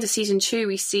on the end of season 2,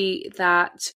 we see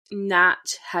that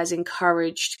Nat has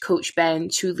encouraged Coach Ben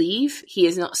to leave. He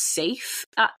is not safe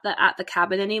at the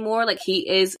cabin anymore. Like, he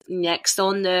is next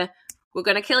on the "we're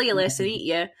gonna kill you list and eat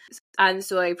you." And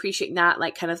so I appreciate Nat,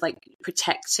 like, kind of like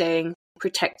protecting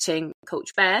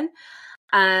Coach Ben.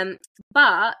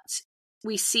 But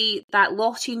we see that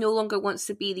Lottie no longer wants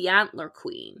to be the Antler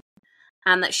Queen,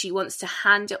 and that she wants to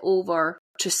hand it over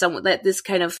to someone, that this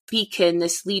kind of beacon,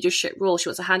 this leadership role, she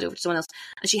wants to hand over to someone else.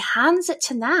 And she hands it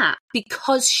to Nat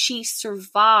because she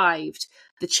survived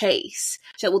the chase.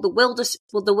 She said, well,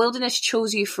 the wilderness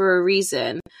chose you for a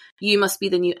reason. You must be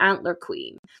the new Antler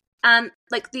Queen. And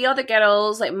like the other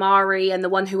girls, like Mari and the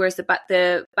one who wears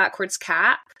the backwards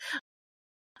cap,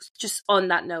 just on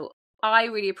that note, I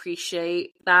really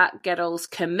appreciate that girl's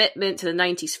commitment to the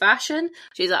 90s fashion.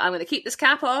 She's like, I'm going to keep this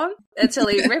cap on until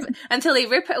they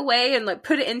rip it away and like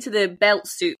put it into the belt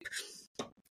soup.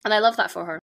 And I love that for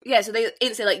her. Yeah, so they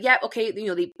instantly like, yeah, okay,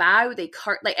 they bow, they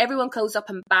like everyone goes up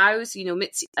and bows.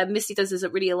 Misty does this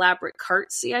really elaborate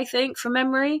curtsy, I think, from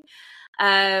memory,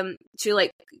 to like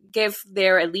give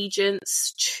their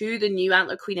allegiance to the new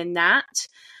Antler Queen and Nat.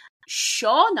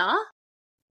 Shauna,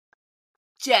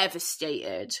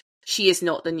 devastated. She is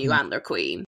not the new Antler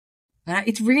Queen.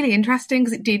 It's really interesting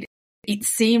because it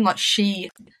seemed like she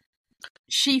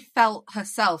felt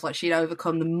herself like she'd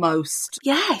overcome the most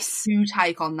to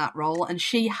take on that role, and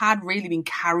she had really been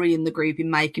carrying the group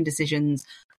in making decisions,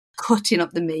 cutting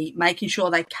up the meat, making sure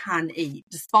they can eat,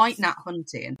 despite Nat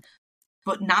hunting.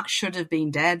 But Nat should have been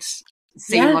dead,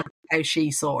 seeing like how she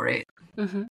saw it.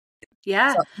 Mm-hmm.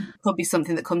 Yeah. So it could be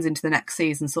something that comes into the next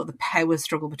season, sort of the power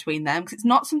struggle between them, because it's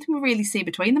not something we really see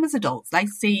between them as adults. They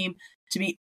seem to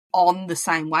be on the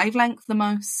same wavelength the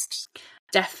most.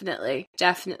 Definitely.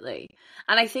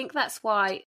 And I think that's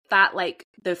why that, like,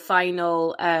 the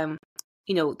final, the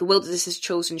Wilderness has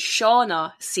chosen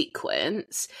Shauna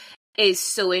sequence is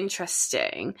so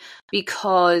interesting,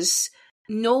 because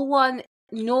no one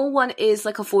is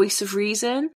like a voice of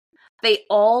reason. They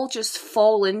all just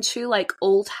fall into like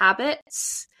old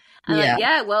habits. And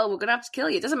well, we're going to have to kill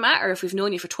you. It doesn't matter if we've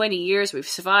known you for 20 years, we've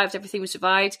survived everything we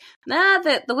survived.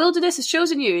 The Wilderness has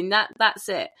chosen you, and that's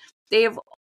it. They have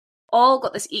all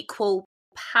got this equal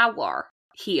power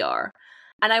here.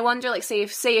 And I wonder, like, say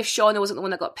if Shauna wasn't the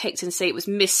one that got picked, and say it was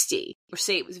Misty, or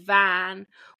say it was Van,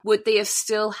 would they have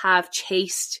still have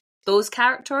chased those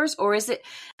characters? Or is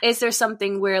there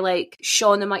something where, like,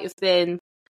 Shauna might have been,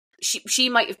 she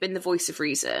might have been the voice of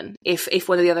reason if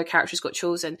one of the other characters got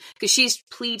chosen, because she's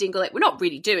pleading, like, we're not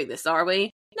really doing this, are we?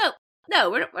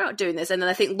 No, we're not doing this. And then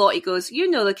I think Lottie goes,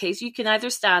 the case, you can either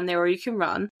stand there or you can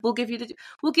run. We'll give you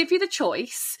the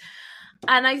choice.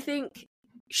 And I think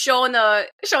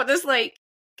Shauna's like,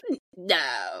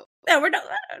 no, we're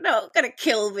not gonna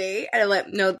kill me. And I'm like,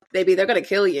 no, baby, they're gonna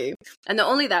kill you. And not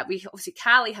only that,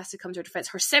 Callie has to come to her defense.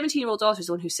 Her 17-year-old daughter is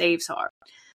the one who saves her.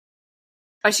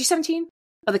 Is she 17?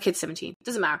 Oh, the kid's 17.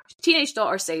 Doesn't matter. Teenage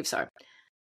daughter saves her.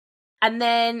 And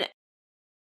then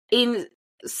in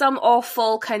some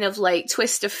awful kind of like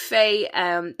twist of fate,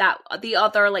 that the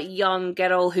other like young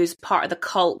girl who's part of the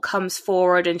cult comes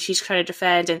forward, and she's trying to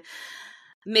defend, and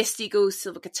Misty goes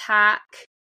to like attack,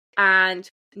 and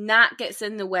Nat gets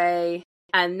in the way,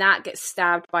 and Nat gets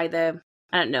stabbed by the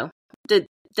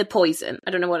poison.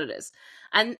 I don't know what it is.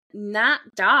 And Nat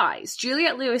dies.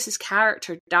 Juliette Lewis's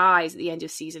character dies at the end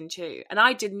of season 2. And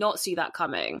I did not see that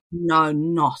coming. No,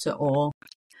 not at all.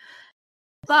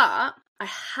 But I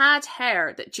had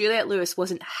heard that Juliette Lewis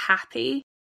wasn't happy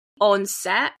on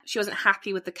set. She wasn't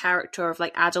happy with the character of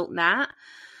like adult Nat.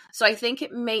 So I think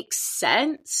it makes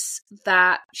sense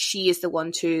that she is the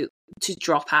one to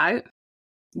drop out.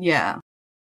 Yeah.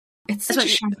 It's such a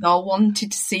shame. I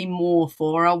wanted to see more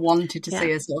for her. I wanted to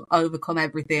see her sort of overcome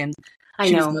everything. I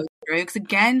know. Because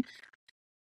again,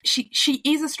 she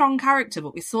is a strong character,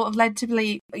 but we're sort of led to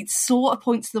believe it sort of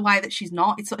points to the way that she's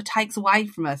not. It sort of takes away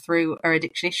from her through her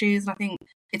addiction issues. And I think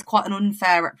it's quite an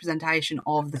unfair representation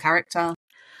of the character.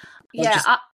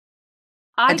 Yeah,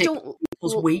 I don't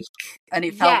was weak, and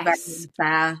it felt very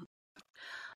unfair.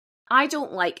 I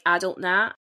don't like adult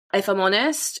Nat, if I'm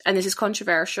honest, and this is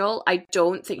controversial. I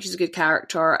don't think she's a good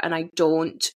character, and I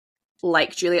don't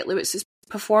like Juliette Lewis's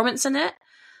performance in it.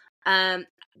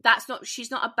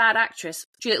 She's not a bad actress.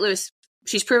 Juliette Lewis,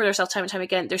 she's proven herself time and time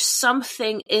again. There's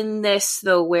something in this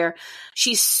though where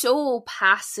she's so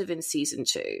passive in season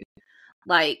 2.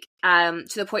 Like, to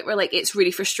the point where, like, it's really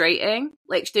frustrating.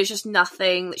 Like, there's just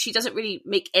nothing. She doesn't really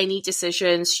make any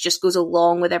decisions. She just goes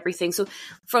along with everything. So,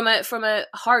 from a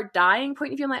hard dying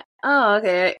point of view, I'm like, oh,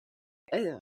 okay,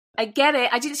 I get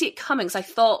it. I didn't see it coming, because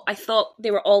I thought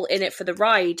they were all in it for the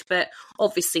ride, but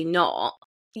obviously not.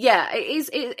 Yeah,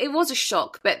 it was a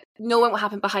shock, but knowing what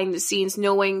happened behind the scenes,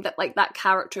 knowing that, like, that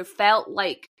character felt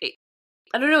like it,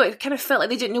 I don't know, it kind of felt like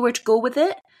they didn't know where to go with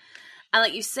it. And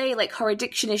like you say, like, her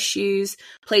addiction issues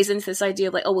plays into this idea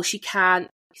of, like, oh, well, she can't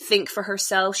think for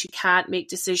herself. She can't make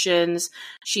decisions.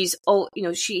 She's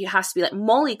she has to be, like,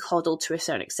 mollycoddled to a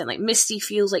certain extent. Like, Misty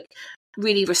feels, like,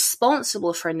 really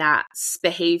responsible for Nat's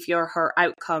behavior, her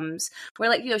outcomes. Where,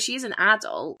 like, she's an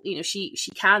adult. She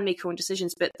can make her own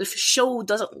decisions, but the show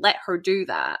doesn't let her do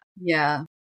that. Yeah.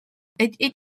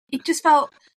 It just felt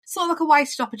sort of like a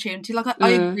wasted opportunity. Like, I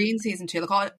agree in season 2.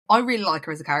 Like, I really like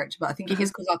her as a character, but I think it is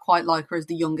because I quite like her as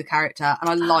the younger character, and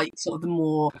I like sort of the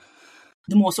more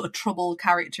sort of troubled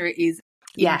character it is.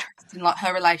 Interesting. Like,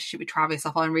 her relationship with Travis,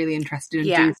 I find really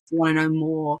interesting, and do want to know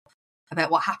more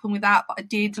about what happened with that. But I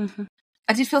did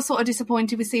feel sort of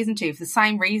disappointed with season 2 for the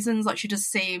same reasons. Like, she does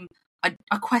seem, I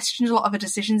questioned a lot of her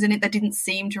decisions in it that didn't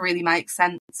seem to really make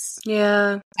sense.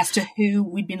 Yeah. As to who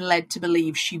we'd been led to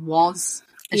believe she was.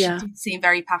 And she did seem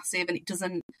very passive, and it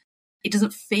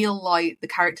doesn't feel like the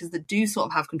characters that do sort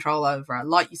of have control over her,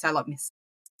 like you say,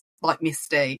 like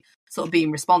Misty, sort of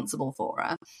being responsible for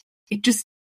her. It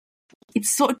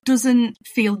sort of doesn't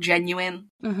feel genuine.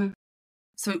 Mm-hmm.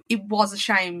 So it was a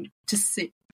shame to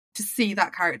see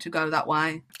that character go that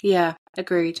way. Yeah,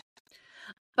 agreed.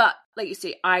 But like you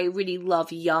say, I really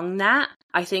love young Nat.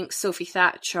 I think Sophie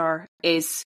Thatcher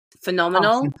is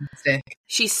phenomenal. Oh,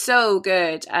 she's so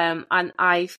good. And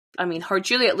I mean, her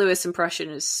Juliette Lewis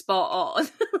impression is spot on.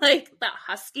 Like, that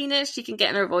huskiness she can get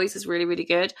in her voice is really, really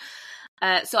good.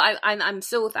 So I'm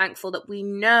so thankful that we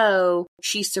know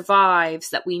she survives,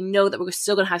 that we know that we're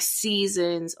still going to have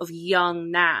seasons of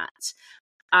young Nat.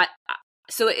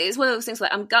 So it's one of those things,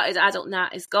 like, I'm gutted adult Nat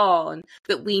is gone,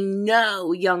 but we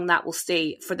know young Nat will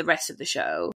stay for the rest of the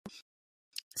show.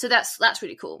 So that's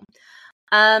really cool.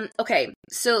 Okay,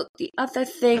 so the other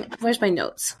thing, where's my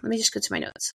notes? Let me just go to my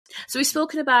notes. So we've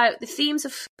spoken about the themes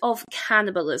of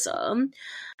cannibalism.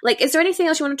 Like, is there anything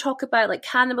else you want to talk about, like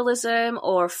cannibalism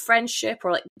or friendship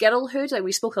or, like, girlhood? Like,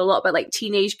 we've spoken a lot about, like,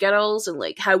 teenage girls and,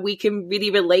 like, how we can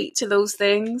really relate to those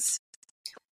things.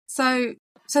 So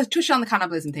touch on the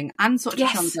cannibalism thing and sort of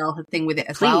touch on the girlhood thing with it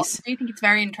as well. I do think it's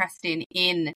very interesting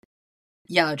in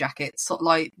Yellowjackets, sort of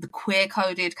like the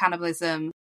queer-coded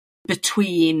cannibalism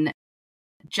between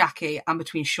Jackie and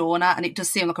between Shauna, and it does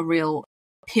seem like a real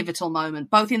pivotal moment,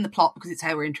 both in the plot because it's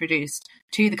how we're introduced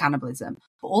to the cannibalism,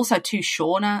 but also to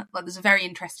Shauna. Like, there's a very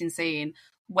interesting scene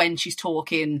when she's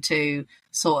talking to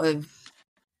sort of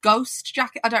ghost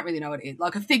Jackie. I don't really know what it is,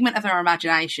 like a figment of her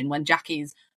imagination, when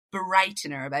Jackie's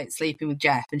berating her about sleeping with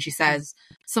Jeff, and she says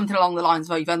something along the lines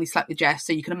of, oh, you've only slept with Jeff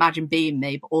so you can imagine being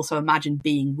me, but also imagine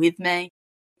being with me.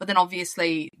 But then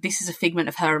obviously this is a figment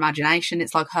of her imagination.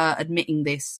 It's like her admitting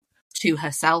this to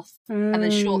herself. And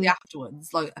then shortly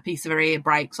afterwards, like, a piece of her ear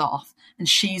breaks off and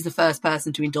she's the first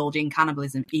person to indulge in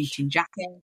cannibalism, eating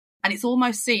Jackie. And it's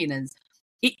almost seen as,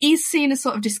 it is seen as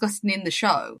sort of disgusting in the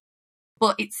show,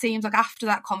 but it seems like after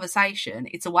that conversation,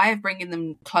 it's a way of bringing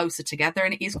them closer together,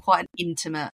 and it is quite an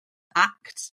intimate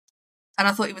act. And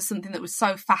I thought it was something that was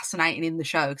so fascinating in the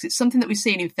show, because it's something that we've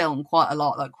seen in film quite a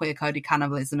lot, like queer-coded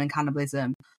cannibalism and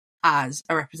cannibalism as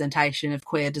a representation of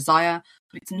queer desire,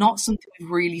 but it's not something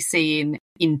we've really seen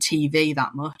in TV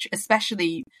that much,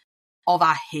 especially of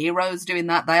our heroes doing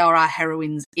that. They are our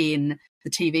heroines in the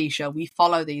TV show. We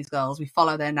follow these girls, we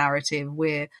follow their narrative,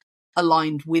 we're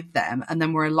aligned with them, and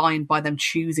then we're aligned by them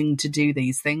choosing to do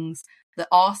these things that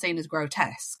are seen as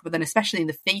grotesque. But then especially in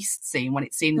the feast scene, when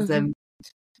it seems them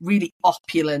really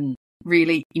opulent,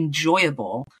 really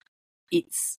enjoyable,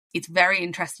 it's very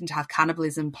interesting to have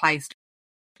cannibalism placed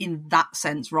in that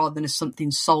sense rather than as something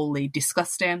solely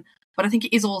disgusting. But I think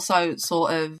it is also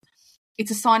sort of, it's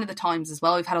a sign of the times as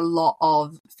well. We've had a lot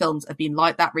of films that have been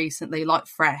like that recently, like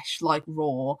Fresh, like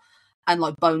Raw, and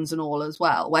like Bones and All as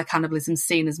well, where cannibalism's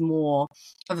seen as more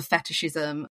of a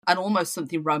fetishism and almost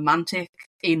something romantic.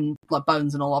 In like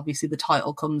Bones and All, obviously the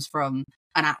title comes from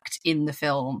an act in the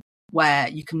film where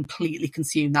you completely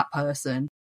consume that person,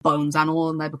 bones and all,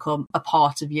 and they become a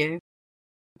part of you.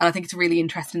 And I think it's really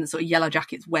interesting that sort of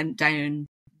Yellowjackets went down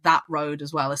that road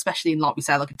as well, especially in, like we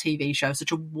say, like a TV show,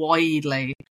 such a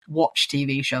widely watched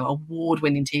TV show,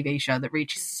 award-winning TV show that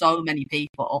reaches so many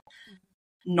people,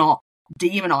 not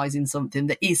demonizing something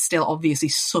that is still obviously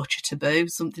such a taboo,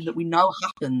 something that we know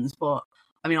happens, but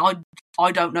I mean,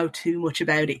 I don't know too much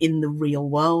about it in the real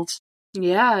world.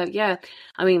 Yeah.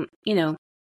 I mean,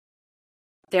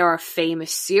 there are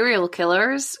famous serial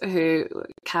killers who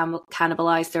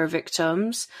cannibalize their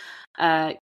victims.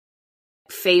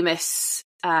 Famous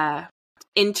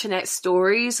internet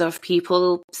stories of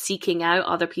people seeking out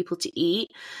other people to eat.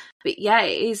 But yeah,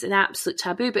 it is an absolute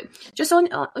taboo. But just on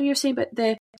you're saying about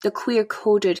the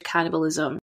queer-coded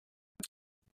cannibalism,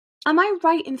 am I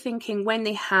right in thinking when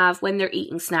they're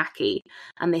eating snacky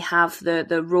and they have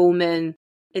the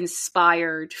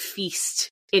Roman-inspired feast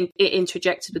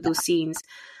interjected with those scenes,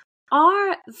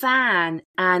 are Van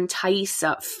and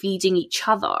Thaisa feeding each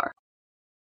other?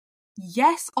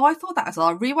 Yes, I thought that as well.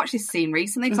 I rewatched this scene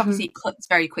recently because obviously it cuts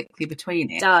very quickly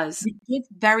between it. It does. It did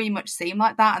very much seem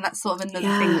like that, and that's sort of another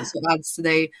thing that sort of adds to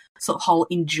the sort of whole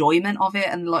enjoyment of it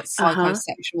and like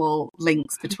psychosexual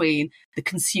links between the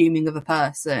consuming of a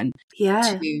person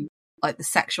to like the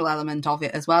sexual element of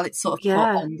it as well. It's sort of put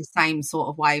on the same sort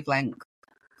of wavelength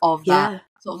of that.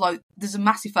 Sort of like there's a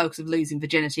massive focus of losing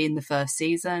virginity in the first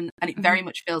season, and it very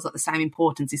much feels like the same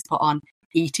importance is put on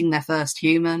eating their first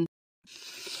human.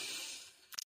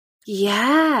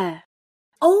 Yeah.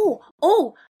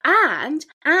 And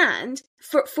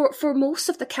for most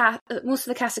of the cast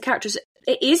of characters,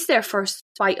 it is their first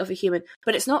bite of a human,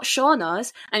 but it's not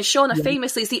Shauna's. And Shauna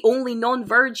famously is the only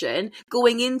non-virgin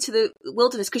going into the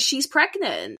wilderness because she's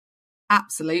pregnant.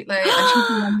 Absolutely. And she's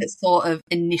the one that sort of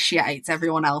initiates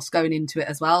everyone else going into it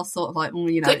as well. Sort of like,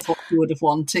 it's what you would have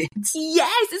wanted.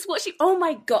 Yes, it's what she... Oh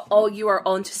my God. Oh, you are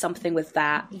onto something with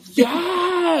that.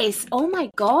 Yes. Oh my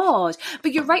God.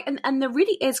 But you're right. And there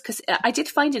really is, because I did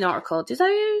find an article. Did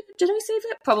I save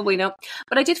it? Probably not.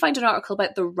 But I did find an article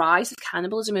about the rise of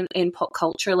cannibalism in pop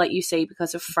culture, like you say,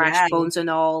 because of Fresh Bones and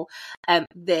all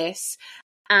this.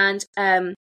 And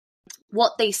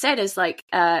what they said is like,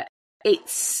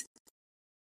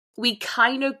 we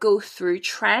kind of go through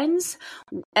trends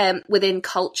within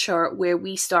culture where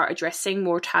we start addressing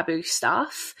more taboo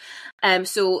stuff.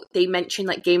 So they mentioned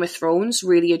like Game of Thrones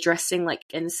really addressing like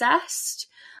incest.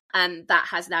 And that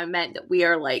has now meant that we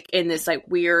are like in this like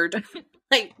weird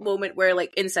like moment where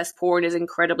like incest porn is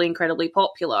incredibly, incredibly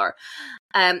popular.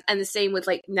 And the same with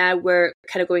like now we're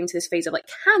kind of going to this phase of like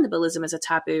cannibalism as a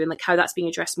taboo and like how that's being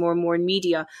addressed more and more in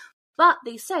media. But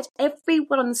they said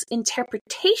everyone's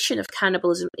interpretation of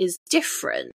cannibalism is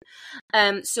different.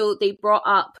 So they brought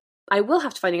up, I will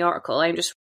have to find the article, I'm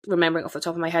just remembering off the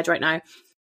top of my head right now,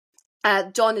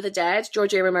 Dawn of the Dead,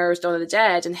 George A. Romero's Dawn of the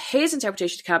Dead, and his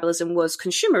interpretation of cannibalism was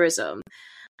consumerism.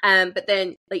 But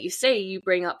then, like you say, you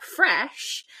bring up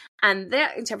Fresh, and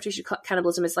their interpretation of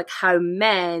cannibalism is like how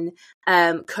men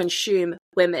consume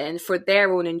women for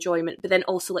their own enjoyment, but then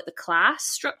also like the class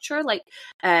structure, like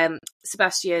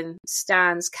Sebastian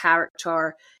Stan's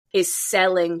character is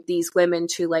selling these women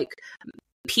to like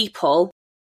people,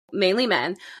 mainly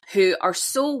men, who are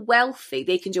so wealthy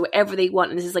they can do whatever they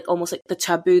want, and this is like almost like the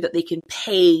taboo that they can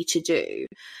pay to do.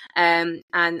 And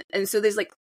so there's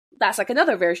like, that's like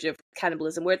another version of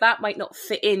cannibalism where that might not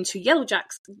fit into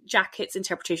Yellowjackets'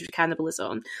 interpretation of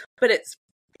cannibalism, but it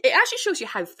actually shows you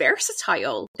how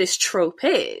versatile this trope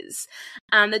is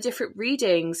and the different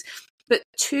readings. But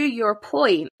to your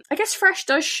point, I guess Fresh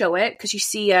does show it because you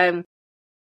see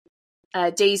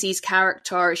Daisy's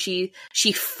character, she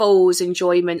foes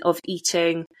enjoyment of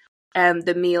eating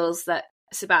the meals that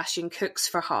Sebastian cooks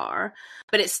for her,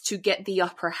 but it's to get the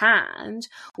upper hand.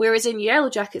 Whereas in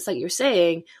Yellowjackets, like you're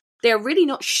saying, they're really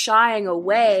not shying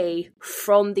away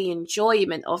from the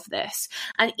enjoyment of this.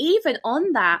 And even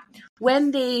on that, when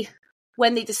they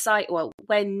decide, well,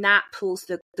 when Nat pulls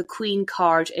the queen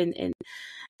card in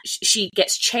she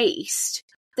gets chased,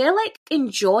 they're like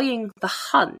enjoying the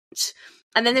hunt.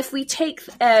 And then if we take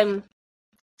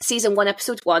season 1,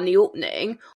 episode 1, the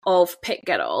opening of Pit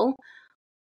Girl,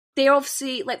 they're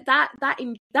obviously like that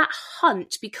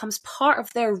hunt becomes part of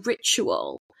their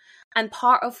ritual and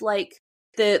part of like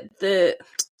the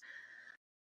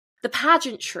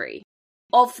pageantry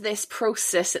of this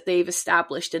process that they've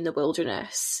established in the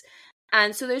wilderness.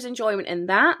 And so there's enjoyment in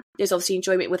that. There's obviously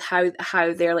enjoyment with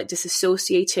how they're like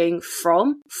disassociating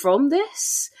from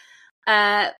this.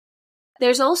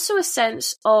 There's also a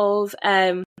sense of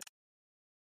obviously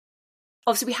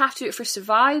we have to do it for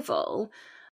survival,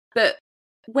 but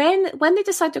when they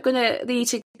decide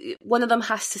one of them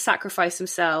has to sacrifice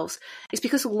themselves, it's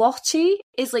because Lottie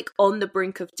is like on the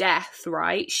brink of death,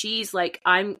 right? She's like,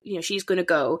 she's going to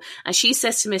go, and she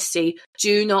says to Misty,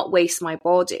 "Do not waste my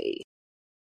body."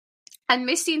 And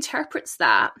Misty interprets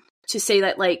that to say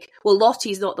that, like, well,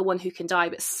 Lottie's not the one who can die,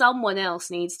 but someone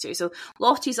else needs to. So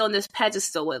Lottie's on this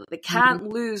pedestal where they can't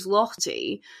lose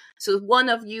Lottie. So one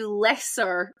of you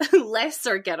lesser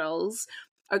girls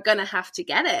are gonna have to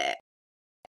get it.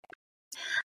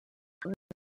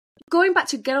 Going back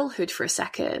to girlhood for a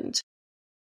second,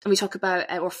 and we talk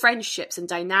about or friendships and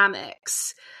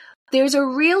dynamics, there's a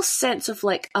real sense of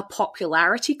like a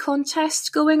popularity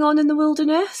contest going on in the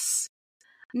wilderness.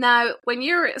 Now, when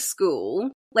you're at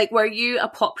school, like, were you a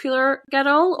popular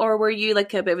girl, or were you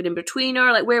like a bit of an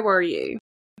in-betweener? Like, where were you?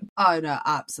 Oh no,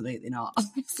 absolutely not.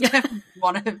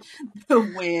 One of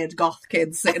the weird goth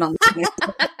kids sitting on the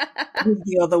with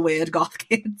the other weird goth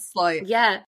kids. Like,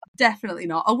 yeah, definitely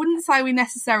not. I wouldn't say we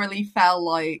necessarily felt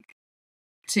like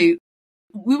we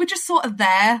were just sort of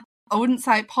there. I wouldn't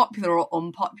say popular or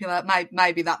unpopular.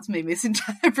 Maybe that's me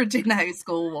misinterpreting how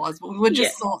school was, but we were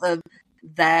just sort of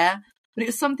there. But it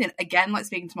was something, again, like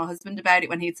speaking to my husband about it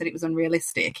when he'd said it was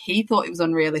unrealistic. He thought it was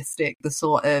unrealistic, the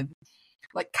sort of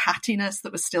like cattiness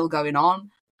that was still going on.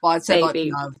 But I'd say, like,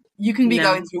 no, you can be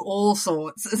going through all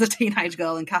sorts as a teenage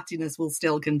girl and cattiness will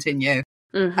still continue.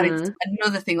 And it's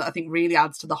another thing that I think really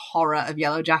adds to the horror of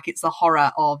Yellowjackets, the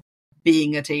horror of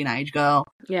being a teenage girl.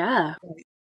 Yeah.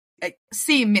 Like,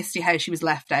 seeing Misty, how she was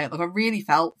left out, like, I really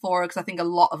felt for her, because I think a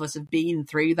lot of us have been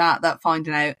through that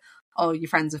finding out, oh, your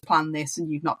friends have planned this and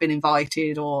you've not been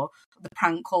invited, or the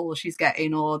prank calls she's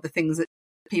getting, or the things that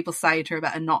people say to her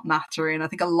about her not mattering. I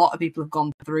think a lot of people have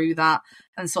gone through that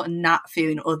and sort of not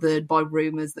feeling othered by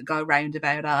rumours that go round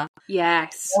about her.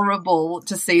 Yes. It's horrible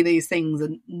to see these things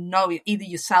and knowing either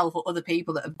yourself or other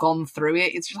people that have gone through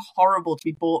it. It's just horrible to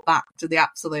be brought back to the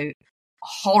absolute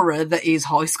horror that is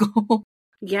high school.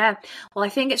 Yeah. Well, I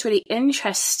think it's really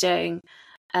interesting.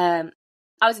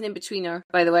 I was an in-betweener,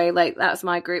 by the way. Like, that was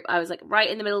my group. I was like right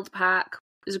in the middle of the pack.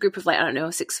 There's a group of, like, I don't know,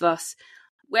 6 of us.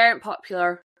 Weren't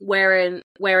popular, weren't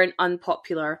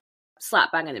unpopular,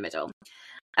 slap bang in the middle.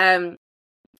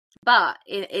 But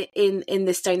in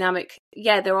this dynamic,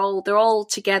 yeah, they're all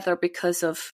together because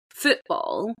of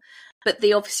football, but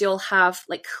they obviously all have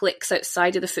like cliques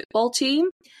outside of the football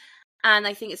team. And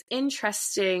I think it's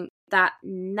interesting that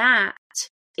Nat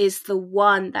is the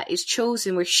one that is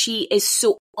chosen, where she is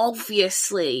so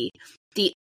obviously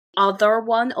the other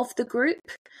one of the group.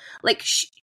 Like,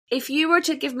 if you were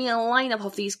to give me a lineup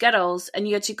of these girls and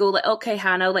you had to go like, okay,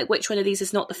 Hannah, like, which one of these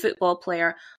is not the football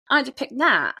player, I'd have picked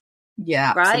Nat.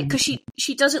 Yeah, right, because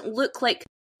she doesn't look like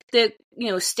the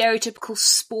stereotypical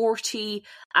sporty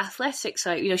athletic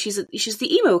side. She's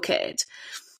the emo kid.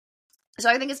 So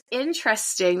I think it's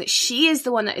interesting that she is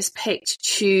the one that is picked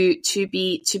to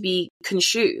be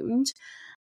consumed,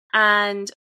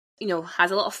 and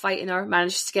has a lot of fight in her,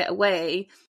 manages to get away,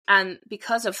 and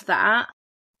because of that,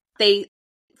 they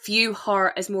view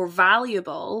her as more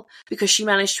valuable because she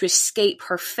managed to escape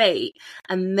her fate,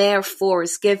 and therefore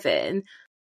is given,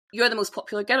 "You're the most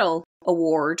popular girl"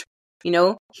 award.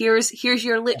 Here's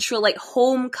your literal like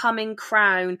homecoming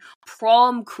crown,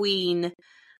 prom queen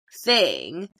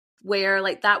thing, where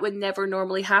like that would never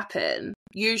normally happen.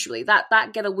 Usually that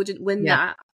girl wouldn't win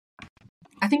that.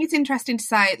 I think it's interesting to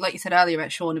say, like you said earlier about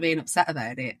Shauna being upset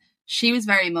about it. She was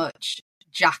very much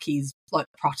Jackie's like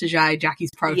protege,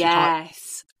 Jackie's prototype.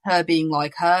 Yes. Her being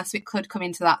like her, so it could come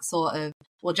into that sort of,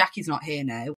 well, Jackie's not here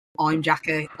now, I'm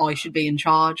Jackie, I should be in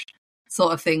charge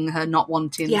sort of thing. Her not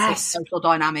wanting the sort of social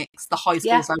dynamics, the high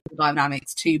school social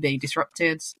dynamics, to be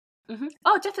disrupted. Mm-hmm.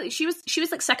 Oh, definitely. She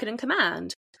was like second in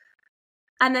command.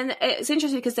 And then it's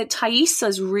interesting because then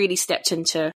Thaisa's really stepped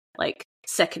into like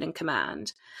second in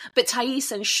command, but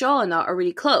Thaisa and Shauna are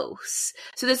really close.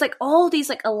 So there's like all these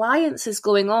like alliances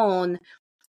going on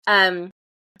in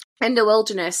the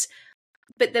wilderness.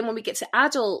 But then when we get to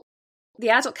the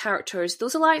adult characters,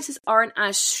 those alliances aren't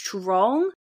as strong.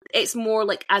 It's more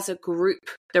like as a group,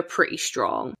 they're pretty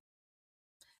strong.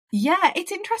 Yeah,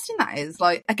 it's interesting that is.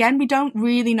 Like, again, we don't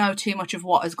really know too much of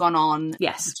what has gone on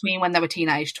between when they were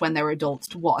teenage to when they were adults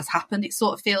to what has happened. It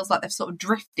sort of feels like they've sort of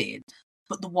drifted,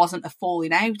 but there wasn't a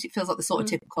falling out. It feels like the sort of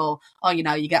typical,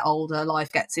 you get older,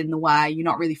 life gets in the way, you're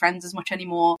not really friends as much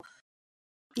anymore.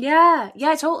 Yeah,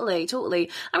 totally.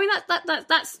 I mean,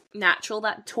 that's natural.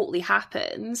 That totally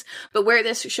happens. But where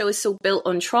this show is so built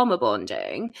on trauma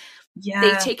bonding,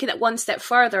 they've taken it one step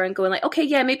further and going like, okay,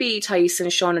 yeah, maybe Thaisa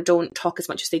and Shauna don't talk as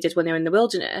much as they did when they were in the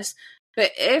wilderness.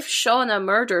 But if Shauna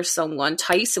murders someone,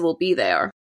 Thaisa will be there.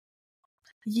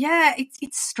 Yeah,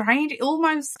 it's strange. It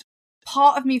almost,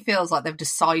 part of me feels like they've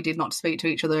decided not to speak to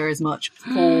each other as much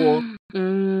for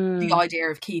the idea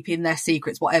of keeping their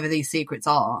secrets, whatever these secrets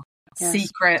are,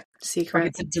 secret. Like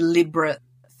it's a deliberate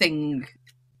thing,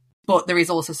 but there is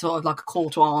also sort of like a call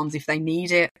to arms if they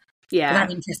need it. Yeah. But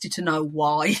I'm interested to know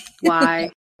why.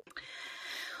 Why?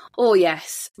 Oh,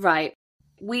 yes. Right.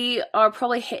 We are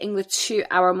probably hitting the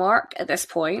 2-hour mark at this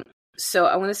point. So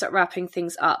I want to start wrapping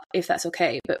things up, if that's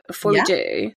okay. But before we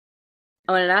do,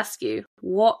 I want to ask you,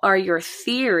 what are your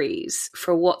theories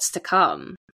for what's to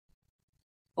come?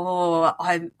 Oh,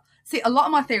 a lot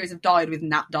of my theories have died with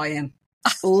Nat dying.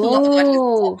 Oh,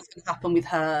 what's going to happen with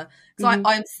her? Because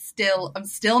I'm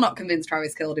still not convinced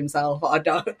Travis killed himself. I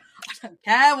don't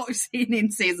care what we've seen in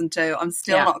season 2. I'm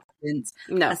still not convinced.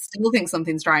 No. I still think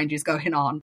something strange is going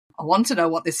on. I want to know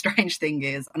what this strange thing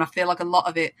is, and I feel like a lot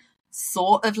of it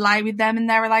sort of lay with them in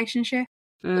their relationship.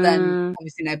 But then,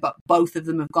 obviously, but both of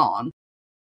them have gone.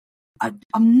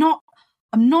 I'm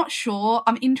not sure.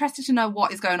 I'm interested to know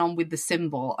what is going on with the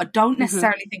symbol. I don't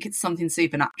necessarily think it's something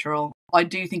supernatural. I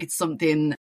do think it's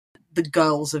something the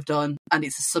girls have done, and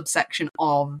it's a subsection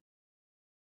of...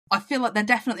 I feel like they're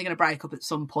definitely going to break up at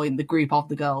some point, the group of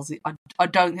the girls. I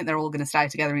don't think they're all going to stay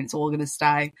together and it's all going to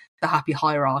stay the happy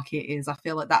hierarchy it is. I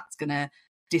feel like that's going to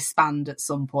disband at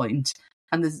some point.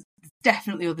 And there's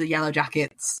definitely other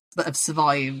Yellowjackets that have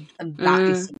survived, and that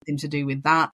is something to do with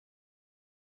that.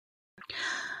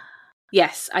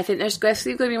 Yes, I think there's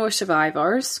definitely going to be more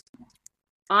survivors.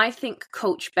 I think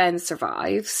Coach Ben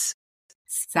survives.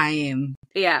 Same.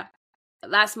 Yeah,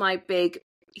 that's my big...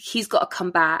 He's got to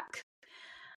come back.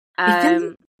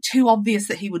 It's too obvious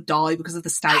that he would die because of the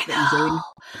state that he's in.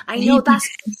 I know, that's...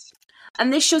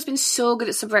 And this show's been so good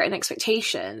at subverting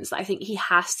expectations that I think he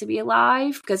has to be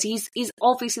alive, because he's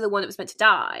obviously the one that was meant to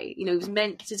die. You know, he was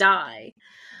meant to die.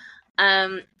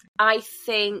 I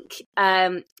think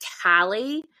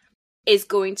Callie is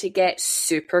going to get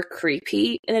super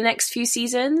creepy in the next few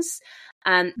seasons.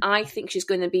 And I think she's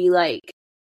going to be like,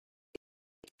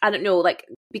 I don't know, like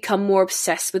become more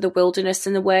obsessed with the wilderness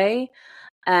in a way.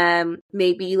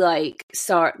 Maybe like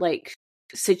start like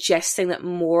suggesting that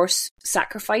more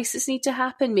sacrifices need to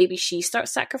happen. Maybe she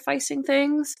starts sacrificing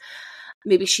things.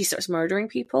 Maybe she starts murdering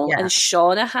people, and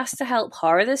Shauna has to help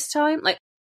her this time. Like,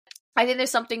 I think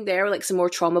there's something there, like some more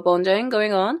trauma bonding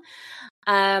going on.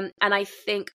 And I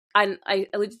think, and I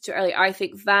alluded to earlier, I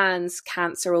think Van's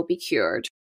cancer will be cured.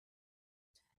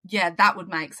 Yeah, that would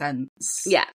make sense.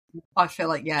 Yeah. I feel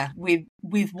like,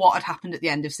 with what had happened at the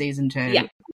end of season 2,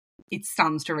 it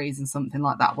stands to reason something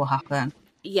like that will happen.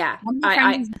 Yeah. One of my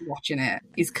friends who's watching it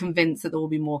is convinced that there will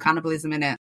be more cannibalism in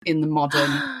it in the modern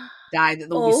day, that there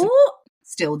will be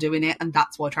still doing it, and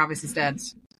that's why Travis is dead.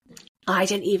 I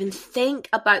didn't even think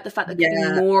about the fact that there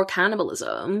could be more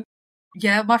cannibalism.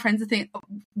 Yeah, my friends are thinking...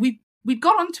 We'd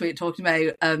got onto it talking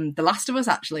about The Last of Us,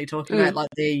 actually, talking about like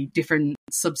the different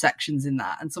subsections in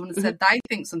that. And someone had said they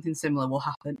think something similar will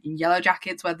happen in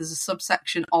Yellowjackets, where there's a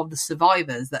subsection of the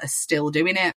survivors that are still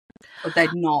doing it, but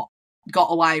they'd not got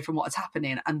away from what's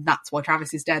happening. And that's why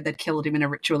Travis is dead. They'd killed him in a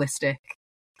ritualistic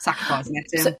sacrificing at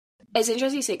him. So it's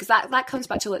interesting to say, because that comes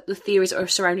back to like the theories that are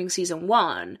surrounding season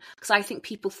 1, because I think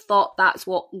people thought that's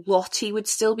what Lottie would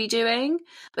still be doing,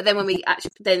 but then when we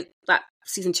actually, then that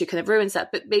season 2 kind of ruins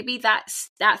that. But maybe that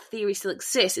theory still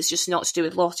exists. It's just not to do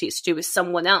with Lottie, it's to do with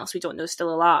someone else we don't know is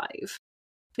still alive.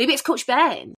 Maybe it's Coach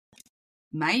Ben.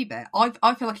 Maybe.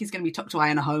 I feel like he's going to be tucked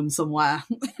away in a home somewhere,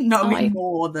 knowing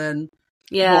more than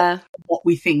what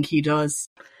we think he does.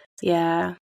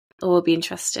 Yeah. Oh, it'll be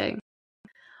interesting.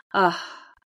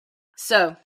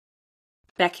 So,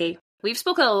 Becky, we've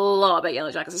spoken a lot about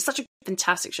Yellowjackets. It's such a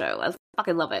fantastic show. I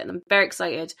fucking love it, and I'm very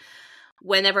excited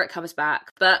whenever it comes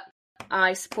back. But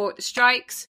I support the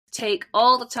strikes. Take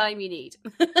all the time you need.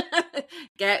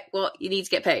 Get what you need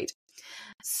to get paid.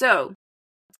 So,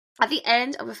 at the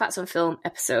end of a Facts on Film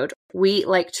episode, we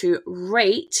like to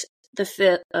rate the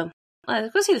film. I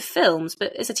was going to say the films,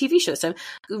 but it's a TV show, so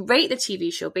we rate the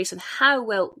TV show based on how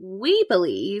well we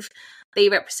believe they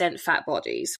represent fat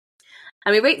bodies.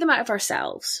 And we rate them out of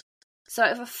ourselves. So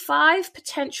out of 5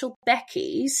 potential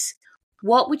Beckys,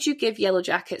 what would you give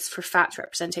Yellowjackets for fat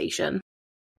representation?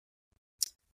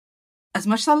 As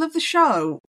much as I love the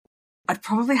show, I'd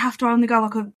probably have to only go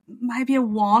like maybe a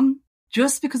 1,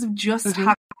 just because of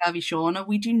having Curvy Shauna.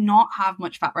 We do not have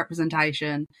much fat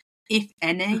representation, if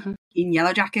any, in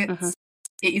Yellowjackets.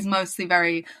 It is mostly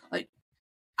very like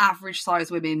average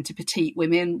size women to petite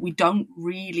women. We don't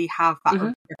really have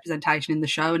that representation in the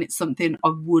show, and it's something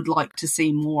I would like to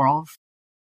see more of.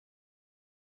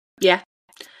 Yeah.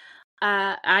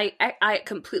 I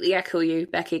completely echo you,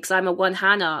 Becky, because I'm a one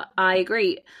Hannah. I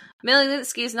agree. Melanie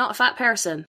Lynskey is not a fat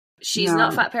person. She's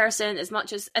not a fat person as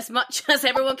much as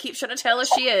everyone keeps trying to tell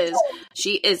us she is.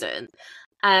 She isn't.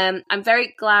 I'm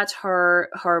very glad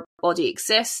her body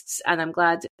exists, and I'm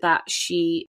glad that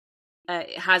she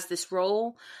has this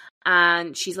role,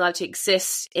 and she's allowed to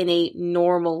exist in a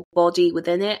normal body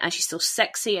within it, and she's still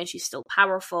sexy and she's still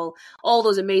powerful. All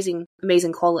those amazing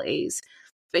qualities,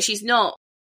 but she's not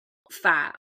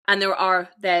fat, and there are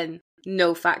then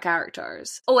no fat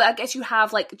characters. Oh, I guess you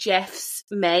have like Jeff's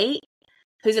mate,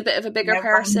 who's a bit of a bigger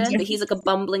person, but he's like a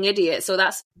bumbling idiot. So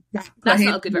that's not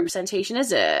a good representation,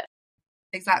 is it?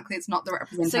 Exactly, it's not the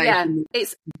representation. So yeah,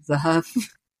 it's her.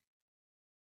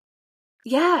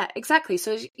 Yeah, exactly.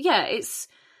 So yeah, it's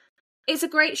a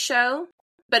great show,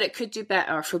 but it could do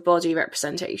better for body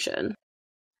representation.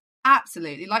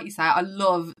 Absolutely, like you say, I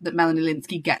love that Melanie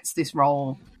Lynskey gets this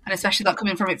role, and especially like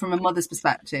coming from a mother's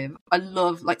perspective. I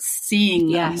love like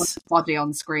seeing a mother's body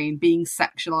on screen being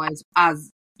sexualized as,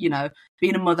 you know,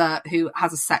 being a mother who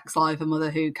has a sex life, a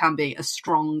mother who can be a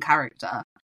strong character,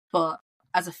 but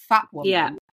as a fat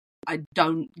woman, I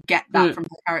don't get that from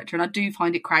the character, and I do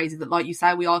find it crazy that, like you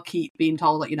say, we all keep being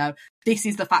told that, you know, this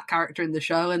is the fat character in the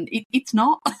show, and it's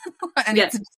not, and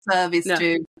it's a disservice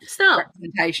to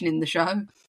representation in the show.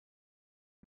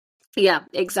 Yeah,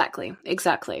 exactly.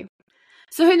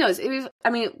 So who knows?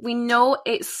 We know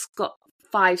it's got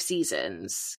 5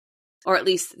 seasons, or at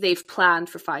least they've planned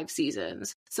for 5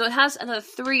 seasons. So it has another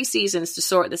 3 seasons to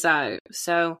sort this out.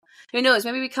 So who knows?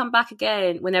 Maybe we come back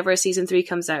again whenever season 3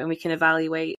 comes out and we can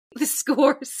evaluate the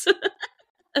scores.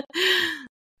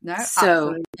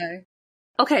 Absolutely.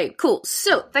 Okay, cool.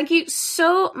 So thank you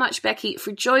so much, Becky,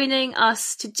 for joining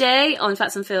us today on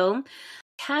Fats on Film.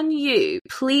 Can you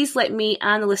please let me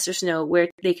and the listeners know where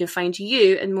they can find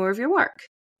you and more of your work?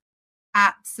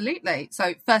 Absolutely.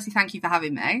 So firstly, thank you for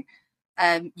having me.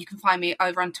 You can find me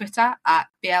over on Twitter at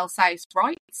BL Sayce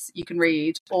Writes. You can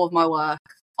read all of my work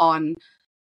on,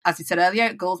 as you said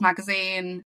earlier, Girls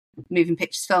Magazine, Moving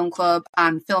Pictures Film Club,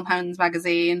 and Film Hounds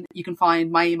Magazine. You can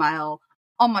find my email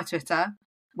on my Twitter,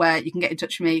 where you can get in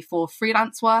touch with me for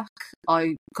freelance work.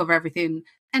 I cover everything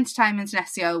entertainment and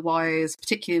SEO wise,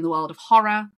 particularly in the world of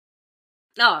horror.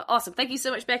 Oh, awesome. Thank you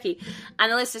so much, Becky. And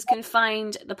the listeners can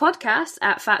find the podcast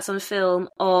at Fats on Film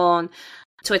on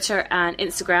Twitter and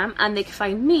Instagram, and they can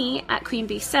find me at Queen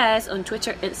Bee Says on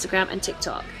Twitter, Instagram, and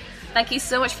TikTok. Thank you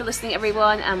so much for listening,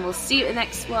 everyone, and we'll see you in the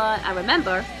next one. And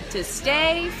remember to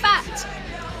stay fat.